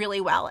Lamar like really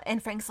well,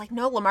 and Frank's like,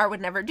 no, Lamar would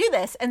never do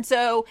this. And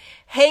so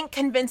Hank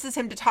convinces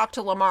him to talk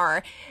to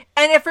Lamar.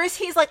 And at first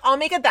he's like, I'll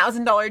make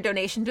 $1,000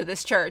 donation to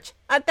this church.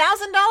 $1,000,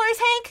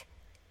 Hank?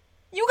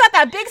 You got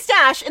that big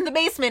stash in the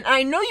basement, and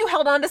I know you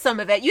held on to some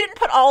of it. You didn't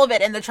put all of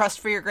it in the trust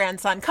for your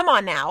grandson. Come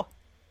on now.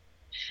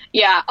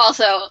 Yeah,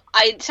 also,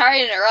 sorry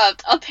to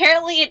interrupt.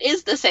 Apparently it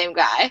is the same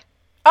guy.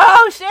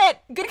 Oh, shit.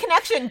 Good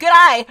connection. Good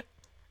eye.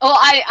 Well,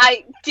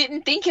 I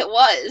didn't think it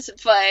was,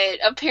 but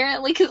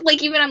apparently, because,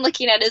 like, even I'm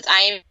looking at his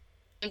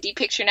IMDb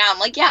picture now, I'm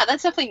like, yeah,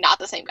 that's definitely not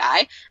the same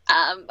guy.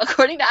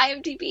 According to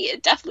IMDb,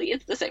 it definitely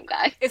is the same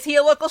guy. Is he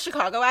a local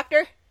Chicago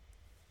actor?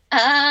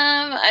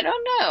 I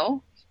don't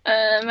know.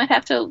 I'd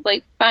have to,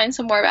 like, find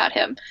some more about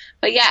him.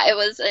 But yeah, it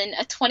was in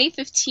a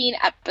 2015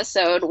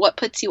 episode, What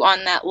Puts You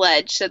on That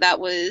Ledge? So that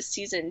was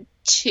season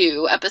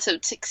 2,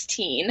 episode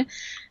 16.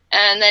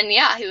 And then,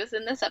 yeah, he was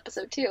in this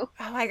episode, too.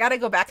 Oh, I gotta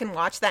go back and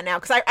watch that now.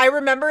 Because I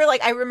remember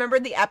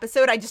the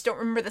episode, I just don't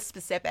remember the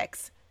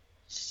specifics.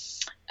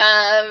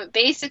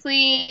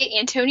 Basically,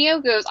 Antonio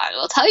goes, I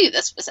will tell you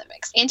the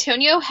specifics.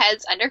 Antonio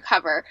heads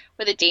undercover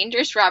with a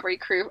dangerous robbery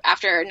crew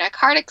after a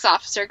narcotics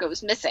officer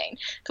goes missing.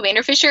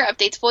 Commander Fisher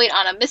updates Voight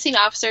on a missing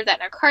officer that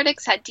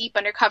narcotics had deep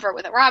undercover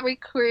with a robbery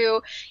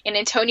crew, and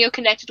Antonio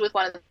connected with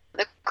one of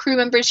the crew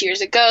members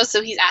years ago,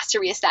 so he's asked to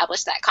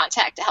reestablish that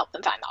contact to help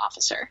them find the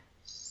officer.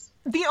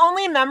 The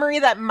only memory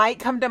that might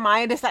come to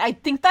mind is that I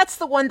think that's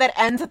the one that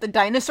ends at the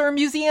dinosaur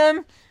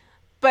museum,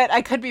 but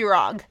I could be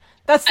wrong.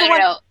 That's the one. I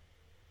don't know.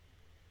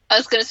 I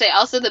was going to say,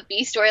 also the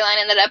B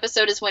storyline in that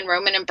episode is when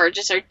Roman and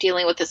Burgess are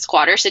dealing with the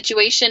squatter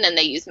situation, and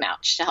they use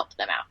Mouch to help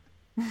them out.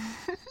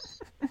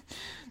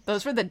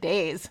 Those were the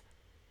days.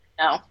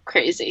 No,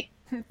 crazy.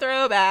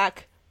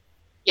 Throwback.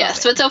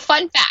 Yes, but so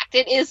fun fact,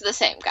 it is the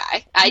same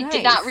guy. I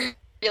did not realize,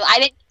 I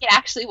didn't think it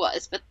actually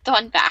was, but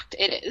fun fact,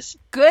 it is.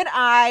 Good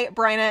eye,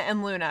 Bryna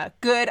and Luna.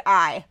 Good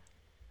eye.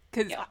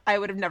 Because I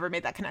would have never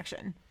made that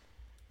connection.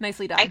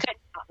 Nicely done. I could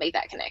not make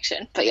that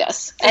connection, but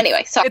yes.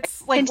 Anyway, sorry.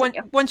 It's like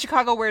one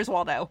Chicago, where's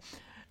Waldo?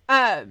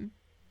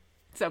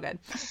 So good.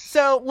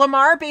 So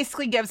Lamar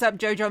basically gives up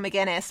JoJo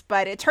McGinnis,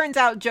 but it turns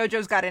out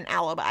JoJo's got an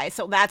alibi,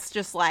 so that's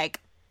just like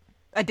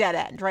a dead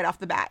end right off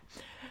the bat.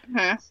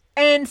 Mm-hmm.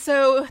 And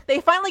so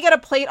they finally get a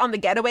plate on the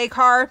getaway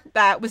car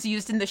that was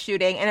used in the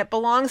shooting, and it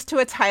belongs to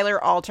a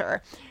Tyler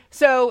Alter.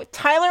 So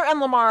Tyler and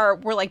Lamar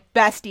were like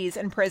besties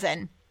in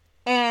prison.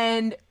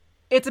 And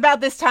it's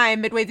about this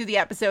time, midway through the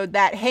episode,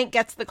 that Hank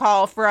gets the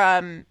call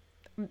from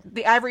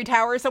the Ivory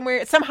Tower somewhere.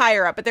 It's some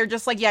higher up, but they're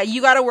just like, yeah,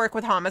 you got to work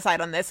with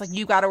Homicide on this. Like,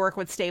 you got to work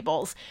with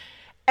Staples.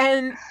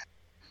 And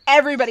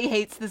everybody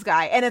hates this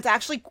guy. And it's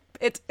actually,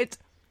 it's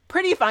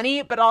pretty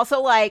funny, but also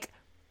like,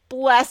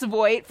 bless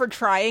Voight for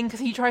trying, because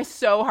he tries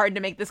so hard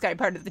to make this guy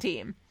part of the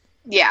team.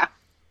 Yeah.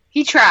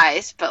 He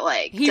tries, but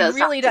like, he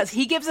really does.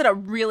 He gives it a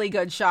really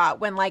good shot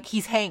when like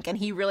he's Hank and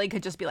he really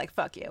could just be like,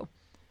 fuck you.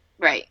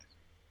 Right.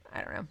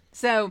 I don't know.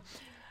 So,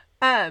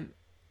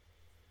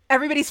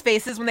 everybody's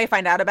faces when they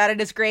find out about it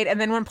is great.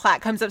 And then when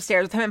Platt comes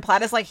upstairs with him, and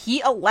Platt is like,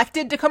 he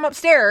elected to come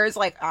upstairs.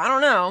 Like, I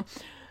don't know.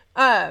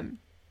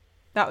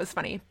 That was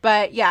funny.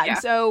 But yeah. And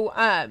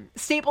so,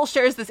 Staples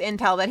shares this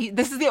intel that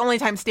this is the only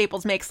time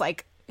Staples makes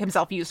like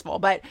himself useful,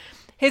 but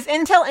his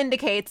intel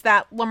indicates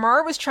that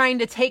Lamar was trying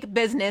to take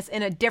business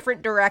in a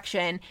different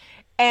direction.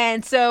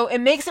 And so it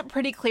makes it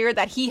pretty clear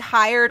that he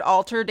hired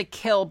Alter to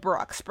kill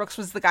Brooks. Brooks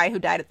was the guy who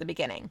died at the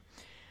beginning.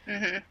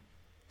 Mm-hmm.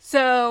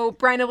 So,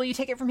 Bryna, will you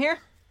take it from here?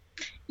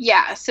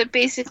 Yeah, so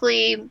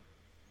basically,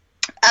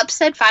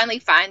 Upstead finally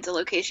finds a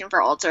location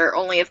for Alter,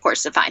 only, of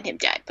course, to find him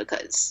dead,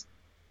 because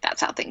that's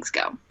how things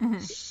go.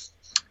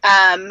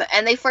 Mm-hmm.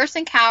 And they first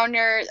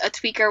encounter a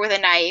tweaker with a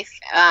knife,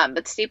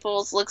 but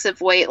Staples looks at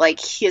Voight like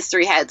he has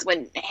three heads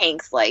when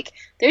Hank's like,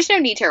 there's no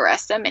need to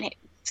arrest him, and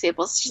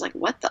Staples is just like,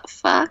 what the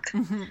fuck?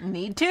 Mm-hmm.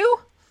 Need to?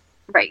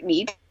 Right,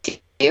 need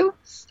to?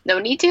 No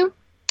need to?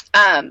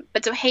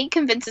 But so Hank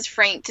convinces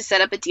Frank to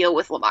set up a deal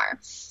with Lamar.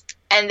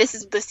 And this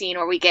is the scene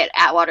where we get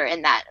Atwater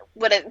in that,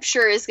 what I'm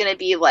sure is going to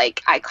be,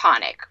 like,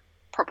 iconic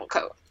purple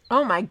coat.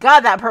 Oh my god,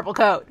 that purple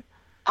coat.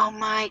 Oh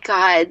my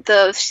god.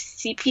 The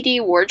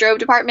CPD wardrobe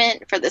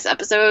department for this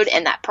episode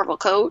and that purple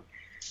coat,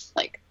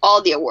 like,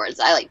 all the awards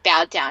I, like,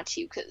 bowed down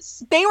to,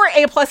 because... They were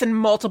A+ in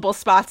multiple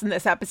spots in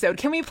this episode.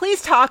 Can we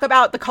please talk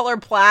about the color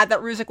plaid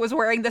that Ruzek was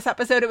wearing this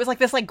episode? It was, like,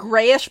 this, like,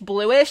 grayish,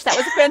 bluish. That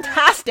was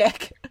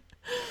fantastic.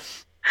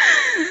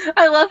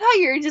 I love how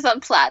you're just on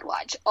plaid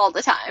watch all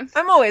the time.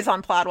 I'm always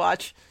on plaid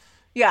watch.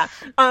 Yeah.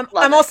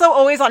 I'm also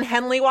always on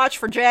Henley watch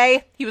for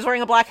Jay. He was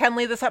wearing a black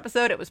Henley this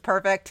episode. It was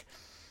perfect.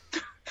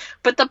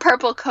 But the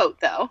purple coat,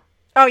 though.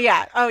 Oh,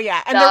 yeah. Oh,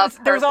 yeah. And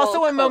there was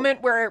also a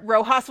moment where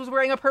Rojas was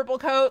wearing a purple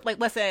coat. Like,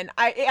 listen,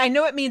 I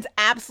know it means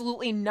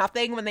absolutely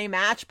nothing when they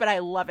match, but I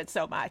love it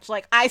so much.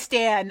 Like, I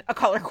stan a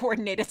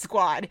color-coordinated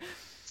squad.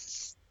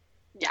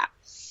 Yeah.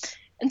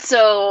 And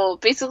so,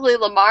 basically,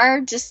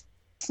 Lamar just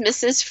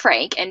dismisses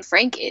Frank, and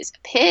Frank is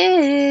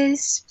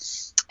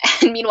pissed.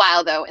 And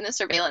meanwhile, though, in the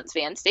surveillance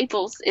van,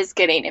 Staples is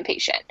getting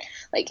impatient.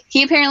 Like,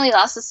 he apparently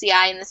lost a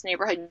CI in this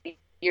neighborhood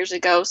years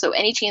ago, so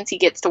any chance he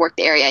gets to work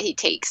the area, he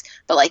takes.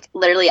 But, like,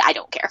 literally, I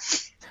don't care.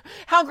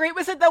 How great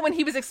was it, though, when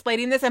he was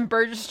explaining this, and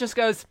Burgess just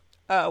goes,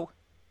 oh.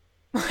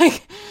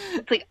 Like,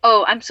 it's like,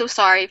 oh, I'm so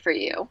sorry for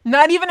you.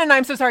 Not even an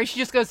I'm so sorry, she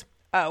just goes,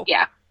 oh.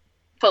 Yeah.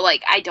 But,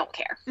 like, I don't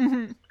care.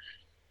 Mm-hmm.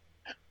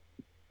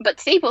 But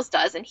Staples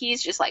does, and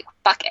he's just like,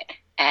 fuck it,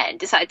 and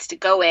decides to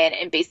go in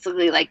and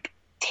basically, like,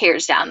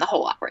 tears down the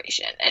whole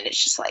operation. And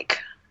it's just like,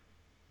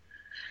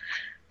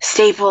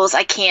 Staples,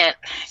 I can't,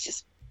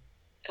 just,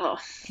 oh.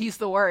 He's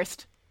the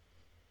worst.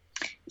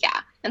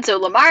 Yeah. And so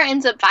Lamar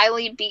ends up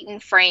violently beating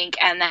Frank,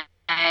 and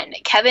then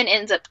Kevin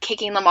ends up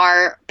kicking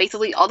Lamar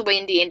basically all the way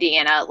into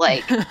Indiana.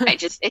 Like,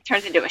 it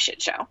turns into a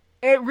shit show.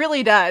 It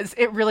really does.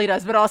 It really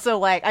does. But also,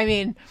 like, I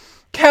mean,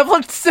 Kev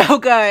looked so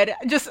good.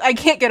 I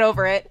can't get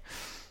over it.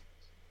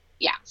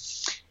 Yeah.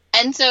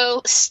 And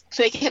so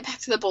they get back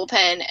to the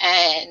bullpen,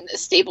 and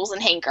Staples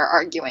and Hank are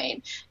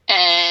arguing.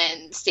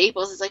 And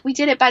Staples is like, we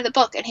did it by the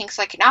book. And Hank's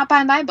like, not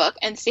by my book.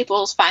 And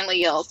Staples finally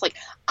yells, like,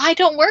 I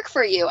don't work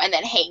for you. And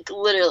then Hank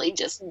literally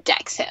just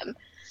decks him.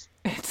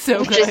 It's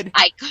so which good. Is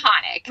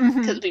iconic,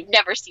 because we've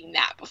never seen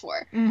that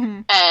before.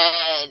 Mm-hmm.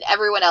 And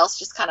everyone else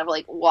just kind of,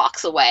 like,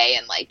 walks away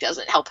and, like,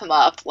 doesn't help him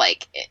up.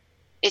 Like,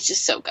 it's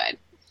just so good.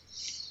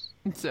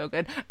 It's so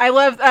good. I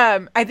love,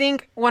 I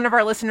think one of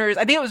our listeners,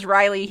 I think it was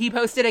Riley, he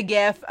posted a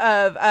gif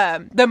of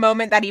the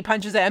moment that he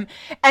punches him,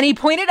 and he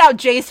pointed out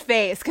Jay's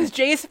face, because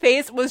Jay's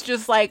face was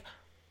just, like,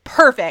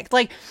 perfect.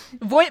 Like,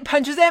 Voight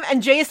punches him,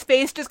 and Jay's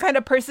face just kind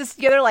of purses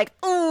together like,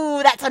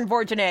 ooh, that's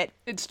unfortunate.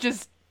 It's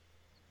just,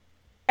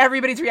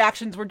 everybody's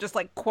reactions were just,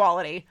 like,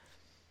 quality.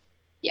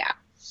 Yeah.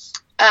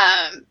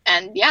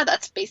 And, yeah,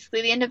 that's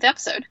basically the end of the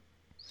episode.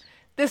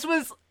 This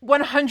was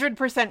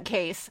 100%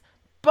 Case.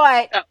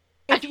 But Oh,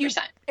 if you 100%.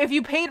 if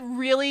you paid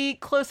really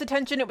close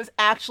attention, it was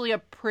actually a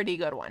pretty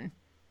good one.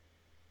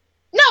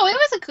 No, it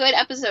was a good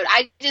episode.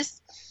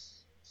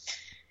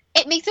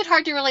 It makes it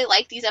hard to really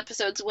like these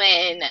episodes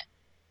when,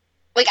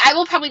 like, I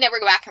will probably never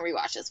go back and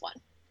rewatch this one.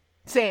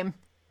 Same.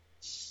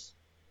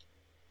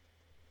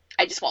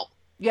 I just won't.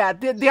 Yeah,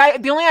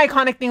 the only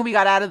iconic thing we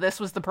got out of this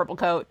was the purple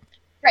coat.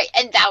 Right,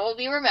 and that will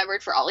be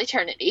remembered for all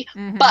eternity.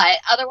 Mhm. But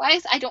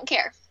otherwise, I don't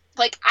care.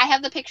 Like, I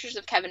have the pictures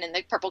of Kevin in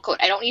the purple coat.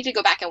 I don't need to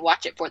go back and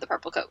watch it for the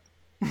purple coat.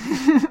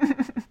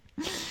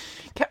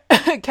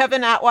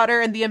 Kevin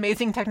Atwater and the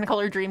amazing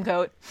Technicolor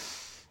Dreamcoat.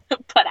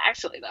 But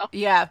actually, though.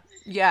 Yeah.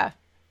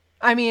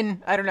 I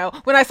mean, I don't know.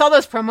 When I saw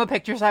those promo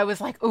pictures, I was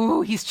like,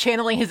 ooh, he's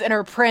channeling his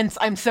inner prince.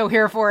 I'm so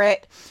here for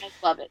it. I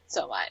love it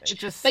so much. It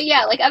just, But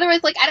yeah, like,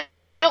 otherwise, like, I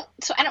don't,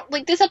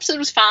 like, this episode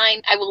was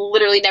fine. I will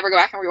literally never go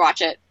back and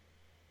rewatch it.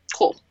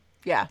 Cool.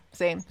 yeah,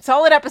 same.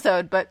 Solid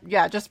episode, but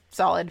yeah, just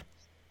solid.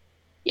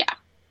 Yeah.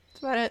 That's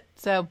about it.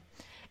 So,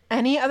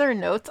 any other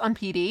notes on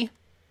PD?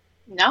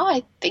 No,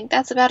 I think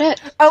that's about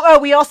it. Oh,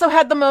 we also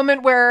had the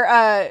moment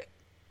where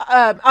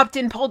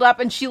Upton pulled up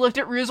and she looked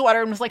at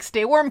Rosewater and was like,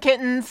 "Stay warm,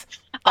 kittens."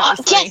 That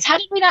was funny. Yes, how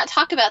did we not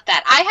talk about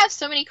that? I have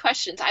so many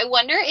questions. I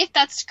wonder if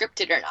that's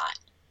scripted or not.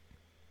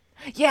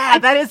 Yeah,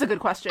 that is a good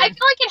question. I feel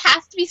like it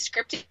has to be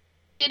scripted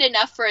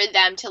enough for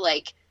them to,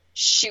 like,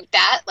 shoot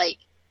that, like,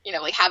 you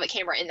know, like, have a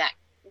camera in that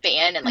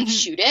van and, like,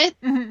 shoot it.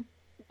 Mhm.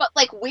 But,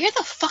 like, where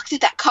the fuck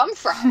did that come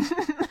from?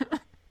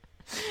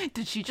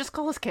 Did she just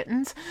call us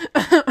kittens?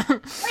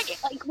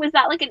 Like, was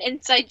that, like, an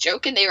inside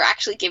joke and they were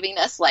actually giving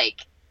us,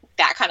 like,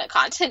 that kind of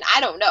content? I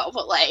don't know,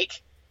 but,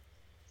 like,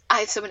 I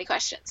have so many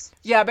questions.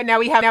 Yeah, but now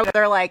we have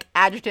another, like,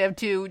 adjective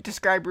to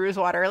describe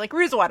Rosewater. Like,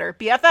 Rosewater,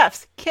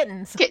 BFFs,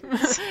 kittens.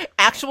 Kittens.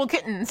 Actual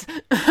kittens.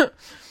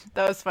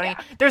 That was funny.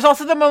 Yeah. There's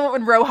also the moment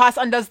when Rojas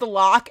undoes the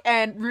lock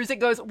and Ruzek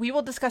goes, "We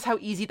will discuss how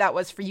easy that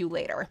was for you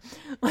later."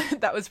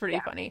 That was pretty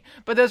funny.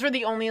 But those were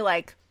the only,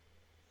 like,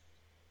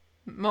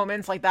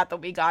 moments like that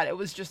we got. It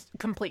was just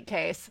complete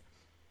case.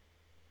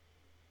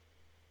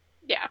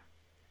 Yeah.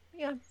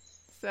 Yeah.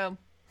 So,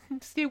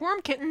 stay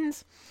warm,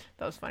 kittens.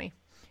 That was funny.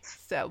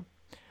 So,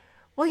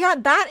 well, yeah,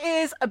 that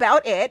is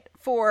about it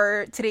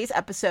for today's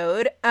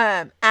episode.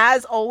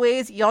 As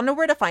always, y'all know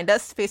where to find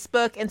us.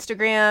 Facebook,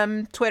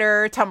 Instagram,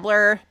 Twitter,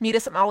 Tumblr. Meet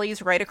us at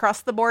Molly's right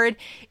across the board.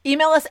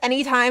 Email us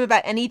anytime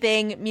about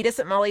anything. Meet us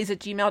at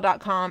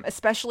mollys@gmail.com,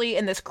 especially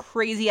in this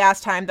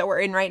crazy-ass time that we're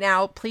in right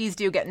now. Please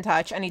do get in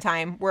touch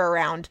anytime we're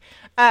around.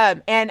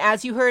 And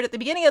as you heard at the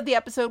beginning of the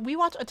episode, we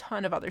watch a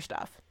ton of other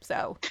stuff.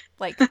 So,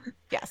 like,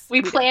 yes.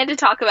 We plan to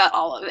talk about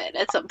all of it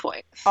at some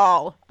point.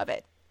 All of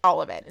it.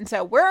 And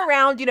so we're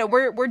around, you know,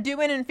 we're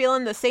doing and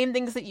feeling the same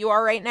things that you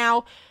are right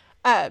now.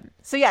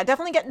 So yeah,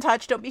 definitely get in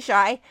touch. Don't be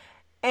shy.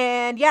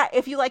 And yeah,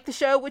 if you like the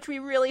show, which we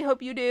really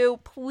hope you do,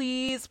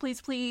 please,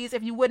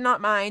 if you would not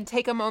mind,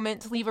 take a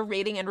moment to leave a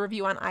rating and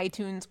review on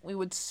iTunes. We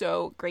would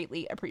so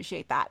greatly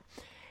appreciate that.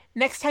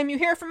 Next time you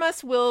hear from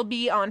us will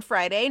be on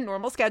Friday,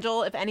 normal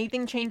schedule. If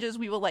anything changes,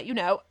 we will let you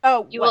know.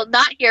 Oh, you will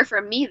not hear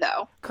from me,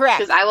 though. Correct.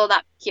 Because I will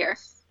not be here.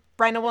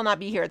 Bryna will not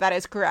be here. That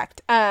is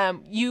correct.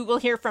 You will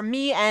hear from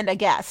me and a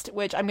guest,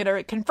 which I'm going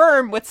to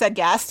confirm with said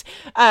guest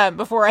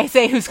before I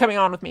say who's coming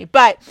on with me.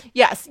 But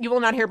yes, you will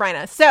not hear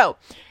Bryna. So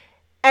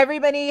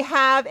everybody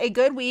have a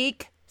good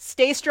week.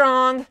 Stay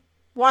strong.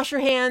 Wash your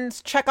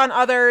hands. Check on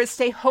others.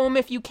 Stay home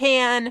if you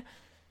can.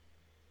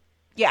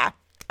 Yeah.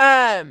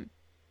 And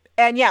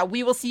yeah,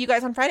 we will see you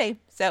guys on Friday.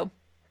 So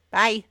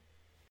bye.